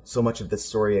people, so much of this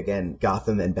story, again,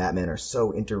 Gotham and Batman are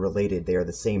so interrelated. They are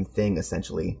the same thing,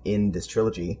 essentially, in this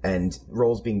trilogy, and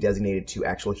roles being designated to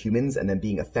actual humans and then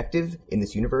being effective in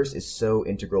this universe is so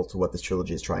integral to what this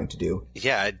trilogy is trying to do.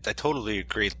 Yeah, I totally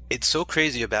agree. It's so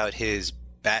crazy about his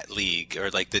Bat League, or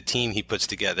like the team he puts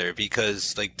together,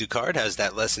 because like Ducard has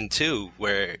that lesson too,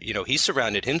 where he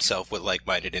surrounded himself with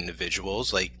like-minded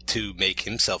individuals, like to make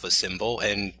himself a symbol,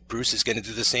 and Bruce is going to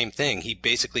do the same thing. He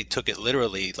basically took it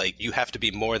literally, like, you have to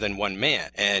be more than one man,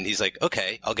 and he's like,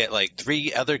 okay, I'll get like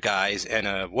 3 other guys and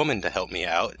a woman to help me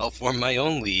out. I'll form my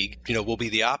own league. We'll be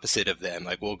the opposite of them.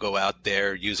 Like, we'll go out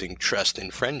there using trust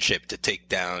and friendship to take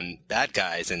down bad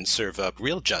guys and serve up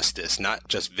real justice, not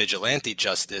just vigilante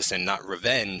justice and not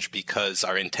revenge, because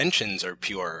our intentions are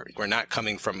pure. We're not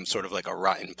coming from sort of like a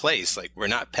rotten place. Like, we're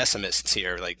not pessimists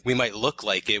here. Like, we might look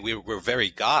like it. We're very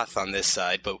goth on this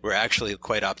side, but we're actually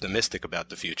quite optimistic about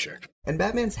the future. And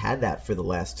Batman's had that for the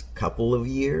last couple of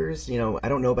years. I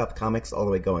don't know about the comics all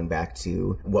the way going back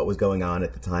to what was going on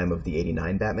at the time of the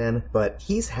 89 Batman, but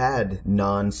he's had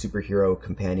non-superhero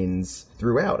companions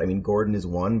throughout. I mean, Gordon is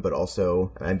one, but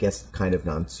also, I guess, kind of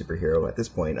non-superhero at this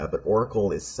point. But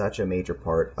Oracle is such a major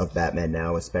part of Batman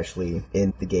now, especially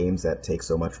in the games that take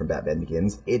so much from Batman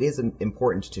Begins. It is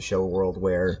important to show a world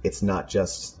where it's not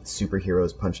just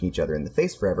superheroes punching each other in the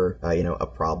face forever, a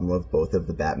problem of both of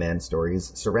the Batman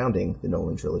stories surrounding the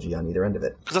Nolan trilogy on either end of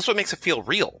it. Because that's what makes it feel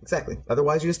real. Exactly.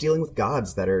 Otherwise, you're just dealing with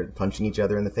gods that are punching each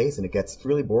other in the face, and it gets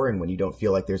really boring when you don't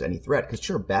feel like there's any threat. Because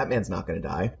sure, Batman's not going to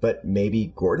die, but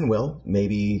maybe Gordon will,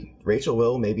 maybe Rachel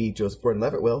will, maybe Joseph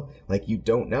Gordon-Levitt will. Like, you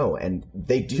don't know, and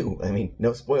they do. I mean,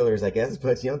 no spoilers, I guess,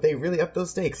 but, they really up those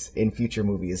stakes in future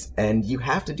movies. And you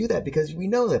have to do that because we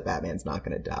know that Batman's not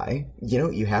going to die.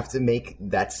 You have to make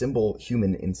that symbol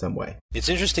human in some way. It's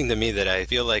interesting to me that I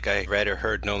feel like I read or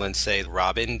heard Nolan say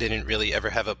Robin didn't really ever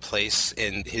have a place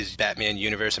in his Batman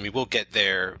universe. I mean, we'll get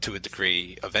there to a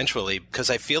degree eventually, because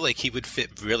I feel like he would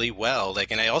fit really well.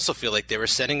 Like, and I also feel like they were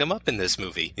setting him up in this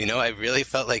movie. I really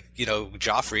felt like,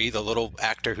 Joffrey, the little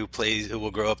actor who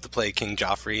will grow up to play King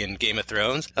Joffrey in Game of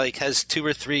Thrones, like, has 2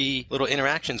 or 3 little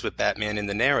interactions with Batman in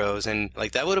the Narrows, and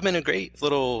like that would have been a great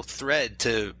little thread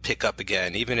to pick up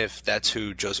again, even if that's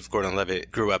who Joseph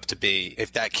Gordon-Levitt grew up to be,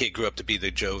 if that kid grew up to be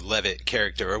the Joe Levitt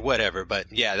character or whatever. But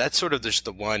yeah, that's sort of just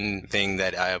the one thing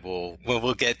that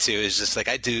we'll get to, is just like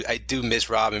I do miss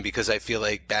Robin, because I feel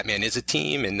like Batman is a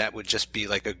team, and that would just be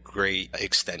like a great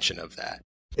extension of that.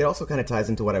 It also kind of ties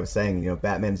into what I was saying,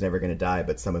 Batman's never going to die,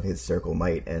 but some of his circle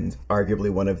might, and arguably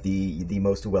one of the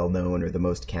most well-known or the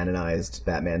most canonized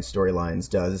Batman storylines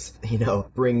does,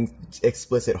 bring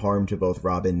explicit harm to both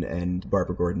Robin and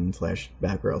Barbara Gordon /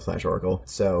 Batgirl / Oracle.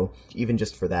 So even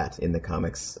just for that in the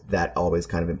comics, that always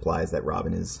kind of implies that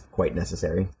Robin is quite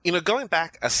necessary. Going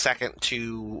back a second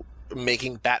to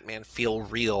making Batman feel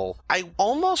real, I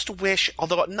almost wish,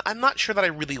 although I'm not sure that I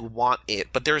really want it,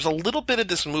 but there's a little bit of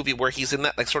this movie where he's in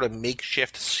that like sort of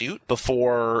makeshift suit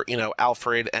before,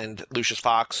 Alfred and Lucius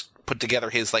Fox put together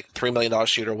his like $3 million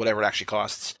suit or whatever it actually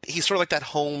costs. He's sort of like that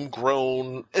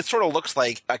homegrown, it sort of looks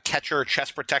like a catcher,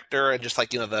 chest protector, and just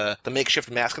like, the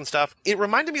makeshift mask and stuff. It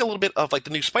reminded me a little bit of like the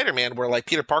new Spider-Man, where like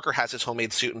Peter Parker has his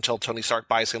homemade suit until Tony Stark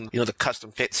buys him, the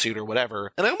custom fit suit or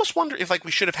whatever. And I almost wonder if like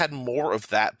we should have had more of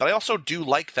that, but I also do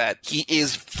like that he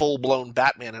is full-blown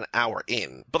Batman an hour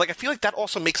in. But like I feel like that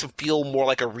also makes him feel more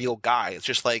like a real guy. It's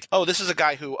just like, oh, this is a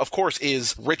guy who of course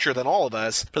is richer than all of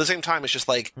us, but at the same time it's just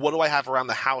like, what do I have around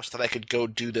the house that that I could go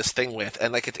do this thing with.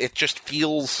 And like it just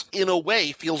feels, in a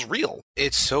way, feels real.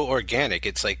 It's so organic.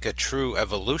 It's like a true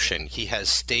evolution. He has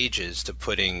stages to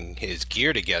putting his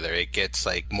gear together. It gets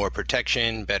like more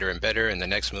protection, better and better. In the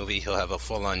next movie, he'll have a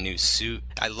full-on new suit.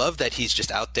 I love that he's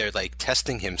just out there like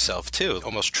testing himself too.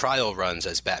 Almost trial runs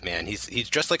as Batman. He's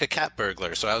dressed like a cat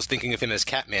burglar. So I was thinking of him as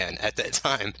Catman at that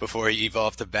time before he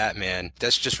evolved to Batman.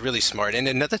 That's just really smart. And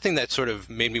another thing that sort of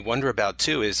made me wonder about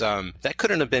too is that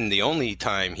couldn't have been the only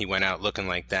time he went out looking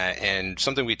like that. And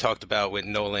something we talked about with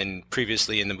Nolan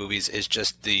previously in the movies is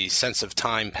just the sense of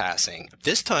time passing.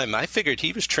 This time I figured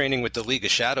he was training with the League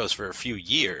of Shadows for a few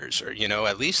years, or, you know,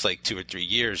 at least like 2 or 3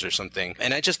 years or something.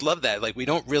 And I just love that. Like, we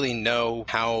don't really know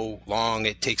how long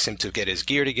it takes him to get his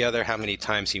gear together, how many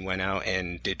times he went out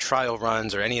and did trial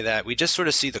runs or any of that. We just sort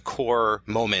of see the core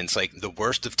moments, like the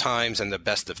worst of times and the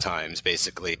best of times,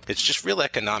 basically. It's just real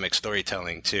economic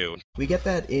storytelling too. We get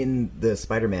that in the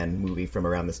Spider-Man movie from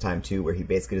around this time too, where he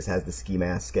basically just has the ski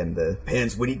mask and the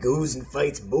pants when he goes and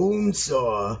fights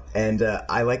Bonesaw. And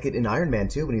I like it in Iron Man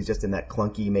too, when he's just in that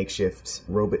clunky makeshift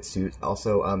robot suit.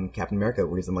 Also Captain America,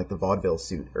 where he's in like the vaudeville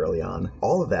suit early on.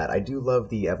 All of that. I do love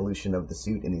the evolution of the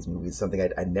suit in these movies, something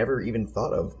I never even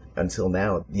thought of until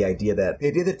now. The idea that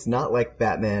it's not like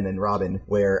Batman and Robin,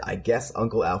 where I guess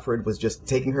Uncle Alfred was just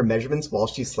taking her measurements while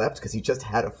she slept because he just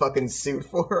had a fucking suit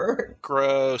for her.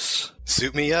 Gross.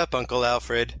 Suit me up, Uncle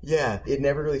Alfred. Yeah, it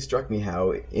never really struck me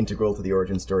how integral to the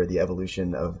origin story the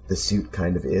evolution of the suit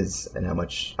kind of is, and how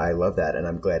much I love that, and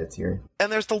I'm glad it's here.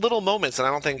 And there's the little moments, and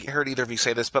I don't think I heard either of you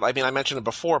say this, but I mean, I mentioned it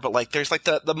before, but like, there's like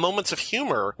the moments of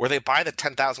humor where they buy the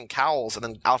 10,000 cowls, and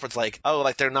then Alfred's like, oh,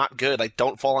 like, they're not good, like,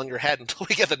 don't fall on your head until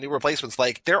we get the new replacements.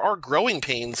 Like, there are growing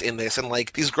pains in this, and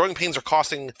like, these growing pains are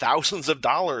costing thousands of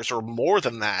dollars or more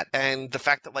than that. And the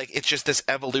fact that like, it's just this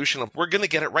evolution of, we're gonna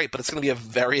get it right, but it's gonna be a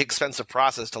very expensive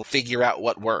process to figure out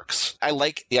what works. I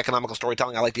like the economical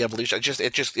storytelling, I like the evolution.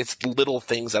 It's little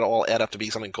things that all add up to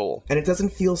be something cool. And it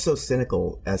doesn't feel so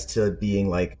cynical as to being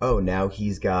like, oh, now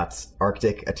he's got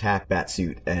Arctic attack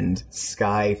batsuit and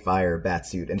Sky fire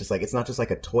batsuit, and just like, it's not just like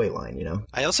a toy line, you know?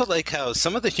 I also like how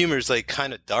some of the humor is like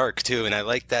kind of dark too, and I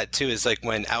like that too, is like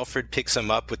when Alfred picks him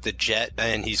up with the jet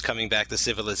and he's coming back to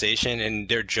civilization, and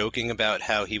they're joking about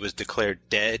how he was declared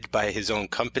dead by his own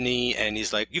company, and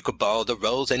he's like, you could borrow the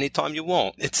rose anytime you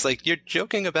want. It's like, you're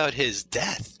joking about his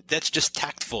death. That's just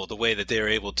tactful, the way that they're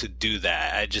able to do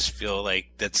that. I just feel like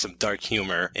that's some dark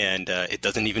humor, and it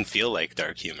doesn't even feel like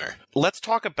dark humor. Let's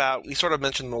talk about, we sort of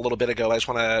mentioned a little bit ago, I just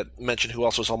want to mention who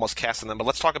else was almost cast in them, but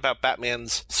let's talk about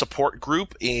Batman's support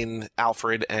group in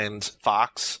Alfred and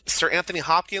Fox. Sir Anthony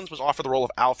Hopkins was offered the role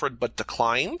of Alfred, but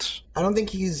declined. I don't think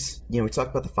he's, we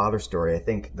talked about the father story. I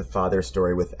think the father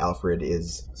story with Alfred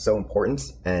is so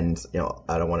important, and,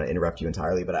 I don't want to interrupt you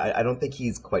entirely, but I don't think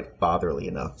he's quite fatherly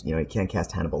enough. You can't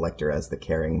cast Hannibal Lecter as the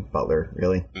caring butler,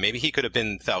 really. Maybe he could have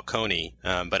been Falcone,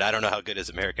 but I don't know how good his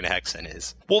American accent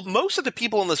is. Well, most of the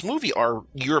people in this movie are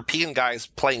European guys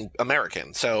playing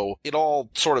American, so it all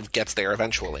sort of gets there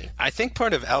eventually. I think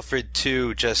part of Alfred,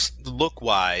 too, just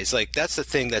look-wise, like, that's the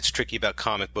thing that's tricky about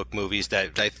comic book movies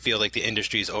that I feel like the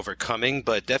industry is overcoming,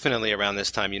 but definitely around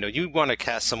this time, you want to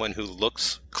cast someone who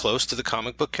looks close to the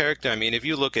comic book character. I mean, if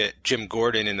you look at Jim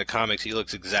Gordon in the comics, he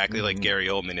looks exactly like Gary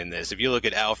Oldman in this. If you look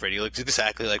at Alfred, he looks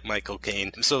exactly like Michael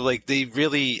Caine. So, like,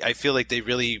 I feel like they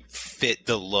really fit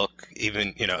the look,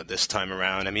 even, this time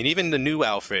around. I mean, even the new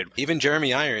Alfred, even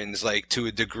Jeremy Irons, like, to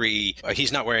a degree,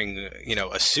 he's not wearing,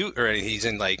 a suit or anything. He's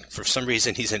in, like, for some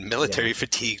reason, he's in military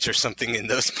fatigues or something in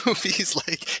those movies.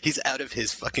 Like, he's out of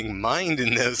his fucking mind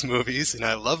in those movies, and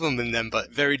I love him in them,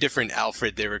 but very different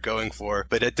Alfred they were going for.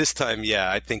 But at this time,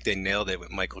 yeah, I think they nailed it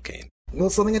with Michael Caine. Well,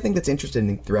 something I think that's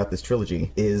interesting throughout this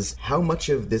trilogy is how much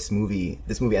of this movie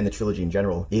and the trilogy in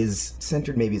general is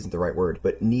centered, maybe isn't the right word,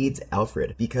 but needs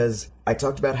Alfred. Because I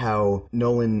talked about how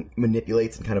Nolan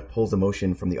manipulates and kind of pulls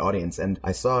emotion from the audience, and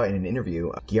I saw in an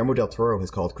interview, Guillermo del Toro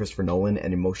has called Christopher Nolan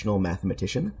an emotional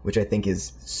mathematician, which I think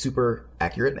is super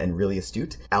accurate and really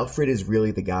astute. Alfred is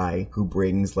really the guy who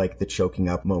brings, like, the choking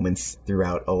up moments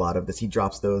throughout a lot of this. He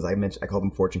drops those, I called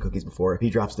them fortune cookies before, he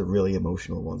drops the really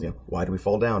emotional ones, why do we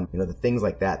fall down? The things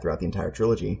like that throughout the entire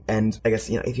trilogy. And I guess,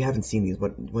 if you haven't seen these,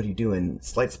 what are you doing?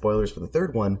 Slight spoilers for the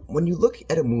third one. When you look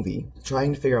at a movie,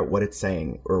 trying to figure out what it's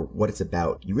saying or what it's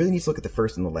about, you really need to look at the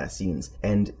first and the last scenes.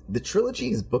 And the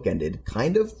trilogy is bookended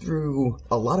kind of through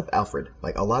a lot of Alfred,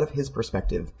 like a lot of his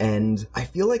perspective. And I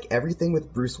feel like everything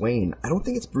with Bruce Wayne, I don't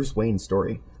think it's Bruce Wayne's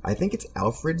story. I think it's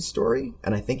Alfred's story,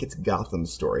 and I think it's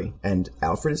Gotham's story. And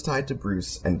Alfred is tied to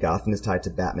Bruce, and Gotham is tied to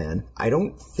Batman. I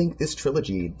don't think this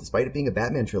trilogy, despite it being a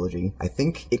Batman trilogy, I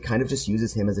think it kind of just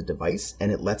uses him as a device,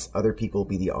 and it lets other people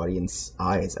be the audience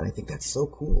eyes, and I think that's so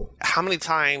cool. How many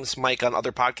times, Mike, on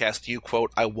other podcasts do you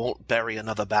quote, "I won't bury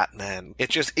another Batman"? It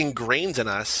just ingrains in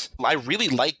us. I really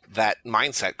like that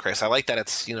mindset, Chris. I like that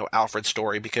it's, Alfred's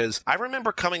story, because I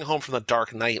remember coming home from The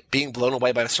Dark Knight being blown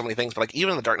away by so many things, but like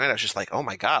even in The Dark Knight, I was just like, oh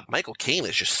my God, Michael Caine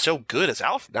is just so good as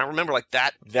Alfred. And I remember like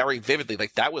that very vividly.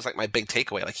 Like that was like my big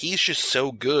takeaway. Like he's just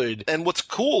so good. And what's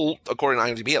cool, according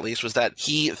to IMDb at least, was that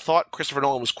he thought Christopher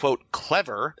Nolan was, quote,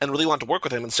 clever and really wanted to work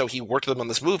with him. And so he worked with him on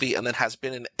this movie and then has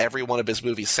been in every one of his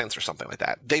movies since or something like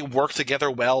that. They work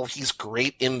together well. He's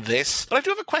great in this. But I do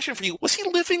have a question for you. Was he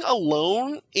living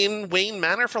alone in Wayne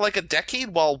Manor for like a decade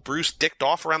while Bruce dicked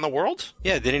off around the world?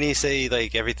 Yeah, didn't he say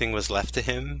like everything was left to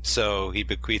him? So he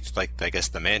bequeathed like, I guess,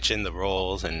 the mansion, the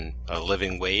rolls, and a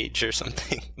living wage or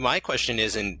something. My question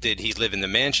isn't did he live in the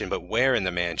mansion, but where in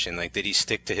the mansion? Like, did he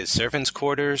stick to his servants'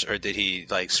 quarters, or did he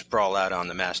like sprawl out on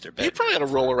the master bed? He probably had to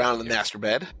roll around in the master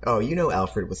bed. Oh,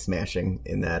 Alfred was smashing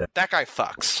in that. That guy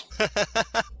fucks.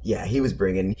 Yeah,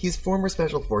 he's former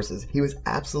special forces. He was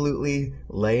absolutely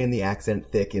laying the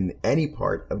accent thick in any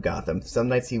part of Gotham. Some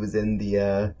nights he was in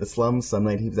the slums, some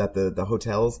night he was at the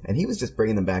hotels, and he was just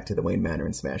bringing them back to the Wayne Manor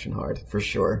and smashing hard, for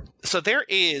sure. So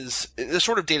there's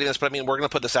sort of dating this, but I mean, we're going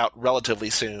to put this out relatively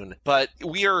soon, but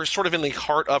we are sort of in the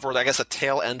heart of, or I guess a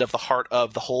tail end of the heart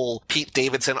of the whole Pete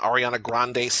Davidson, Ariana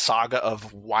Grande saga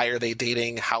of why are they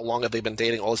dating, how long have they been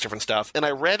dating, all this different stuff. And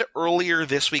I read earlier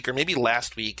this week, or maybe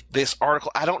last week, this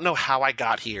article, I don't know how I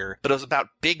got here, but it was about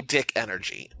big dick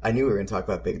energy. I knew we were going to talk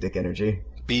about big dick energy.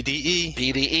 BDE.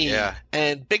 Yeah.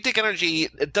 And big dick energy,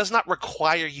 it does not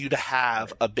require you to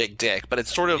have a big dick, but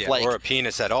it's sort of like... Or a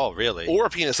penis at all, really. Or a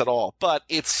penis at all. But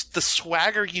it's the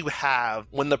swagger you have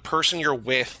when the person you're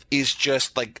with is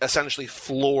just like essentially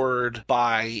floored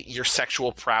by your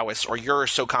sexual prowess, or you're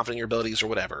so confident in your abilities or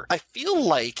whatever. I feel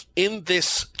like in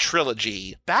this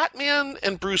trilogy, Batman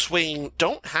and Bruce Wayne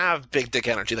don't have big dick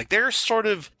energy. Like they're sort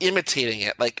of imitating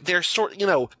it. Like they're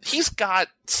he's got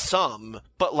some,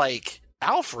 but like...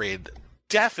 Alfred,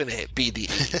 definite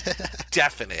BDE.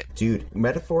 Definite. Dude,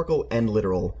 metaphorical and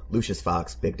literal, Lucius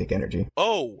Fox, big dick energy.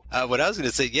 Oh. What I was going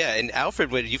to say, yeah, and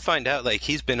Alfred, when you find out, like,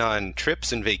 he's been on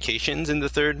trips and vacations in the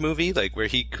third movie, like, where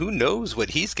who knows what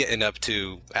he's getting up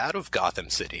to out of Gotham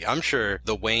City. I'm sure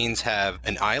the Waynes have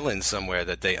an island somewhere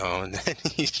that they own, and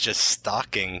he's just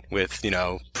stocking with,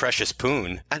 precious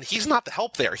poon. And he's not the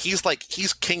help there. He's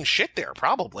king shit there,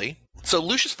 probably. So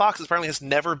Lucius Fox apparently has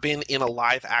never been in a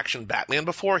live-action Batman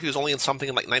before. He was only in something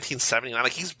in like 1979.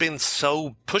 Like he's been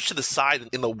so pushed to the side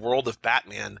in the world of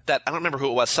Batman that I don't remember who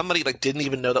it was. Somebody like didn't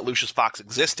even know that Lucius Fox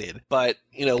existed. But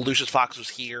Lucius Fox was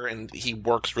here and he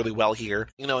works really well here.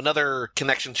 Another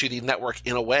connection to the network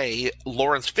in a way.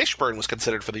 Lawrence Fishburne was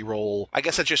considered for the role. I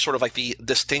guess that's just sort of like the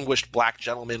distinguished black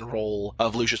gentleman role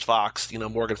of Lucius Fox.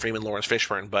 Morgan Freeman, Lawrence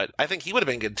Fishburne. But I think he would have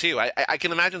been good too. I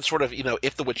can imagine sort of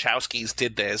if the Wachowskis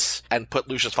did this and put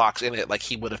Lucius Fox in it, like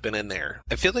he would have been in there.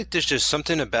 I feel like there's just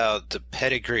something about the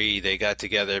pedigree they got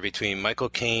together between Michael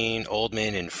Caine,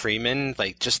 Oldman, and Freeman.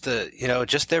 Like just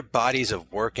just their bodies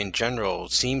of work in general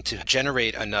seem to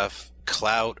generate enough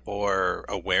clout or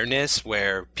awareness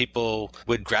where people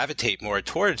would gravitate more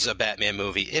towards a Batman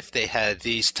movie if they had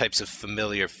these types of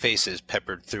familiar faces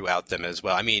peppered throughout them as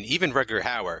well. I mean, even Rutger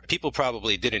Hauer, people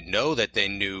probably didn't know that they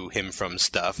knew him from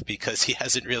stuff because he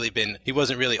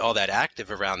wasn't really all that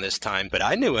active around this time, but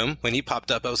I knew him when he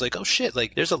popped up. I was like, oh shit,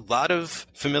 like there's a lot of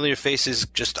familiar faces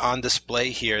just on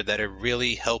display here that are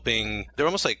really helping. They're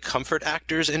almost like comfort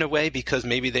actors in a way, because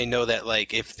maybe they know that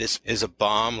like if this is a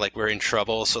bomb, like we're in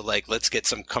trouble, so like let's get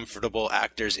some comfortable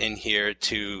actors in here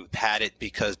to pad it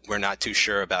because we're not too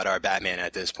sure about our Batman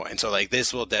at this point. So like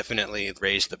this will definitely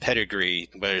raise the pedigree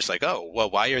where it's like, oh, well,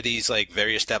 why are these like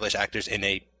very established actors in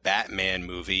a Batman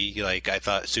movie? Like I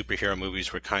thought superhero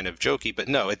movies were kind of jokey, but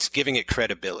no, it's giving it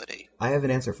credibility. I have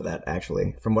an answer for that,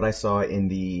 actually. From what I saw in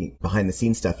the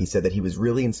behind-the-scenes stuff, he said that he was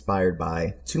really inspired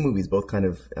by two movies, both kind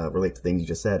of relate to things you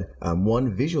just said.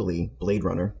 One, visually, Blade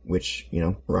Runner, which,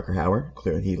 Rutger Hauer,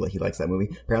 clearly he likes that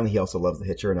movie. Apparently he also loves The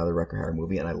Hitcher, another Rutger Hauer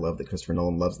movie, and I love that Christopher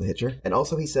Nolan loves The Hitcher. And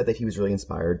also he said that he was really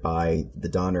inspired by the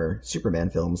Donner Superman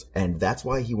films, and that's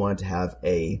why he wanted to have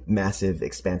a massive,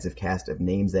 expansive cast of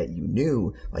names that you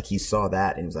knew. Like, he saw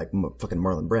that and he was like, fucking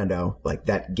Marlon Brando. Like,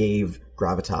 that gave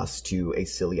gravitas to a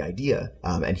silly idea,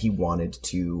 and he wanted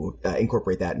to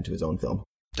incorporate that into his own film.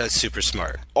 That's super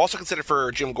smart. Also considered for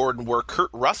Jim Gordon were Kurt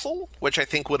Russell, which I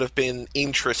think would have been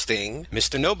interesting.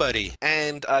 Mr. Nobody.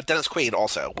 And Dennis Quaid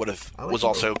also was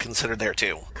also considered there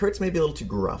too. Kurt's maybe a little too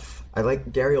gruff. I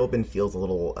like Gary Oldman feels a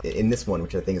little, in this one,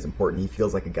 which I think is important, he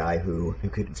feels like a guy who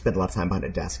could spend a lot of time behind a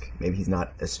desk. Maybe he's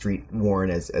not as street-worn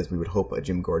as we would hope a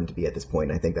Jim Gordon to be at this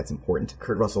point, and I think that's important.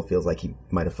 Kurt Russell feels like he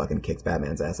might have fucking kicked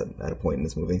Batman's ass at a point in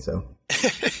this movie, so...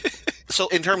 So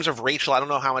in terms of Rachel, I don't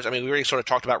know how much, we already sort of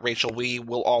talked about Rachel. We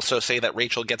will also say that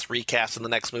Rachel gets recast in the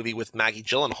next movie with Maggie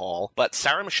Gyllenhaal, but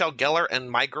Sarah Michelle Gellar and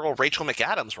my girl Rachel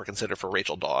McAdams were considered for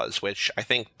Rachel Dawes, which I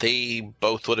think they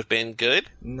both would have been good.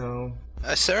 No.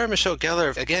 Sarah Michelle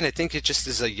Gellar, again, I think it just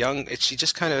is she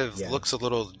just kind of looks a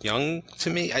little young to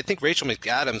me. I think Rachel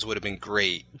McAdams would have been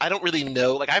great. I don't really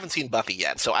know, I haven't seen Buffy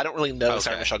yet, so I don't really know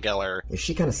Sarah Michelle Gellar. Yeah,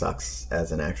 she kind of sucks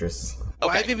as an actress. Okay.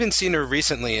 Well, I've even seen her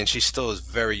recently, and she still has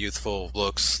very youthful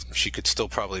looks. She could still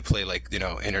probably play,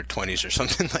 in her 20s or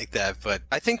something like that. But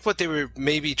I think what they were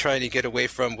maybe trying to get away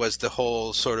from was the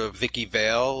whole sort of Vicky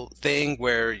Vale thing,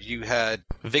 where you had...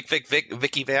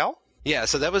 Vicky Vale? Yeah,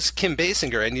 so that was Kim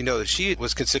Basinger, and she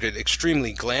was considered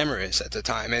extremely glamorous at the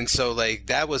time, and so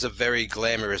that was a very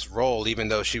glamorous role, even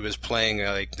though she was playing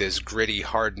this gritty,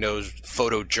 hard-nosed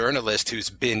photojournalist who's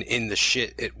been in the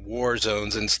shit at war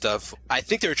zones and stuff. I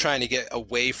think they were trying to get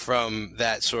away from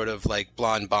that sort of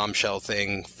blonde bombshell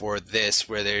thing for this,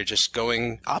 where they're just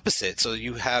going opposite. So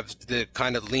you have the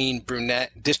kind of lean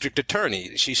brunette district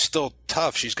attorney. She's still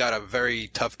tough. She's got a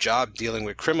very tough job dealing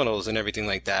with criminals and everything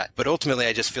like that. But ultimately,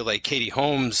 I just feel like Katie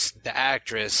Holmes, the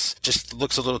actress, just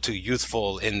looks a little too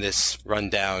youthful in this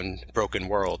rundown, broken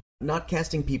world. Not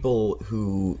casting people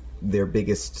who their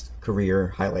biggest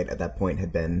career highlight at that point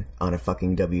had been on a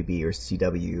fucking WB or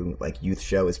CW youth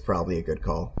show is probably a good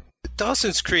call.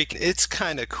 Dawson's Creek, it's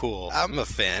kind of cool. I'm a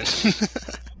fan.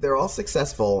 They're all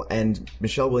successful, and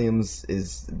Michelle Williams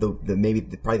is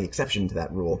probably the exception to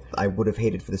that rule. I would have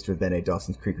hated for this to have been a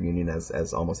Dawson's Creek reunion,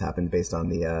 as almost happened based on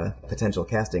the potential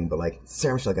casting. But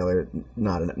Sarah Michelle Gellar,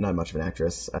 not much of an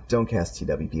actress. Don't cast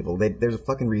CW people. There's a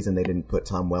fucking reason they didn't put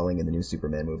Tom Welling in the new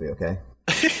Superman movie. Okay.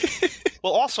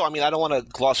 Well, also, I don't want to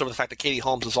gloss over the fact that Katie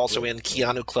Holmes is also in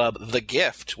Keanu Club The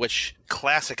Gift, which,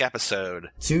 classic episode.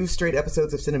 2 straight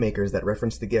episodes of Cinemakers that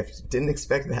reference The Gift. Didn't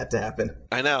expect that to happen.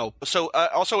 I know. So,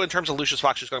 also in terms of Lucius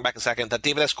Fox, just going back a second, that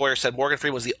David S. Goyer said Morgan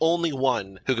Freeman was the only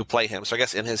one who could play him. So I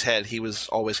guess in his head, he was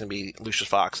always going to be Lucius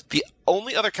Fox. The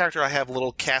only other character I have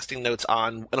little casting notes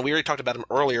on, and we already talked about him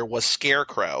earlier, was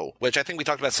Scarecrow, which I think we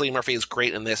talked about. Cillian Murphy is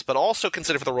great in this, but also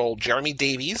considered for the role Jeremy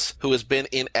Davies, who has been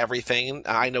in everything.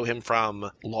 I know him from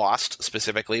Lost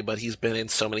specifically, but he's been in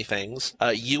so many things.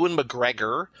 Ewan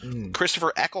McGregor,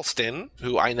 Christopher Eccleston,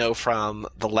 who I know from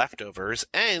The Leftovers,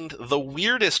 and the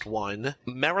weirdest one,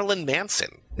 Marilyn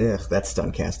Manson. Ugh, that's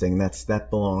stunt casting. That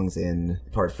belongs in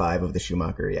part 5 of the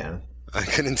Schumacher, yeah. I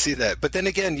couldn't see that. But then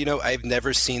again, I've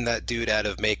never seen that dude out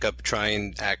of makeup try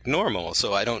and act normal,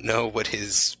 so I don't know what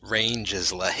his range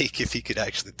is like, if he could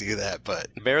actually do that. But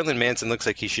Marilyn Manson looks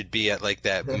like he should be at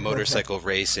that motorcycle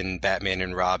race in Batman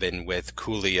and Robin with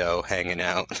Coolio hanging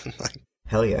out.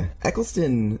 Hell yeah.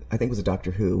 Eccleston, I think, was a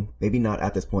Doctor Who. Maybe not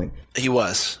at this point. He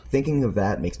was. Thinking of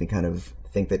that makes me kind of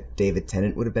think that David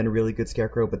Tennant would have been a really good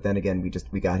Scarecrow, but then again,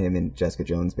 we got him in Jessica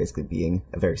Jones basically being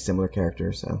a very similar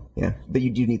character, so yeah. But you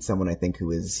do need someone, I think,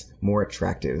 who is more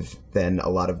attractive than a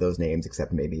lot of those names,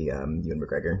 except maybe Ewan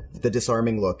McGregor. The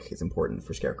disarming look is important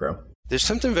for Scarecrow. There's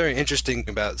something very interesting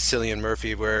about Cillian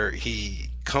Murphy where he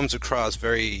comes across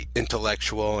very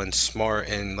intellectual and smart,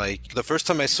 and the first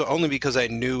time I saw, only because I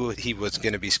knew he was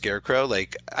going to be Scarecrow,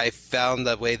 I found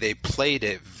the way they played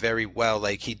it very well.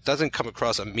 He doesn't come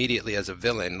across immediately as a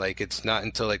villain. It's not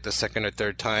until the second or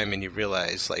third time and you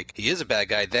realize he is a bad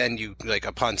guy, then you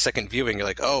upon second viewing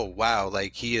you're oh wow,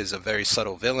 he is a very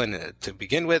subtle villain to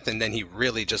begin with, and then he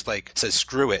really just says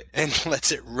screw it and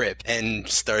lets it rip and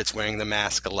starts wearing the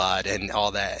mask a lot and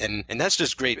all that, and that's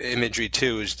just great imagery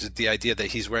too, is the idea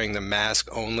that he's wearing the mask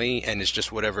only and it's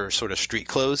just whatever sort of street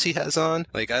clothes he has on.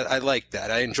 I like that.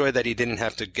 I enjoy that he didn't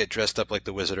have to get dressed up like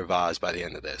the Wizard of Oz by the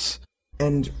end of this.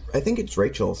 And I think it's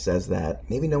Rachel says that.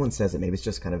 Maybe no one says it. Maybe it's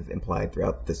just kind of implied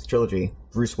throughout this trilogy.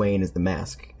 Bruce Wayne is the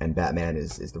mask, and Batman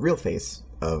is the real face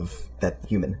of that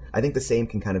human. I think the same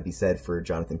can kind of be said for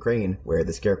Jonathan Crane, where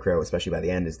the Scarecrow, especially by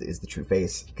the end, is the true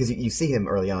face. Because you see him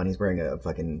early on, he's wearing a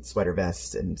fucking sweater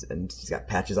vest, and he's got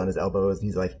patches on his elbows, and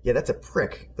he's yeah, that's a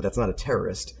prick, but that's not a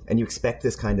terrorist. And you expect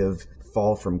this kind of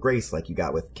fall from grace like you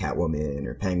got with Catwoman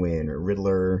or Penguin or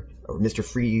Riddler or Mr.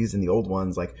 Freeze and the old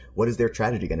ones. What is their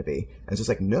tragedy going to be? And it's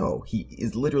just no, he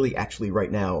is literally actually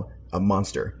right now a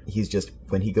monster. He's just,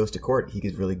 when he goes to court,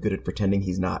 he's really good at pretending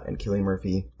he's not. And Cillian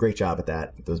Murphy, great job at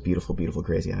that. With those beautiful, beautiful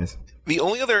crazy eyes. The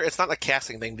only other, it's not a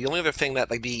casting thing, the only other thing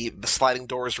that, like, the sliding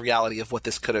doors reality of what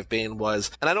this could have been was,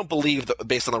 and I don't believe that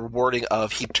based on the wording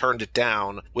of he turned it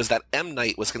down, was that M.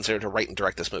 Night was considered to write and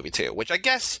direct this movie too, which I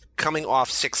guess, coming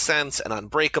off Sixth Sense and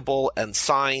Unbreakable and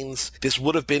Signs, this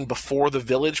would have been before The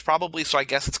Village probably, so I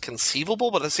guess it's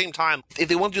conceivable, but at the same time, if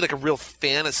they want to do like a real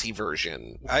fantasy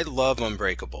version. I love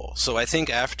Unbreakable, so I think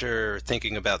after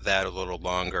thinking about that a little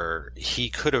longer, he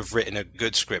could have written a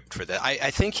good script for that.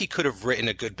 I think he could have written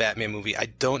a good Batman movie. I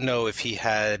don't know if he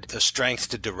had the strength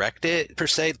to direct it, per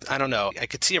se. I don't know. I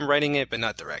could see him writing it, but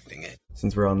not directing it.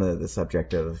 Since we're on the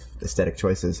subject of aesthetic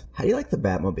choices, how do you like the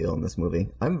Batmobile in this movie?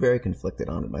 I'm very conflicted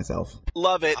on it myself.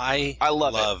 Love it. I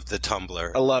love the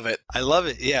Tumbler. I love it. I love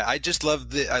it. Yeah, I just love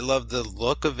I love the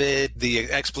look of it, the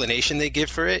explanation they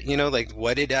give for it, you know, like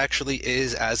what it actually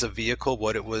is as a vehicle,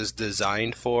 what it was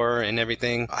designed for and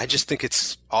everything. I just think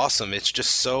it's awesome. It's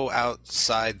just so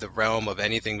outside the realm of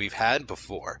anything we've had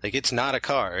before. Like, it's not a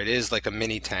car. It is like a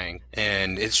mini tank,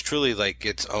 and it's truly like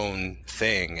its own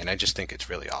thing, and I just think it's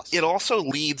really awesome. It also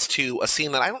leads to a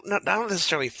scene that I don't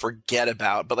necessarily forget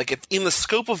about, but like in the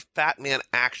scope of Batman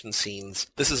action scenes,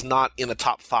 this is not in the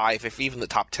top 5, if even the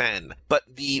top 10, but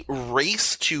the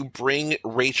race to bring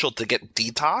Rachel to get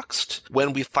detoxed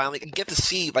when we finally get to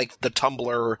see like the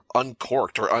tumbler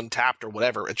uncorked or untapped or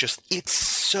whatever. It's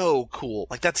so cool.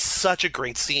 Like, that's such a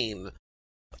great scene.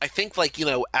 I think, like, you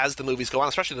know, as the movies go on,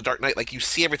 especially The Dark Knight, like, you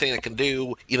see everything it can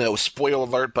do, you know, spoiler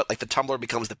alert, but, like, the Tumbler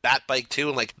becomes the Bat Bike, too,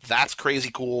 and, like, that's crazy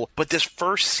cool. But this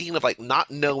first scene of, like, not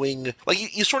knowing,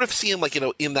 like, you sort of see him, like, you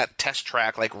know, in that test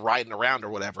track, like, riding around or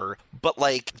whatever, but,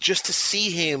 like, just to see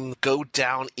him go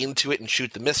down into it and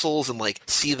shoot the missiles and, like,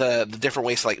 see the different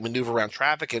ways to, like, maneuver around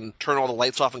traffic and turn all the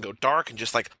lights off and go dark and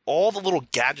just, like, all the little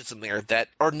gadgets in there that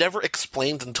are never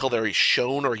explained until they're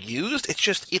shown or used,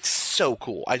 it's so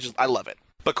cool. I love it.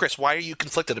 But Chris, why are you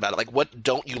conflicted about it? Like, what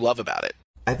don't you love about it?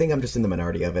 I think I'm just in the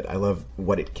minority of it. I love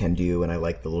what it can do, and I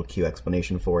like the little Q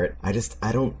explanation for it. I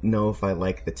don't know if I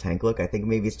like the tank look. I think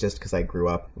maybe it's just because I grew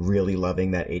up really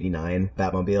loving that 89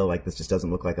 Batmobile. Like, this just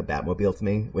doesn't look like a Batmobile to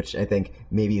me, which I think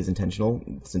maybe is intentional,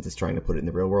 since it's trying to put it in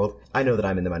the real world. I know that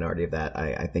I'm in the minority of that.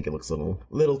 I think it looks a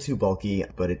little too bulky,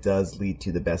 but it does lead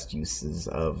to the best uses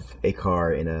of a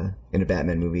car in a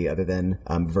Batman movie, other than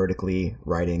vertically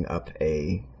riding up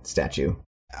a statue.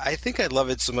 I think I love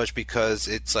it so much because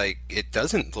it's like, it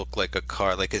doesn't look like a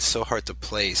car, like it's so hard to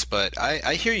place, but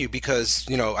I hear you because,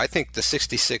 you know, I think the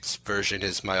 66 version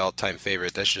is my all-time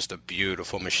favorite. That's just a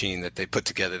beautiful machine that they put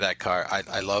together, that car.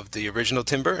 I love the original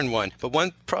Tim Burton one, but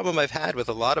one problem I've had with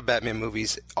a lot of Batman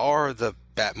movies are the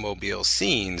Batmobile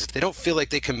scenes. They don't feel like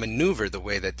they can maneuver the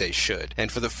way that they should.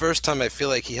 And for the first time, I feel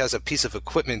like he has a piece of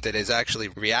equipment that is actually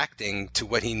reacting to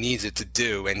what he needs it to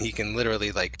do, and he can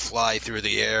literally like fly through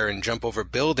the air and jump over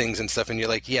buildings and stuff, and you're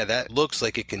like, yeah, that looks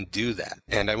like it can do that.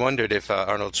 And I wondered if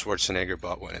Arnold Schwarzenegger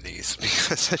bought one of these,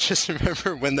 because I just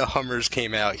remember when the Hummers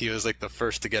came out, he was like the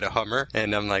first to get a Hummer,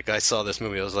 and I'm like, I saw this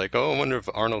movie, I was like, oh, I wonder if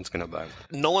Arnold's gonna buy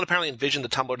one. Nolan apparently envisioned the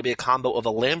Tumbler to be a combo of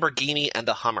a Lamborghini and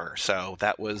a Hummer, so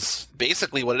that was basically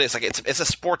what it is. Like, it's a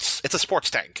sports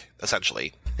tank,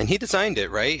 essentially. And he designed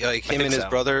it, right? Like, him and his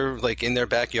brother, like, in their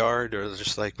backyard, or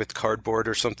just like with cardboard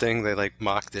or something, they like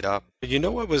mocked it up. You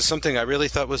know what was something I really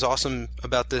thought was awesome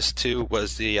about this too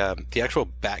was the actual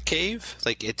Batcave,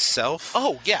 like, itself.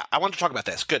 Oh yeah, I wanted to talk about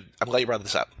this. Good, I'm glad you brought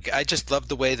this up. I just love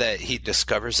the way that he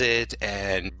discovers it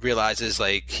and realizes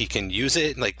like he can use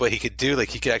it, like what he could do, like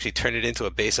he could actually turn it into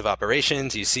a base of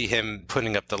operations. You see him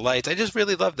putting up the lights. I just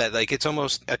really love that. Like, it's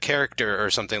almost a character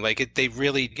or something. Like, they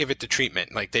really give it the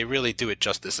treatment. Like, they really do it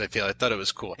justice. I thought it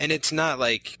was cool. And it's not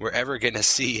like we're ever gonna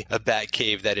see a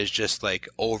Batcave that is just like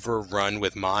overrun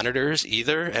with monitors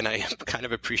either, and I kind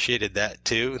of appreciated that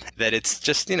too, that it's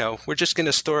just, you know, we're just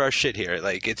gonna store our shit here.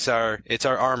 Like, it's our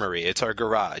armory, it's our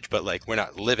garage, but like, we're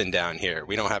not living down here.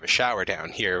 We don't have a shower down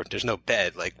here. There's no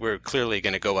bed. Like, we're clearly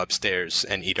gonna go upstairs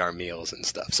and eat our meals and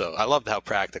stuff. So I loved how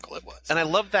practical it was. And I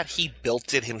love that he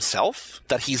built it himself,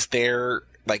 that he's there,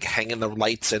 like, hanging the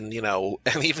lights, and, you know,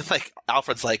 and even like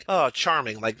Alfred's like, oh,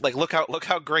 charming, like look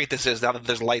how great this is now that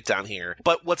there's light down here.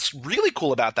 But what's really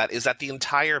cool about that is that the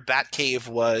entire Batcave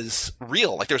was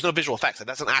real. Like, there's no visual effects. Like,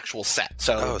 that's an actual set.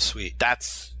 So oh, sweet.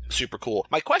 That's super cool.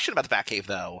 My question about the Batcave,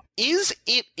 though, is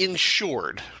it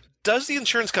insured? Does the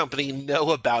insurance company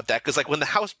know about that? Because, like, when the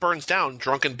house burns down,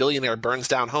 drunken billionaire burns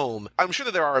down home, I'm sure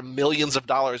that there are millions of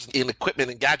dollars in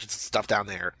equipment and gadgets and stuff down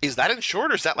there. Is that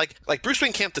insured, or is that, like Bruce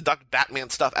Wayne can't deduct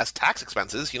Batman stuff as tax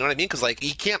expenses, you know what I mean? Because, like,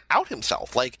 he can't out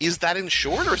himself. Like, is that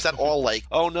insured, or is that all, like,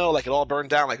 oh, no, like, it all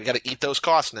burned down, like, we gotta eat those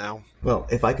costs now? Well,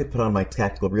 if I could put on my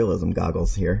tactical realism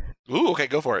goggles here. Ooh, okay,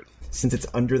 go for it. Since it's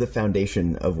under the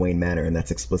foundation of Wayne Manor, and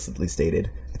that's explicitly stated,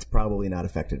 it's probably not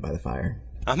affected by the fire.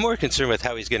 I'm more concerned with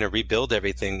how he's going to rebuild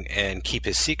everything and keep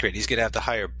his secret. He's going to have to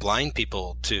hire blind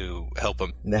people to help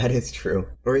him. That is true.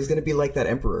 Or he's going to be like that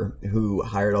emperor who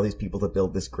hired all these people to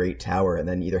build this great tower and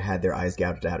then either had their eyes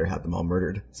gouged out or had them all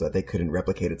murdered so that they couldn't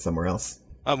replicate it somewhere else.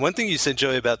 One thing you said,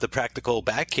 Joey, about the practical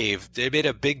Batcave, they made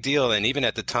a big deal, and even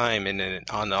at the time, and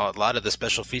on a lot of the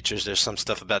special features, there's some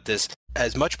stuff about this.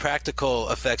 As much practical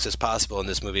effects as possible in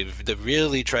this movie, they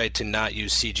really tried to not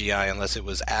use CGI unless it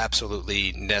was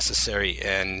absolutely necessary,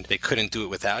 and they couldn't do it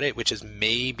without it, which is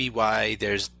maybe why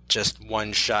there's just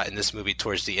one shot in this movie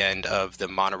towards the end of the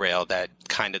monorail that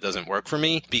kind of doesn't work for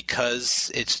me,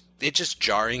 because it's just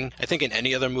jarring. I think in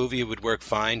any other movie it would work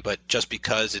fine, but just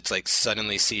because it's like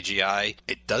suddenly CGI,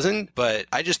 it doesn't. But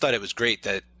I just thought it was great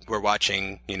that we're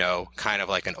watching, you know, kind of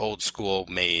like an old school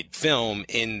made film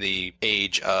in the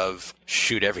age of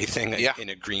shoot everything in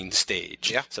a green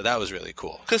stage. Yeah. So that was really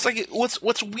cool. Because, like,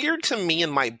 what's weird to me in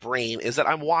my brain is that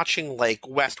I'm watching, like,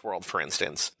 Westworld, for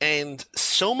instance, and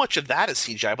so much of that is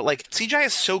CGI, but, like, CGI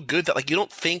is so good that, like, you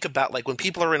don't think about, like, when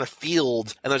people are in a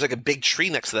field and there's, like, a big tree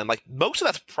next to them, like, most of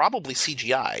that's probably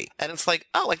CGI. And it's like,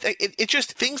 oh, like, it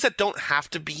just, things that don't have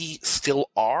to be still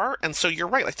are. And so you're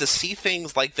right, like, to see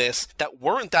things like this that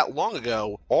weren't that long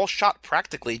ago, all shot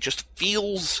practically, just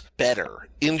feels better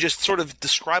in just sort of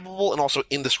describable and also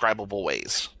indescribable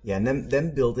ways. Yeah, and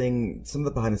them building, some of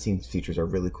the behind-the-scenes features are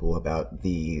really cool about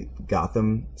the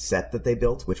Gotham set that they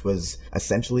built, which was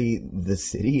essentially the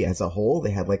city as a whole.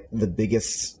 They had, like, the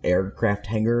biggest aircraft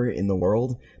hangar in the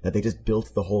world that they just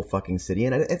built the whole fucking city.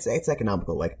 And it's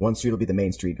economical. Like, one street will be the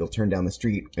main street. You'll turn down the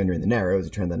street and you're in the Narrows. You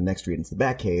turn down the next street, it's the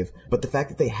Batcave. But the fact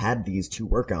that they had these to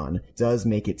work on does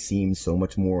make it seem so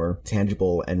much more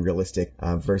tangible and realistic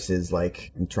versus,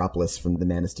 like, Metropolis from the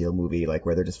Man of Steel movie, like,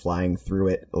 where they're just flying through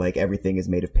it. Like, everything is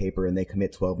made of paper and they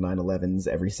commit 12 9/11s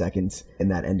every second in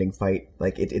that ending fight.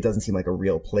 Like, it doesn't seem like a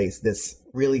real place. This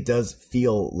really does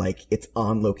feel like it's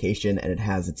on location and it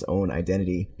has its own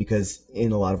identity, because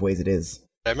in a lot of ways it is.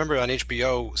 I remember on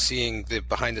HBO seeing the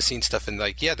behind-the-scenes stuff, and,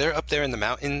 like, yeah, they're up there in the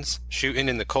mountains shooting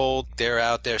in the cold. They're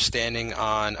out there standing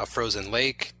on a frozen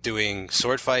lake doing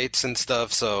sword fights and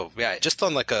stuff. So, yeah, just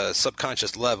on, like, a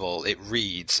subconscious level, it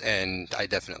reads, and I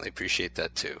definitely appreciate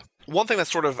that, too. One thing that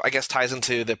sort of, I guess, ties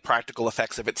into the practical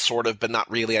effects of it, sort of, but not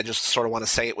really, I just sort of want to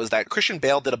say it, was that Christian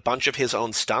Bale did a bunch of his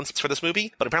own stunts for this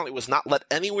movie, but apparently was not let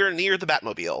anywhere near the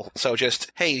Batmobile. So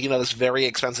just, hey, you know, this very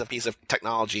expensive piece of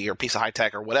technology or piece of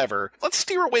high-tech or whatever, let's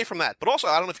steer away from that. But also,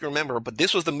 I don't know if you remember, but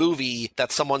this was the movie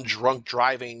that someone drunk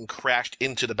driving crashed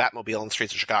into the Batmobile on the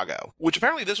streets of Chicago, which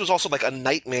apparently this was also, like, a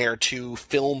nightmare to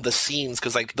film the scenes,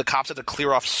 because, like, the cops had to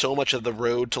clear off so much of the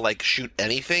road to, like, shoot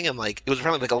anything, and, like, it was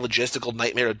apparently, like, a logistical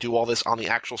nightmare to do all this on the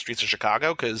actual streets of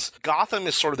Chicago, because Gotham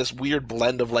is sort of this weird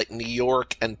blend of, like, New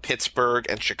York and Pittsburgh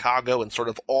and Chicago and sort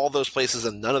of all those places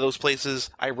and none of those places.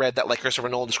 I read that, like, Christopher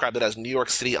Nolan described it as New York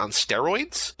City on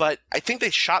steroids, but I think they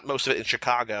shot most of it in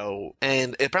Chicago,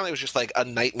 and apparently it was just, like, a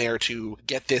nightmare to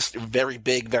get this very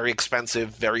big, very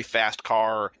expensive, very fast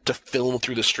car to film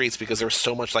through the streets, because there was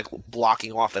so much, like,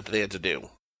 blocking off that they had to do.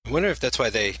 I wonder if that's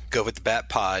why they go with the Bat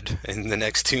Pod in the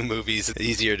next two movies.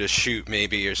 Easier to shoot,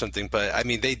 maybe, or something. But, I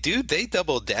mean, they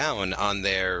double down on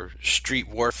their street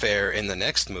warfare in the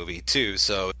next movie, too.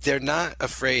 So they're not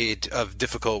afraid of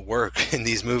difficult work in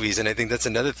these movies. And I think that's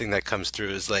another thing that comes through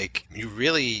is, like, you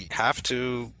really have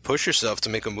to push yourself to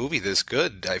make a movie this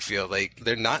good, I feel. Like,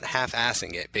 they're not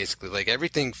half-assing it, basically. Like,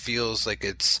 everything feels like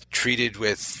it's treated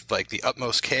with, like, the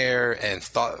utmost care and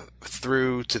thought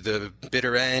through to the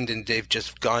bitter end. And they've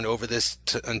just gone over this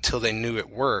until they knew it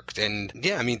worked. And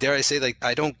yeah, I mean, dare I say, like,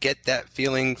 I don't get that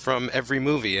feeling from every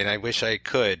movie, and I wish I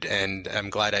could, and I'm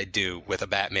glad I do with a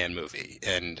Batman movie,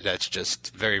 and that's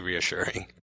just very reassuring.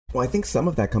 Well, I think some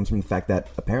of that comes from the fact that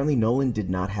apparently Nolan did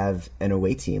not have an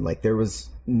OA team. Like, there was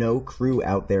no crew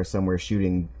out there somewhere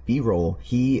shooting B-roll.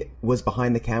 He was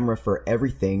behind the camera for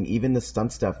everything, even the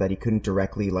stunt stuff that he couldn't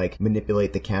directly, like,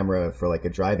 manipulate the camera for, like, a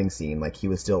driving scene. Like, he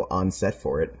was still on set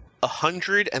for it.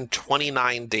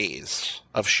 129 days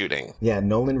of shooting. Yeah,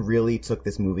 Nolan really took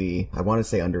this movie, I want to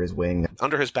say under his wing.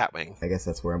 Under his Batwing. I guess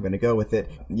that's where I'm going to go with it.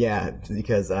 Yeah,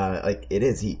 because like it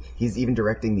is. He's even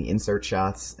directing the insert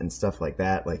shots and stuff like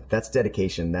that. Like that's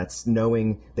dedication. That's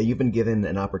knowing that you've been given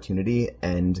an opportunity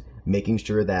and making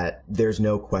sure that there's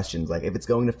no questions. Like if it's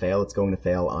going to fail, it's going to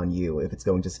fail on you. If it's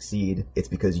going to succeed, it's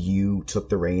because you took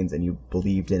the reins and you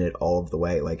believed in it all of the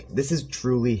way. Like this is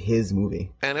truly his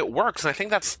movie. And it works. And I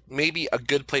think that's maybe a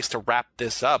good place to wrap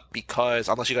this up because,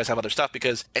 unless you guys have other stuff,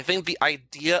 because I think the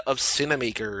idea of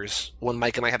cinemakers, when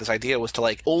Mike and I had this idea, was to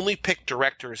like only pick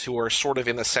directors who are sort of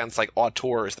in a sense like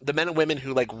auteurs, the men and women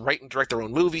who like write and direct their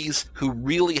own movies, who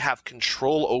really have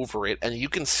control over it. And you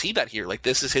can see that here. Like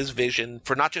this is his vision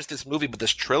for not just this movie, but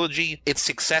this trilogy. Its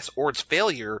success or its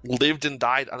failure lived and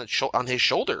died on his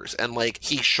shoulders. And like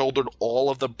he shouldered all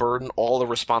of the burden, all the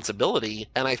responsibility.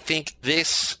 And I think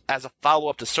this, as a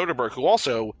follow-up to Soderbergh, who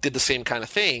also did the same kind of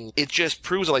thing, it just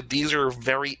proves like these are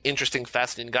very interesting,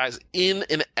 fascinating guys in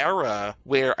an era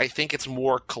where I think it's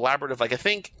more collaborative. Like I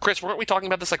think, Chris, weren't we talking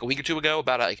about this like a week or two ago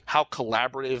about like how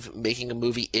collaborative making a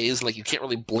movie is? Like you can't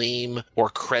really blame or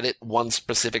credit one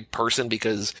specific person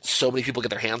because so many people get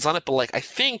their hands on it. But like I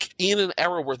think in an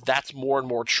era where that's more and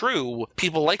more true,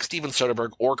 people like Steven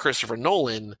Soderbergh or Christopher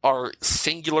Nolan are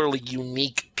singularly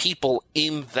unique people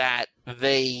in that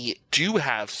they do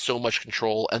have so much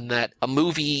control, and that a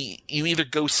movie, you either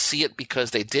go see it because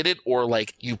they did it, or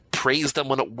like you praise them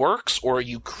when it works, or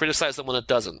you criticize them when it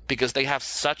doesn't, because they have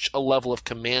such a level of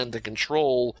command and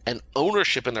control and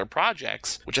ownership in their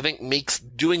projects, which I think makes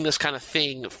doing this kind of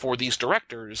thing for these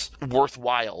directors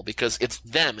worthwhile, because it's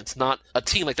them, it's not a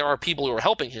team. Like there are people who are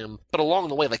helping him, but along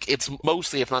the way, like it's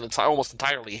mostly, if not almost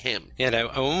entirely him. Yeah, and I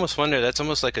almost wonder, that's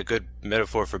almost like a good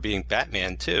metaphor for being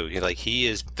Batman too. You know, like he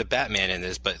is the Batman in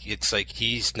this, but it's like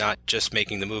he's not just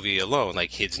making the movie alone.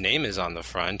 Like his name is on the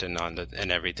front and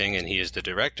and everything, and he is the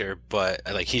director, but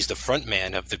like he's the front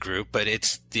man of the group, but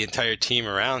it's the entire team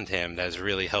around him that's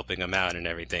really helping him out and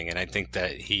everything. And I think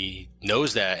that he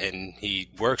knows that, and he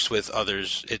works with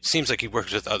others. It seems like he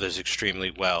works with others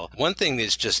extremely well. One thing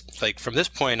is just like from this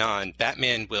point on,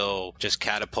 Batman will just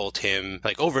catapult him.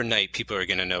 Like overnight, people are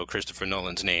going to know Christopher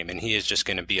Nolan's name, and he is just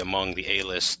going to be among the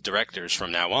A-list directors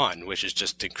from now on, which is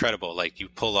just incredible. Like you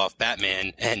pull off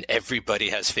Batman and everybody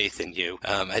has faith in you.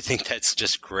 I think that's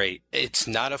just great. It's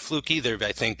not a fluke either,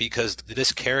 I think, because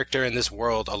this character in this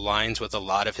world aligns with a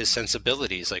lot of his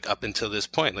sensibilities, like up until this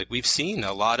point. Like we've seen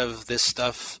a lot of this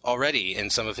stuff already in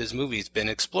some of his movies been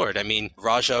explored. I mean,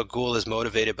 Ra's al Ghul is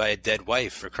motivated by a dead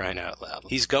wife, for crying out loud.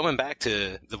 He's going back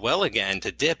to the well again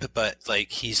to dip, but like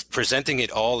he's presenting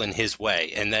it all in his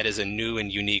way, and that is a new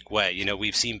and unique way. You know,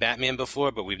 we've seen Batman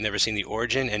before, but we've never seen the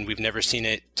origin, and we've never seen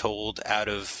it told out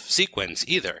of sequence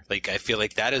either. Like I feel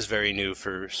like that is very new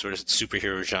for sort of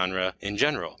superhero genre in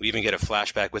general. We even get a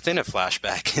flashback within a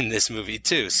flashback in this movie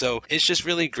too. So it's just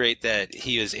really great that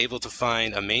he is able to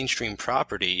find a mainstream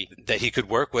property that he could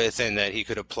work with and that he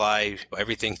could apply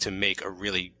everything to make a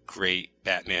really great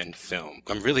Batman film.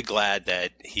 I'm really glad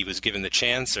that he was given the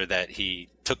chance, or that he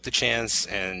took the chance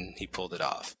and he pulled it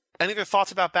off. Any other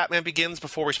thoughts about Batman Begins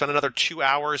before we spend another 2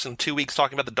 hours and 2 weeks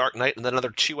talking about The Dark Knight, and then another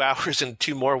 2 hours and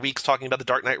 2 more weeks talking about The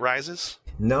Dark Knight Rises?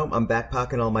 No, I'm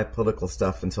backpocketing all my political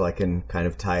stuff until I can kind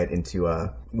of tie it into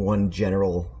one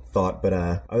general thought, but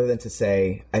other than to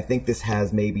say, I think this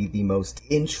has maybe the most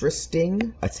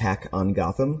interesting attack on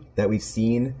Gotham that we've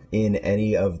seen in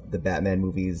any of the Batman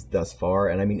movies thus far.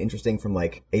 And I mean interesting from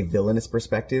like a villainous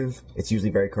perspective. It's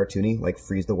usually very cartoony, like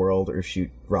freeze the world or shoot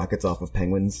rockets off of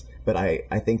penguins. But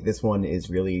I think this one is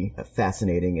really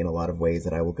fascinating in a lot of ways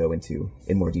that I will go into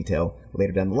in more detail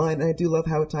later down the line. And I do love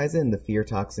how it ties in the fear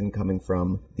toxin coming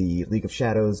from the League of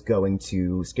Shadows, going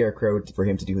to Scarecrow for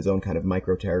him to do his own kind of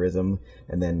micro-terrorism,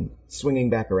 and then swinging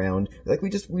back around. Like we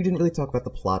didn't really talk about the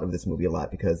plot of this movie a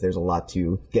lot because there's a lot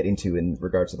to get into in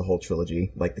regards to the whole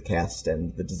trilogy, like the cast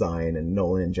and the design and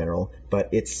Nolan in general. But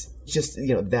it's just,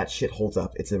 you know, that shit holds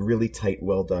up. It's a really tight,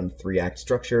 well done 3-act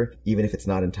structure, even if it's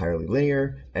not entirely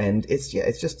linear. And it's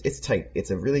tight.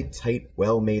 It's a really tight,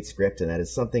 well-made script, and that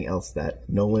is something else that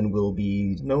Nolan will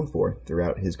be known for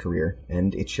throughout his career.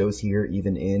 And it shows here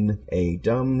even in a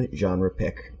dumb genre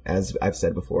pick, as I've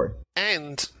said before.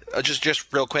 And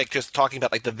just real quick, just talking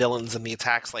about like the villains and the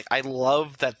attacks, like I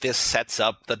love that this sets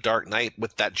up the Dark Knight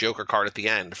with that Joker card at the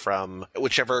end from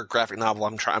whichever graphic novel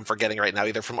I'm forgetting right now,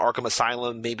 either from Arkham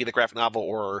Asylum, maybe the graphic novel,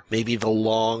 or maybe The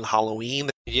Long Halloween.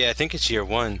 Yeah, I think it's year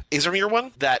one. Is there year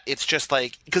one? That it's just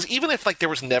like, because even if like there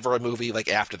was never a movie like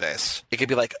after this, it could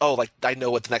be like, oh, like I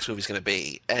know what the next movie's going to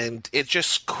be. And it's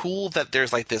just cool that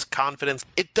there's like this confidence.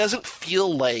 It doesn't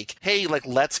feel like, hey, like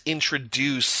let's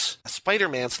introduce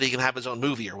Spider-Man so that he can have his own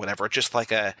movie or whatever. It's just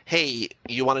like a, hey,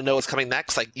 you want to know what's coming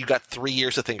next? Like you got 3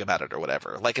 years to think about it or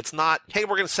whatever. Like it's not, hey,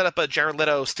 we're going to set up a Jared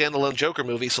Leto standalone Joker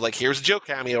movie, so like here's a Joker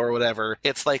cameo or whatever.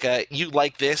 It's like a, you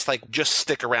like this, like just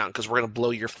stick around because we're going to blow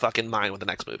your fucking mind with the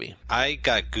next movie. I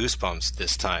got goosebumps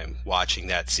this time watching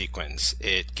that sequence.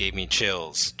 It gave me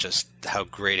chills, just how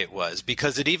great it was,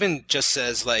 because it even just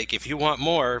says, like, if you want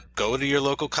more, go to your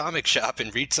local comic shop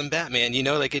and read some Batman, you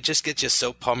know, like it just gets you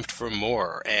so pumped for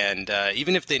more. And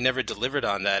even if they never delivered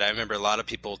on that, I remember a lot of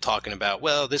people talking about,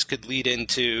 well, this could lead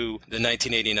into the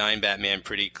 1989 Batman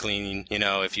pretty clean, you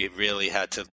know, if you really had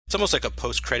to. It's almost like a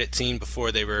post-credit scene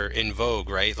before they were in vogue,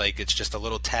 right? Like it's just a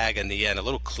little tag in the end, a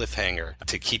little cliffhanger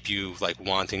to keep you like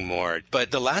wanting more.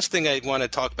 But the last thing I want to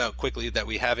talk about quickly that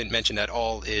we haven't mentioned at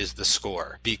all is the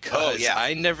score, because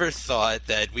I never thought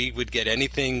that we would get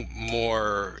anything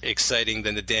more exciting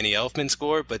than the Danny Elfman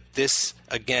score, but this,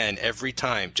 again, every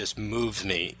time just moves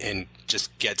me and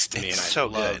just gets to me, and I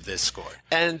love this score.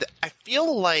 And I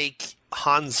feel like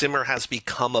Hans Zimmer has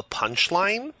become a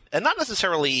punchline, and not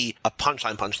necessarily a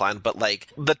punchline, but like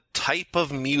the type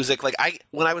of music. Like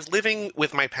when I was living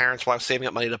with my parents while I was saving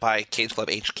up money to buy Cage Club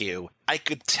HQ, I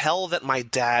could tell that my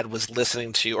dad was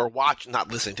listening to, or watching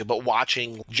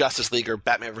Justice League or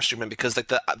Batman vs Superman, because like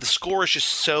the score is just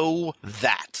so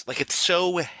that, like it's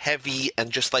so heavy and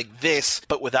just like this,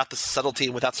 but without the subtlety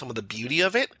and without some of the beauty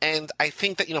of it. And I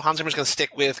think that, you know, Hans Zimmer's going to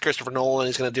stick with Christopher Nolan.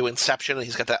 He's going to do Inception, and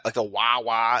he's got that like the wah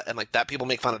wah, and like that people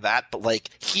make fun of that. But like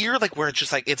here, like where it's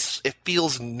just like it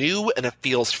feels new and it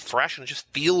feels fresh and it just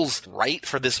feels right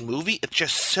for this movie. It's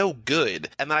just so good.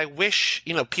 And I wish,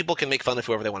 you know, people can make fun of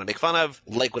whoever they want to make fun of,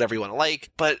 like whatever you want to like.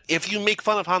 But if you make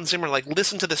fun of Hans Zimmer, like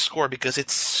listen to the score because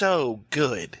it's so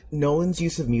good. Nolan's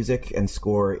use of music and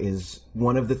score is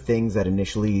one of the things that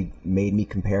initially made me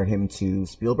compare him to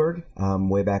Spielberg.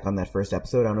 Way back on that first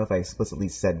episode, I don't know if I explicitly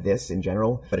said this in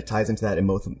general, but it ties into that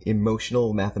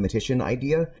emotional mathematician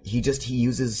idea. He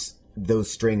uses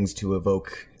those strings to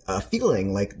evoke a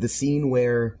feeling, like the scene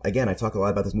where, again, I talk a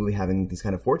lot about this movie having these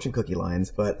kind of fortune cookie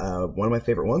lines, but one of my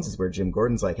favorite ones is where Jim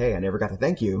Gordon's like, hey, I never got to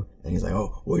thank you. And he's like,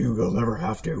 oh, well, you'll never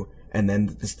have to. And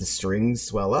then the strings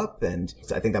swell up, and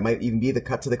I think that might even be the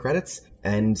cut to the credits,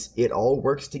 and it all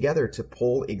works together to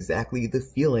pull exactly the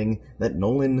feeling that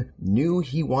Nolan knew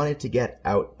he wanted to get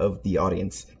out of the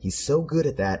audience. He's so good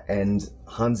at that, and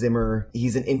Hans Zimmer,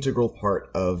 he's an integral part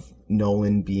of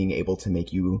Nolan being able to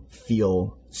make you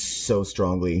feel so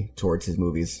strongly towards his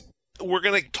movies. We're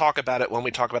going to talk about it when we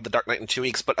talk about The Dark Knight in 2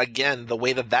 weeks, but again, the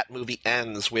way that movie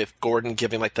ends with Gordon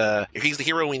giving like he's the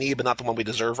hero we need but not the one we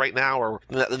deserve right now, or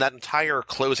that entire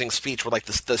closing speech where like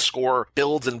the score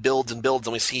builds and builds and builds,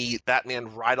 and we see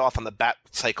Batman ride off on the bat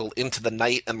cycle into the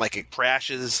night and like it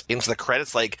crashes into the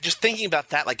credits. Like just thinking about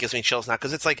that like gives me chills now,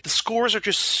 because it's like the scores are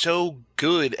just so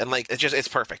good, and like it's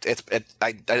perfect.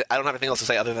 I don't have anything else to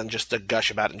say other than just to gush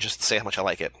about it and just say how much I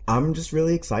like it. I'm just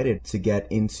really excited to get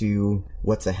into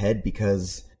what's ahead,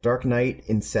 because Dark Knight,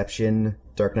 Inception,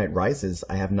 Dark Knight Rises,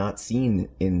 I have not seen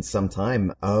in some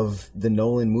time. Of the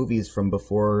Nolan movies from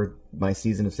before my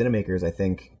season of Cinemakers, I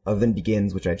think, other than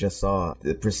Begins, which I just saw,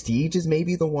 The Prestige is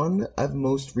maybe the one I've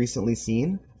most recently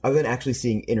seen, other than actually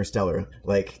seeing Interstellar,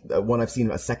 like one I've seen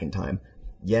a second time.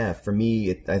 Yeah, for me,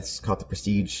 I caught The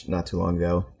Prestige not too long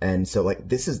ago. And so, like,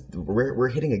 we're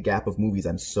hitting a gap of movies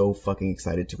I'm so fucking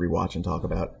excited to rewatch and talk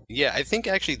about. Yeah, I think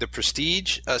actually The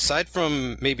Prestige, aside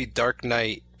from maybe Dark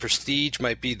Knight, Prestige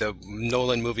might be the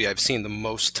Nolan movie I've seen the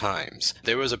most times.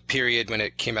 There was a period when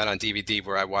it came out on DVD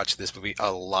where I watched this movie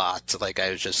a lot. Like, I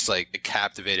was just, like,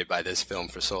 captivated by this film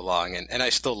for so long, and I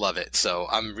still love it. So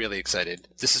I'm really excited.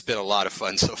 This has been a lot of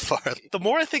fun so far. The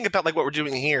more I think about, like, what we're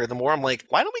doing here, the more I'm like,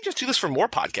 why don't we just do this for more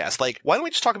podcasts? Like, why don't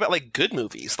we just talk about, like, good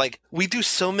movies? Like, we do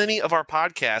so many of our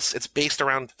podcasts, it's based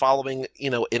around following, you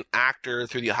know, an actor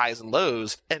through the highs and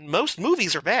lows, and most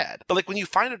movies are bad. But, like, when you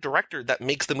find a director that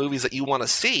makes the movies that you want to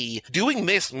see, doing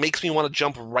this makes me want to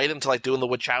jump right into like doing the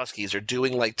Wachowskis, or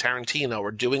doing like Tarantino,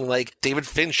 or doing like David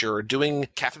Fincher, or doing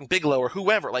Catherine Bigelow, or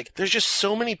whoever. Like, there's just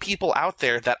so many people out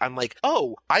there that I'm like,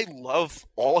 oh, I love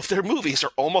all of their movies,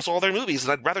 or almost all their movies,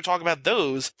 and I'd rather talk about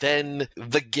those than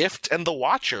The Gift and The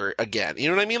Watcher again. You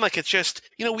know what I mean? Like, it's just,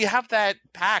 you know, we have that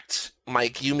pact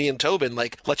Mike, you, me, and Tobin,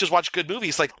 like, let's just watch good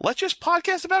movies. Like, let's just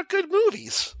podcast about good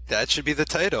movies. That should be the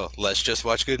title. Let's just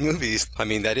watch good movies. I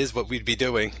mean, that is what we'd be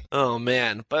doing. Oh,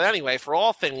 man. But anyway, for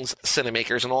all things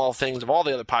Cinemakers and all things of all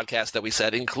the other podcasts that we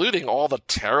said, including all the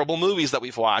terrible movies that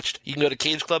we've watched, you can go to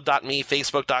cageclub.me,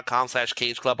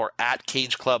 facebook.com/cageclub, or at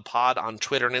cageclubpod on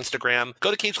Twitter and Instagram.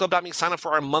 Go to cageclub.me, sign up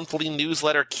for our monthly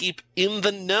newsletter. Keep in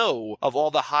the know of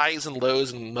all the highs and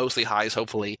lows, and mostly highs,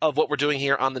 hopefully, of what we're doing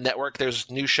here on the network. There's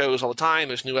new shows all the time.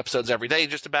 There's new episodes every day,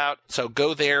 just about. So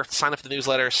go there, sign up for the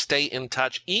newsletter, stay in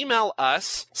touch. Email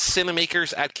us,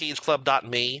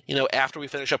 cinemakers@cageclub.me. You know, after we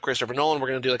finish up Christopher Nolan, we're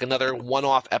going to do like another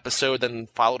one-off episode, then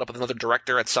follow it up with another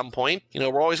director at some point. You know,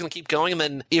 we're always going to keep going. And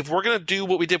then if we're going to do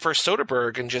what we did for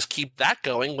Soderbergh and just keep that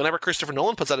going, whenever Christopher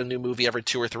Nolan puts out a new movie every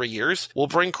 2 or 3 years, we'll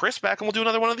bring Chris back and we'll do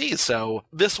another one of these. So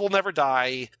this will never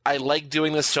die. I like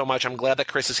doing this so much. I'm glad that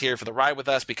Chris is here for the ride with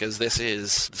us because this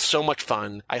is so much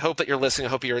fun. I hope that you're listening.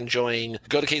 I hope you're enjoying.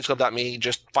 Go to cageclub.me.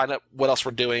 Just find out what else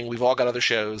we're doing. We've all got other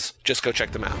shows. Just go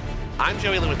check them out. I'm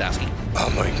Joey Lewandowski.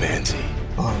 I'm Mike Manzi.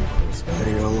 I'm Chris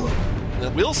Patiolo.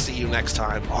 And we'll see you next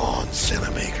time on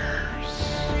Cinemaker.